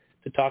Occupy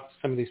to talk to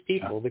some of these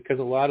people because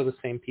a lot of the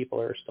same people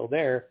are still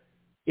there,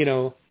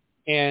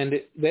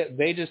 and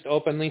they just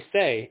openly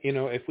say,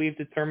 if we've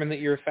determined that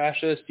you're a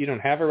fascist, you don't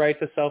have a right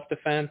to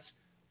self-defense,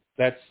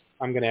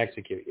 I'm going to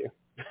execute you.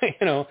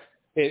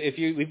 If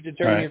we've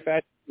determined you're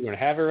fascist, you don't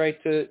have a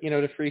right to,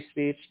 to free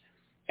speech.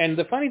 And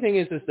the funny thing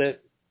is that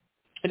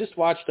I just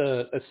watched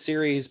a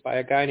series by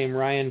a guy named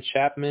Ryan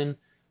Chapman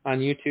on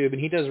YouTube,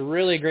 and he does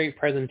really great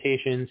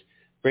presentations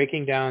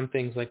breaking down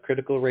things like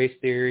critical race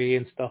theory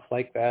and stuff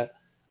like that.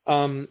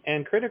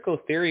 And critical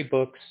theory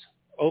books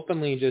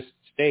openly just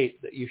state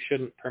that you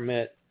shouldn't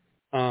permit,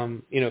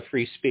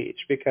 free speech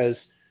because,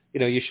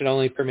 you should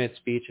only permit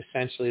speech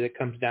essentially that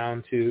comes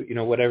down to,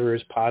 whatever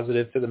is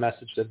positive to the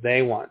message that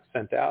they want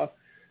sent out,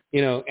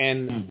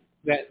 and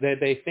that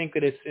they think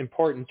that it's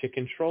important to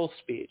control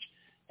speech.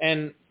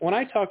 And when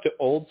I talk to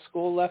old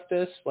school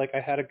leftists, like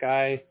I had a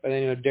guy by the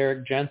name of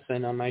Derek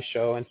Jensen on my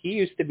show, and he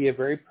used to be a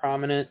very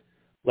prominent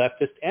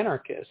leftist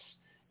anarchist.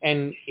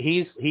 And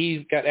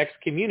he got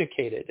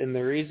excommunicated. And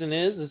the reason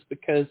is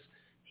because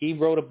he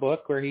wrote a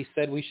book where he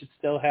said we should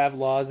still have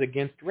laws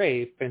against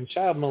rape and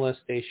child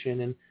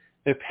molestation. And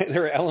there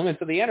were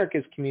elements of the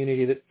anarchist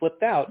community that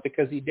flipped out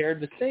because he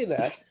dared to say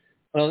that.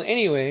 Well,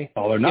 anyway.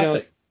 All or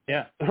nothing.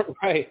 Yeah.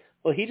 Right.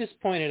 Well, he just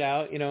pointed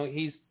out,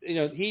 he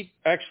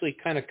actually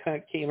kind of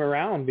came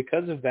around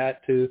because of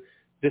that to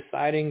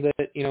deciding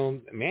that,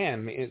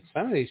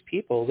 some of these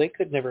people, they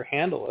could never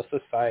handle a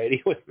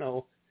society with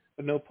no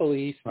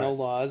police, no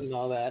laws and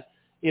all that,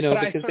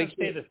 But because I sort of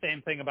say the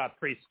same thing about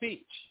free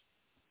speech,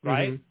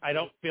 right? Mm-hmm. I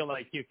don't feel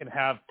like you can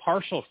have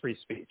partial free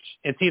speech.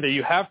 It's either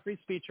you have free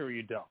speech or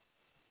you don't.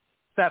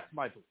 That's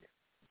my belief.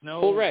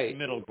 No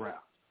middle ground.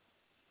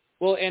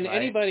 Well, and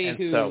anybody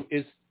who's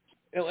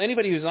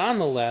on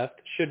the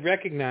left should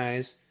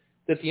recognize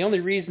that the only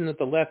reason that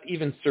the left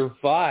even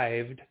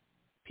survived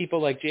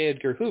people like J.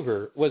 Edgar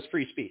Hoover was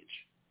free speech.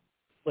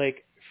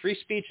 Like, free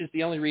speech is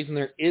the only reason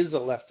there is a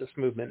leftist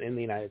movement in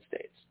the United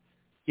States.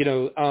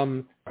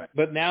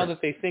 But now that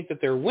they think that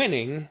they're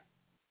winning,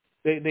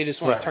 they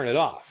just want to turn it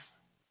off.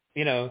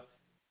 And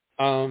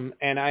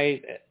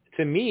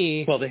to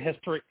me... Well, the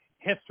history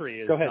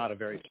is not a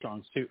very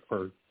strong suit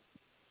for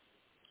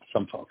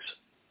some folks.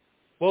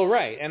 Well,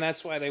 right, and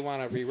that's why they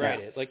want to rewrite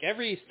it. Like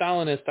every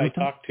Stalinist I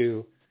talk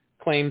to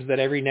claims that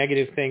every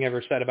negative thing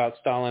ever said about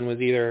Stalin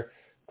was either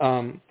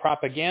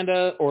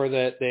propaganda or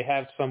that they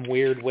have some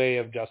weird way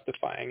of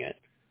justifying it.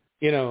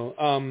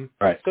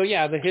 So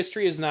yeah, the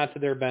history is not to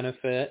their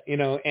benefit.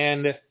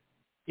 And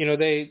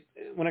they,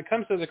 when it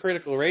comes to the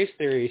critical race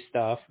theory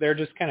stuff, they're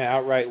just kind of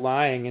outright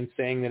lying and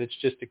saying that it's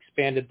just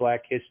expanded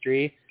Black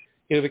history.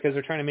 Because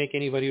they're trying to make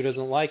anybody who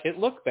doesn't like it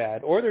look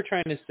bad, or they're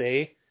trying to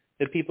say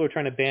that people are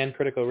trying to ban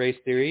critical race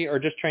theory or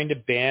just trying to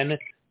ban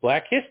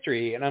Black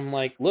history. And I'm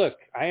like, look,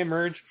 I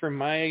emerged from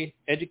my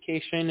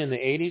education in the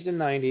 80s and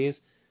 90s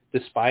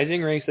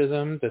despising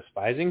racism,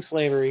 despising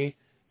slavery.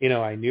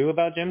 I knew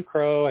about Jim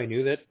Crow. I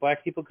knew that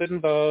Black people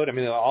couldn't vote. I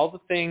mean, all the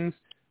things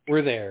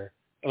were there.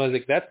 I was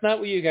like, that's not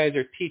what you guys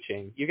are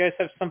teaching. You guys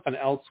have something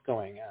else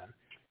going on.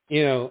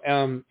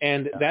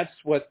 And that's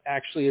what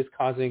actually is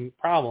causing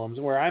problems,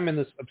 where I'm in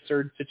this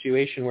absurd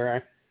situation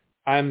where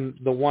I'm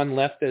the one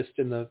leftist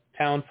in the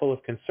town full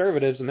of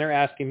conservatives, and they're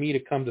asking me to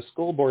come to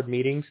school board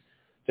meetings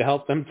to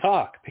help them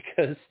talk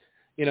because,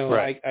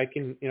 Right. I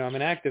can, I'm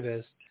an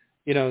activist,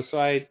 so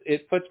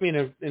it puts me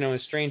in a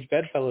strange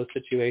bedfellow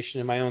situation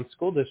in my own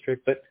school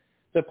district. But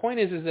the point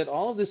is that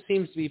all of this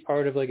seems to be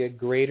part of like a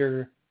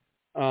greater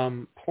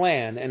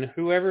plan, and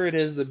whoever it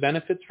is that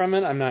benefits from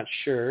it, I'm not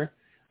sure.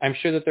 I'm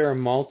sure that there are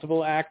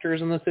multiple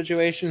actors in the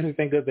situation who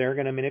think that they're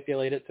going to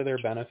manipulate it to their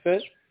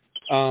benefit.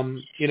 And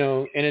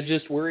it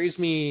just worries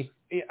me.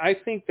 I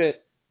think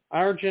that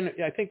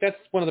I think that's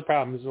one of the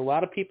problems. A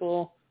lot of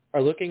people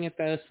are looking at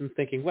this and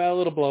thinking,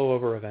 well, it'll blow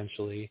over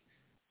eventually.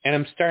 And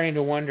I'm starting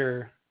to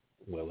wonder,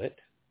 will it?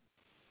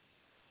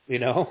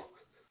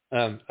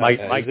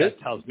 My gut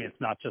tells me it's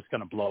not just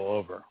going to blow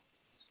over.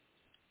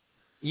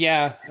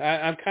 Yeah,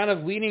 I'm kind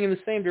of leaning in the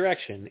same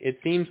direction. It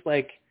seems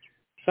like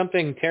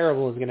something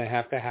terrible is going to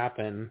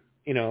happen,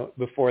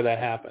 before that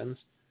happens.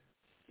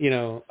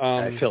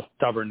 I feel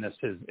stubbornness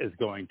is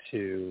going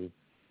to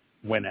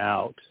win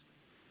out.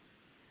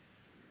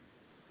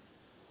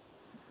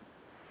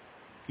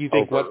 You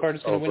think what part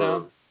is going to win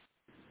out?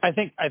 I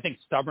think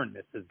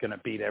stubbornness is going to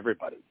beat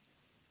everybody.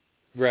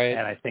 Right.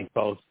 And I think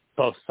both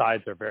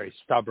sides are very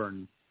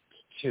stubborn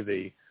to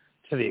the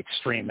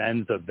extreme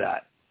ends of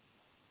that.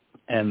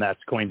 And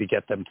that's going to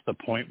get them to the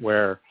point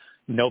where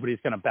nobody's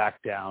going to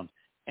back down,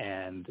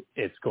 and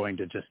it's going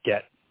to just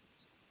get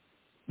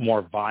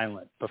more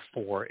violent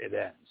before it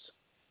ends.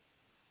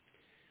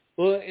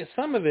 Well,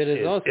 some of it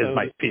is also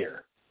my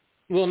fear.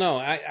 Well, no,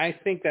 I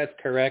think that's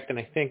correct, and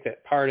I think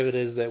that part of it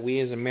is that we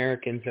as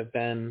Americans have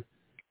been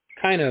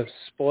kind of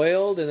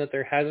spoiled, and that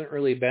there hasn't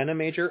really been a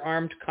major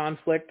armed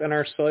conflict on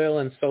our soil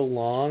in so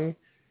long,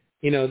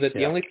 that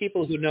the only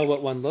people who know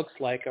what one looks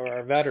like are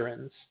our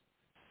veterans,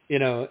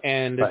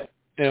 and right.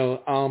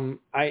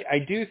 I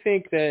do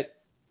think that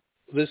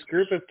this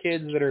group of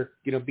kids that are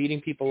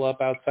beating people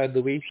up outside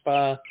Louis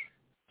Spa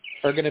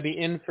are going to be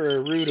in for a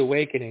rude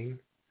awakening.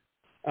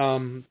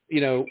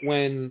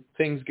 When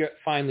things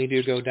finally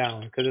do go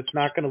down, because it's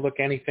not going to look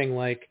anything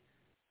like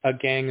a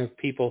gang of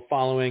people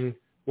following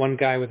one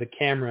guy with a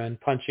camera and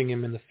punching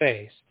him in the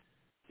face.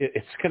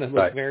 It's going to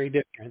look very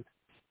different.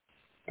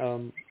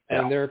 And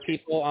there are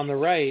people on the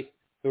right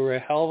who are a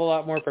hell of a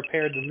lot more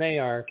prepared than they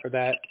are for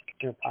that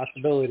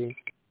possibility.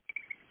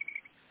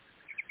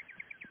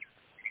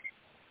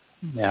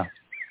 Yeah.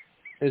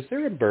 Is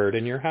there a bird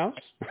in your house?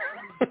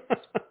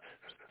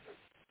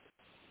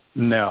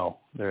 No,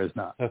 there is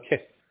not.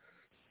 Okay.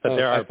 But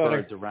there are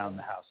birds around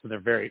the house, and they're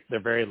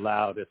very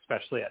loud,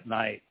 especially at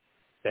night.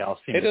 They all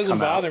seem to come out. It doesn't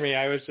bother me.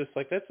 I was just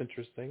like, that's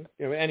interesting.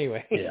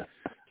 Anyway. Yeah.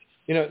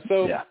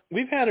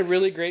 We've had a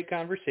really great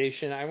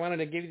conversation. I wanted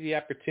to give you the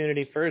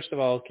opportunity, first of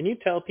all, can you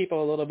tell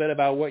people a little bit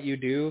about what you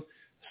do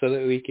so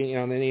that we can,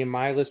 any of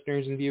my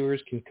listeners and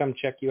viewers can come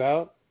check you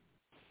out?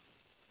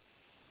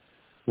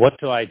 What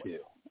do I do?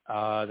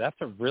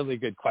 That's a really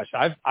good question.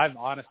 I've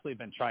honestly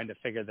been trying to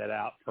figure that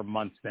out for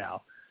months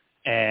now.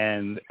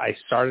 And I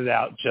started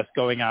out just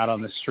going out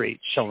on the street,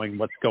 showing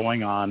what's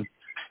going on.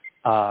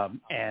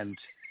 And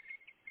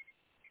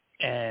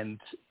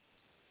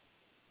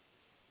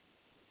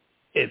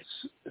it's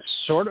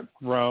sort of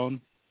grown.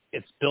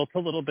 It's built a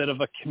little bit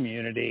of a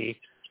community.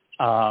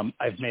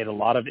 I've made a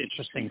lot of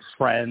interesting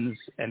friends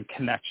and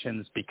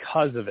connections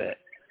because of it.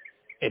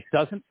 It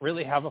doesn't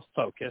really have a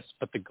focus,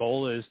 but the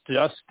goal is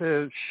just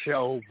to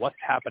show what's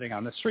happening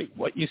on the street.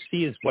 What you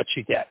see is what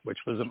you get, which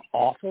was an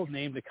awful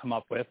name to come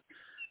up with.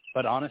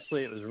 But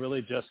honestly, it was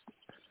really just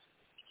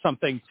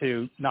something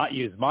to not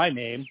use my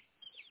name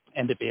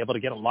and to be able to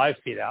get a live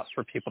feed out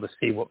for people to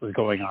see what was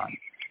going on.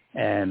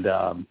 And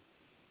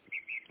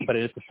but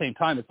at the same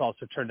time, it's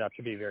also turned out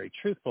to be very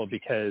truthful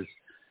because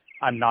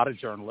I'm not a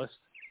journalist.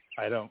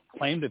 I don't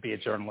claim to be a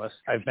journalist.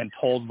 I've been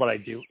told what I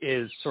do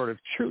is sort of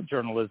true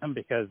journalism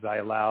because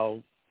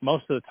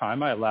most of the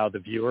time, I allow the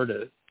viewer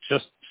to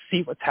just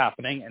see what's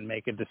happening and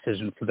make a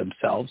decision for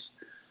themselves.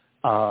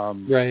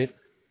 Right.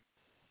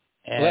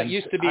 Well, that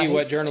used to be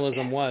what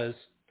journalism was.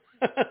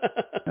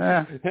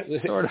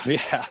 Sort of,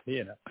 yeah.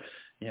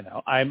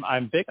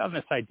 I'm big on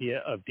this idea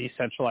of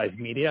decentralized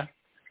media,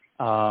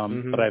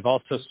 but I've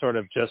also sort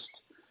of just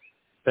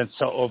been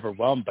so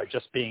overwhelmed by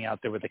just being out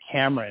there with a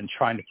camera and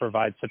trying to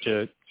provide such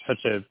a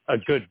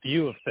good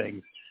view of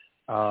things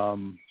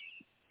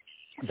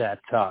that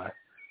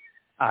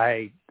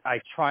I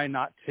try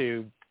not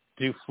to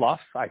do fluff.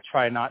 I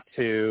try not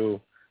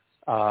to.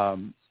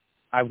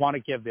 I want to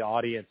give the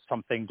audience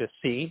something to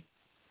see.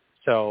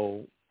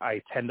 So I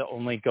tend to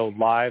only go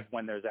live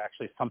when there's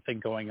actually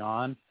something going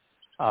on.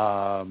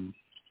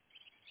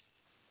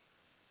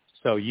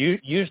 So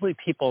usually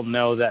people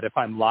know that if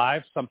I'm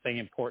live, something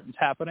important's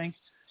happening,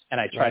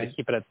 and I try to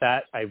keep it at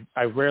that.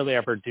 I rarely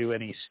ever do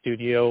any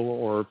studio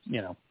or,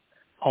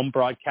 home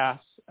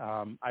broadcasts.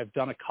 I've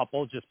done a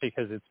couple just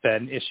because it's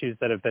been issues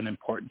that have been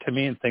important to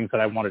me and things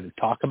that I wanted to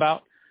talk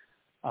about.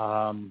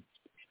 But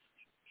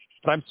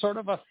I'm sort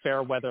of a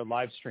fair weather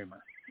live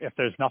streamer. If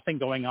there's nothing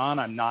going on,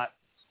 I'm not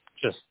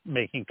just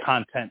making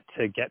content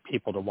to get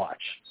people to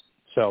watch.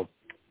 So,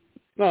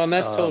 well, and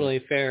that's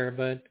totally fair,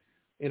 but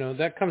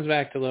that comes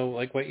back to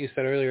like what you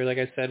said earlier. Like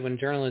I said, when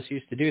journalists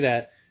used to do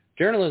that,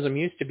 journalism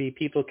used to be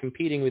people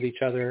competing with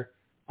each other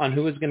on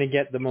who was going to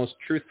get the most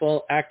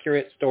truthful,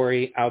 accurate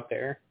story out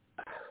there.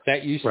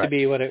 That used to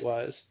be what it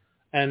was.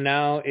 And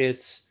now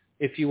it's,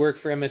 if you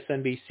work for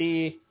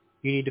MSNBC,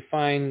 you need to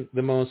find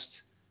the most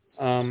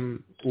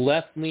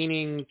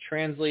left-leaning,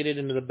 translated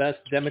into the best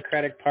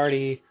Democratic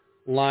Party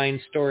line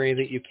story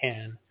that you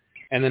can.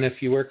 And then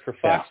if you work for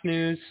Fox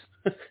News,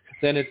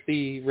 then it's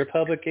the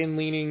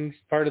Republican-leaning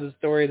part of the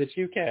story that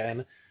you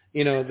can.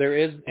 There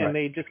is, and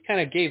they just kind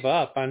of gave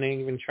up on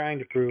even trying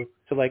to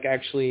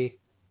actually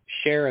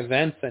share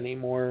events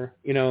anymore.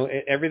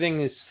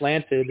 Everything is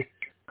slanted,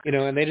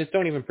 and they just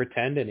don't even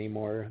pretend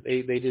anymore.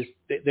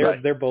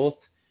 They're both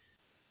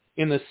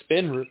in the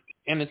spin route,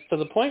 and it's to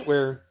the point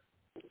where,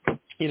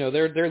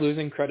 they're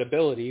losing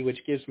credibility, which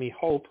gives me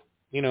hope.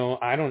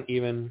 I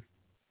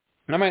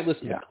might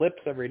listen to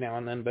clips every now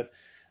and then, but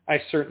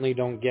I certainly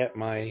don't get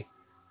my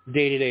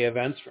day-to-day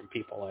events from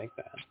people like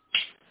that.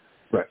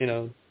 Right.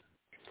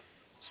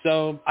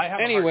 So I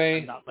have anyway, a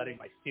hard time not letting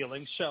my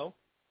feelings show,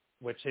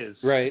 which is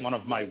right. one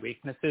of my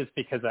weaknesses,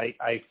 because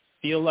I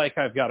feel like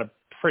I've got a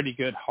pretty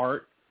good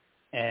heart,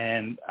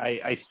 and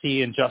I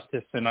see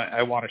injustice and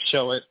I want to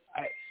show it.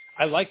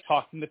 I like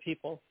talking to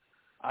people.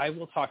 I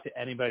will talk to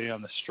anybody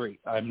on the street.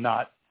 I'm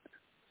not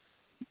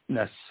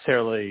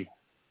necessarily.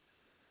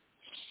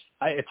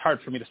 It's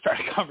hard for me to start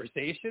a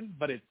conversation,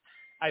 but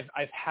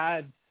I've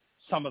had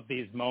some of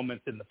these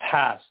moments in the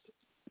past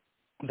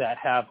that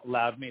have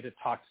allowed me to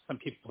talk to some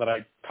people that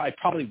I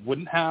probably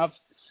wouldn't have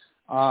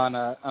on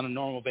a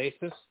normal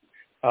basis,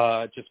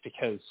 just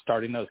because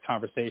starting those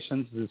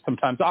conversations is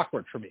sometimes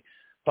awkward for me.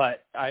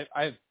 But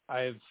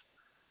I've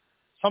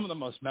some of the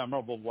most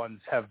memorable ones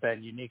have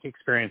been unique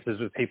experiences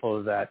with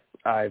people that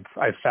I've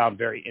found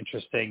very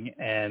interesting,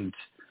 and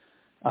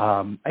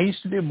I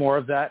used to do more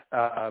of that.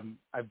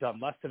 I've done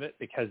less of it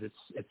because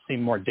it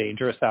seemed more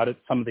dangerous out at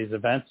some of these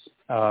events.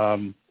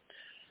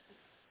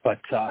 But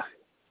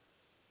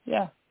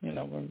we're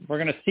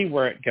going to see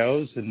where it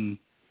goes, and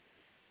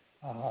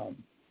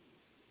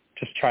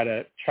just try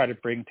to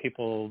bring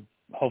people,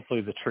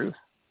 hopefully, the truth.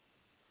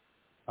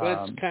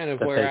 That's kind of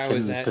where I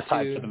was at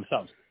decide too. For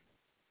themselves.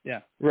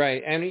 Yeah.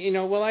 Right. And,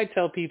 I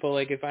tell people,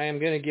 like, if I am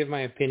going to give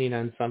my opinion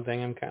on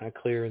something, I'm kind of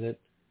clear that,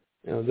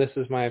 this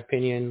is my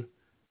opinion.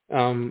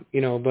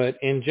 But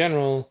in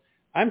general,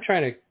 I'm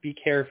trying to be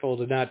careful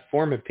to not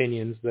form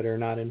opinions that are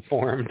not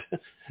informed.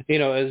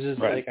 It's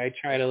just like, I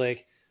try to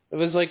it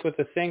was like with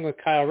the thing with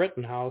Kyle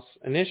Rittenhouse.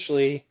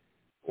 Initially,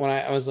 when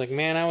I was like,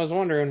 man, I was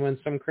wondering when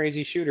some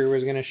crazy shooter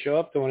was going to show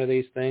up to one of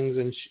these things.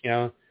 And,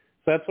 so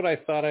that's what I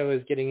thought I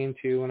was getting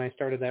into when I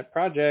started that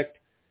project,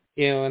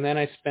 and then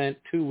I spent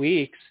 2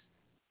 weeks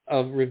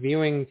of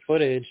reviewing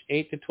footage,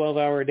 8 to 12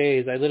 hour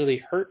days. I literally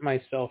hurt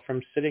myself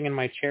from sitting in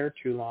my chair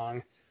too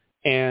long.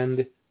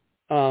 And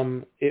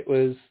I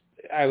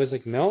was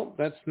like, no,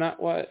 that's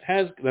not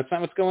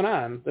what's going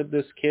on.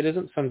 This kid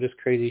isn't some just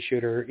crazy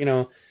shooter.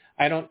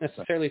 I don't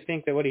necessarily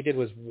think that what he did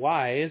was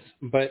wise,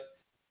 but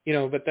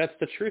that's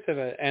the truth of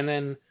it. And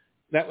then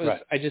that was,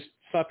 I just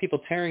saw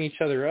people tearing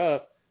each other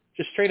up,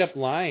 just straight up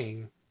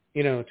lying,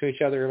 to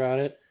each other about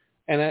it.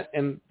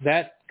 And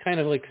that kind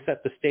of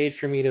set the stage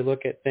for me to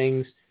look at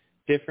things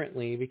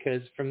differently,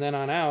 because from then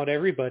on out,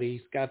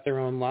 everybody's got their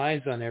own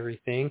lives on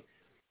everything.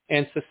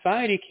 And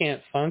society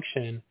can't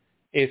function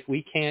if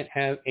we can't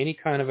have any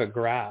kind of a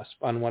grasp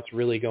on what's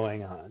really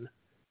going on.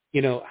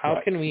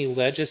 How can we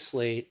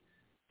legislate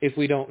if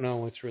we don't know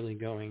what's really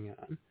going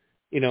on?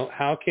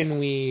 How can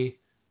we,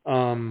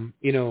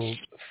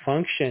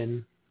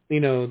 function,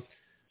 and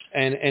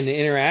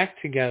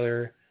interact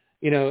together?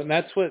 And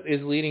that's what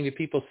is leading to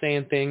people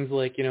saying things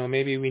like,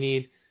 maybe we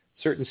need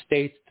certain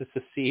states to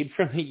secede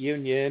from the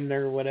union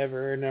or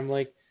whatever. And I'm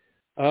like,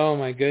 oh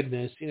my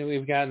goodness,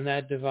 we've gotten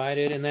that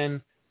divided. And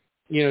then,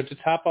 to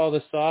top all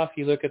this off,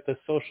 you look at the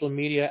social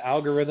media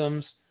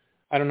algorithms.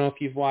 I don't know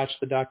if you've watched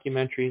the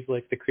documentaries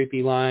like The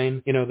Creepy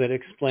Line, that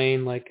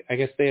explain, I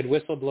guess they had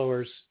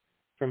whistleblowers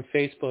from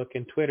Facebook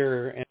and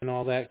Twitter and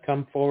all that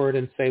come forward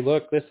and say,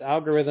 look, this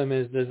algorithm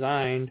is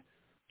designed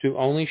to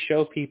only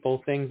show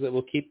people things that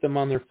will keep them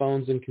on their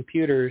phones and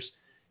computers.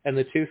 And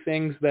the two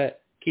things that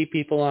keep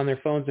people on their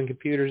phones and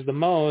computers the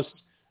most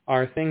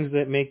are things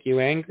that make you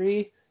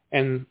angry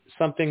and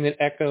something that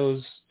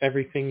echoes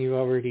everything you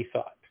already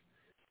thought.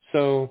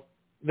 So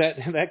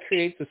that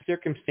creates the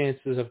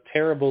circumstances of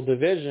terrible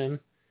division,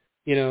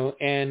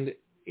 and,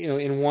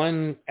 in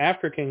one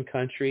African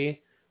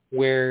country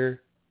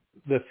where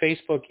the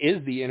Facebook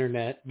is the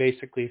internet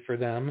basically for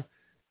them,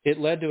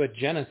 it led to a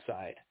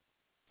genocide,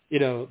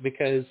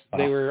 because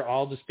they were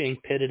all just being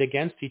pitted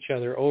against each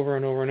other over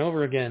and over and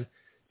over again,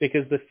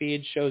 because the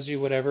feed shows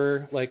you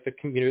whatever,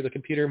 the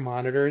computer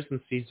monitors and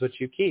sees what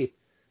you keep,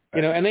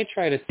 and they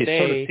try to say. You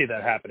sort of see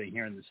that happening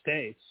here in the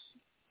States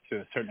to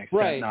a certain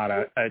extent, not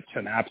to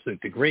an absolute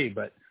degree,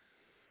 but,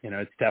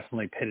 it's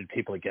definitely pitted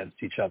people against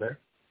each other.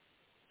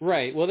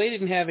 Right. Well, they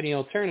didn't have any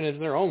alternatives.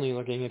 They're only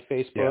looking at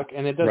Facebook,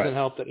 and it doesn't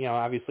help that,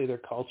 obviously their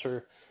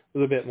culture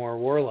was a bit more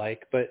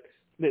warlike. But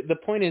the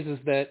point is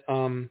that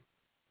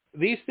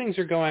these things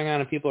are going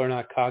on and people are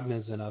not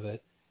cognizant of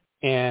it.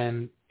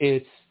 And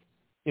it's,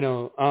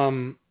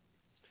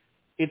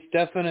 it's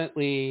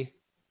definitely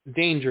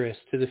dangerous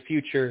to the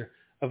future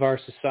of our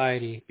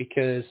society,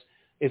 because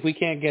if we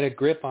can't get a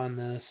grip on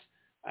this,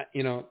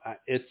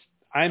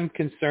 I'm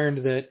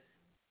concerned that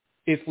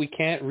if we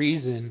can't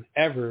reason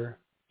ever,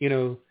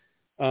 it's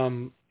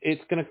going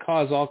to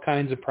cause all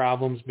kinds of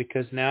problems,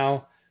 because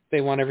now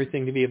they want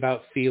everything to be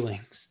about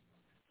feelings.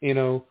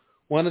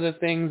 One of the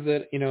things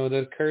that,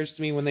 that occurs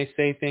to me when they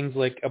say things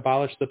like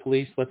abolish the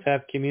police, let's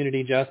have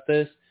community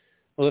justice.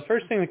 Well, the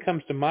first thing that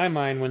comes to my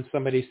mind when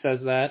somebody says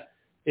that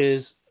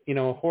is,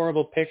 a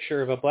horrible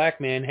picture of a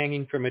black man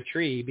hanging from a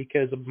tree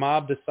because a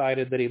mob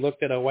decided that he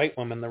looked at a white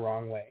woman the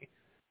wrong way.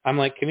 I'm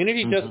like,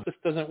 community justice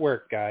doesn't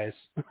work, guys.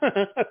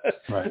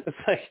 Right. It's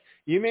like,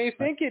 you may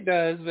think it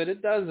does, but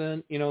it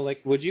doesn't.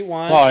 Would you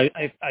want... Well,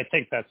 I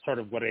think that's sort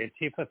of what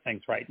Antifa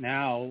thinks right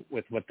now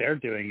with what they're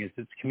doing, is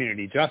it's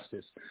community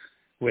justice.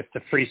 With the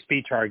free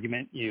speech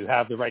argument, you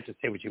have the right to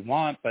say what you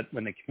want, but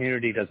when the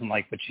community doesn't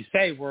like what you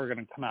say, we're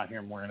going to come out here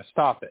and we're going to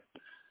stop it.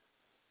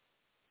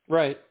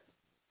 Right.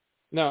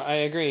 No, I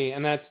agree.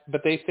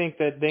 But they think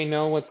that they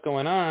know what's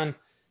going on,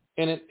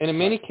 and in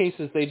many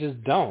cases they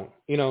just don't.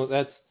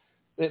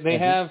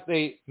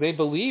 They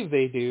believe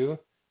they do,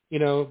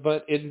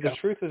 but the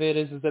truth of it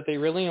is that they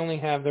really only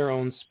have their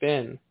own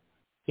spin,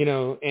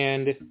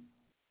 and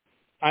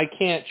I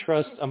can't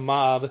trust a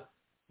mob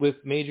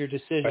with major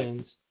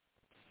decisions,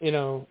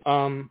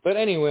 but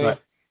anyway,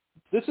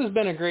 This has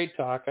been a great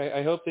talk.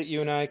 I hope that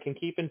you and I can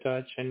keep in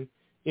touch, and,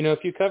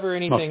 if you cover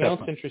anything else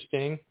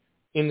interesting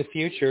in the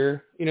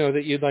future,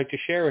 that you'd like to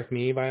share with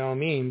me, by all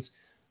means.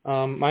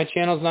 My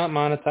channel's not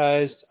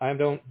monetized. I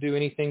don't do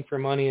anything for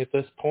money at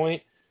this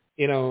point.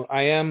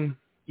 I am,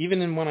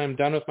 even when I'm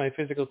done with my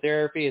physical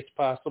therapy, it's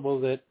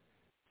possible that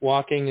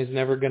walking is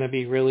never going to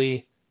be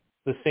really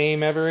the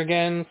same ever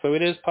again. So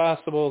it is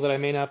possible that I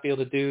may not be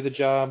able to do the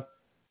job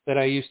that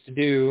I used to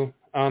do.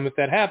 If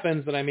that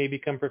happens, then I may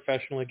become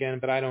professional again,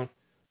 but I don't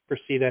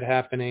foresee that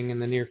happening in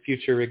the near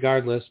future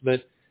regardless.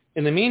 But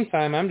in the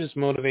meantime, I'm just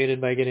motivated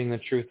by getting the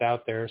truth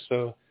out there.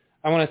 So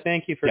I want to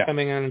thank you for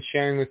coming on and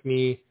sharing with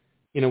me,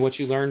 what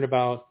you learned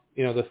about,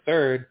 the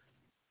third,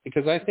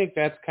 because I think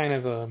that's kind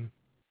of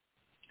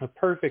a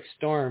perfect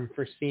storm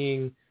for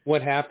seeing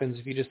what happens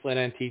if you just let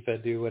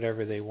Antifa do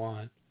whatever they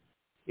want.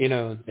 I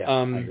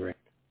agree.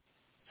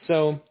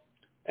 So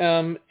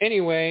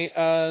anyway,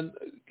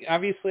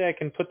 obviously I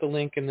can put the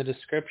link in the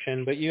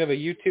description, but you have a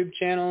YouTube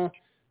channel.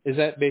 Is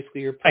that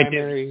basically your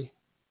primary?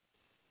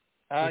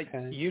 I do.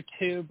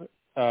 YouTube,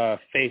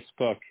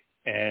 Facebook,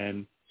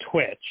 and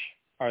Twitch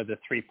are the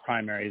three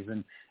primaries,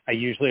 and I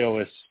usually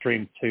always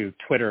stream to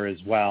Twitter as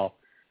well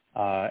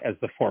as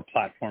the four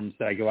platforms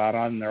that I go out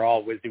on. They're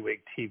all WYSIWYG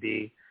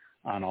TV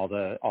on all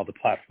the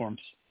platforms.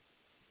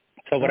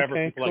 So whatever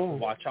people like to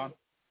watch on.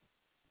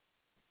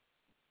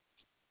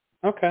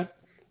 Okay.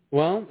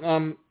 Well,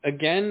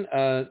 again,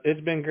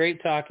 it's been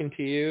great talking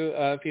to you.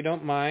 If you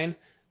don't mind,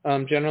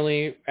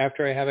 generally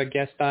after I have a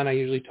guest on, I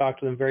usually talk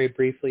to them very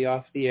briefly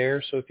off the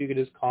air. So if you could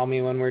just call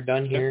me when we're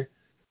done here.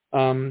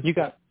 You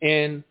got it.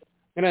 And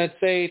I'm going to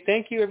say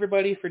thank you,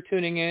 everybody, for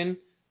tuning in.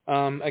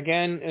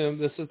 Again,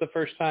 this is the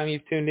first time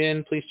you've tuned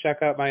in. Please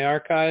check out my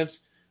archives.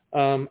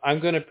 I'm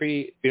going to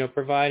be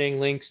providing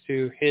links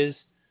to his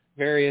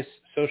various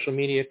social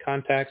media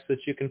contacts that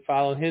you can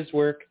follow his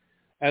work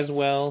as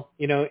well.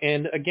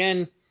 And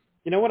again,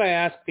 what I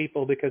ask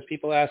people, because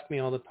people ask me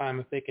all the time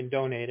if they can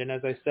donate. And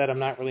as I said, I'm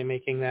not really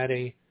making that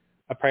a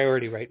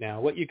priority right now.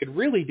 What you could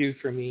really do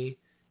for me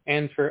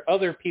and for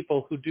other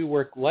people who do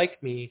work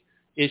like me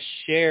is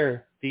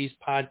share these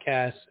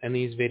podcasts and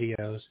these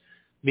videos,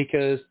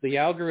 because the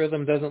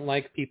algorithm doesn't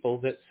like people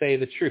that say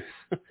the truth,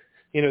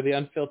 the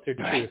unfiltered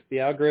truth. The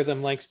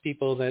algorithm likes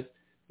people that,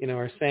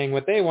 are saying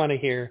what they want to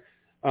hear.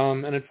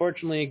 And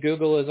unfortunately,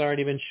 Google has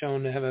already been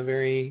shown to have a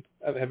very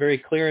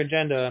clear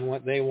agenda on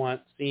what they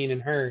want seen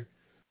and heard.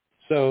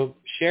 So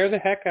share the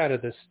heck out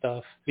of this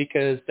stuff,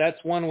 because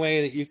that's one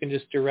way that you can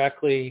just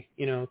directly,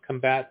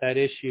 combat that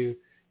issue.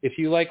 If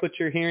you like what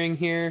you're hearing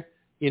here,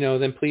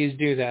 then please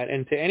do that.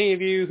 And to any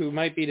of you who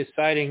might be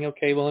deciding,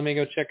 okay, well, let me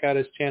go check out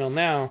his channel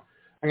now,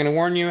 I'm going to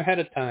warn you ahead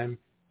of time.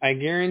 I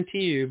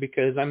guarantee you,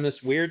 because I'm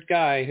this weird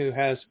guy who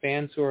has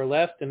fans who are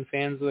left and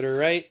fans that are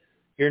right,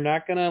 you're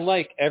not going to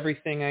like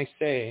everything I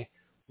say.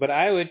 But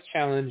I would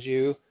challenge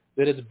you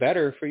that it's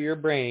better for your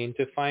brain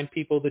to find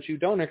people that you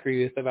don't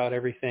agree with about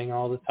everything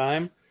all the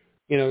time.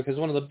 Because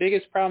one of the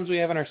biggest problems we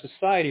have in our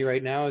society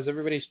right now is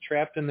everybody's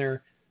trapped in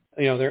their,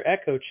 their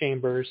echo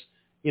chambers,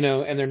 and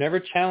they're never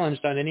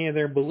challenged on any of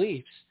their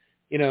beliefs.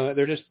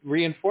 They're just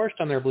reinforced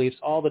on their beliefs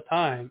all the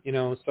time,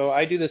 So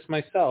I do this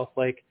myself.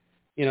 Like,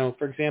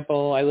 for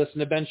example, I listen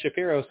to Ben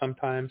Shapiro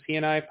sometimes. He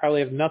and I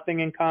probably have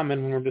nothing in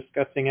common when we're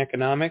discussing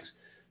economics,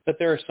 but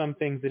there are some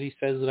things that he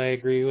says that I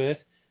agree with.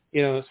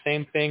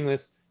 Same thing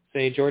with,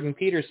 say, Jordan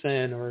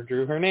Peterson or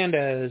Drew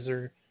Hernandez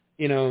or,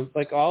 You know,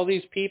 like all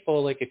these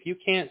people, like if you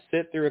can't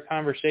sit through a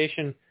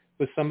conversation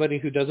with somebody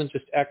who doesn't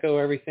just echo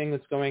everything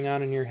that's going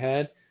on in your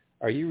head,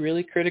 are you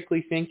really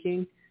critically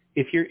thinking?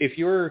 If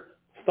your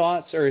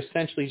thoughts are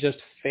essentially just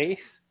faith,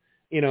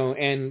 you know,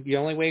 and the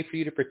only way for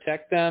you to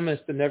protect them is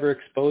to never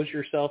expose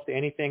yourself to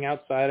anything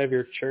outside of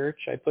your church,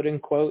 I put in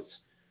quotes,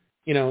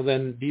 you know,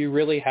 then do you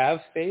really have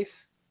faith?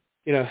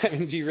 You know, I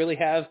mean, do you really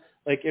have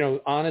like, you know,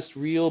 honest,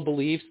 real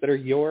beliefs that are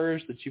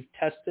yours that you've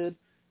tested?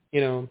 You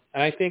know,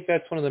 and I think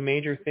that's one of the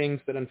major things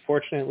that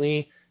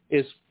unfortunately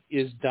is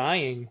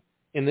dying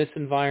in this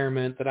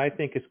environment that I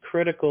think is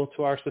critical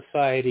to our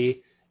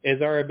society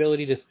is our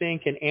ability to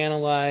think and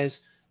analyze,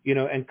 you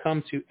know, and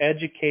come to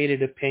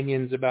educated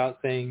opinions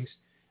about things,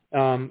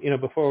 you know,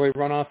 before we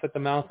run off at the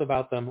mouth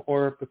about them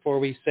or before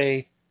we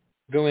say,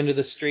 go into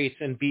the streets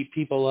and beat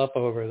people up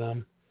over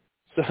them.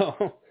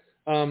 So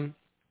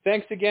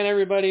thanks again,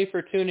 everybody,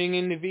 for tuning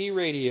in to V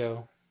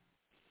Radio.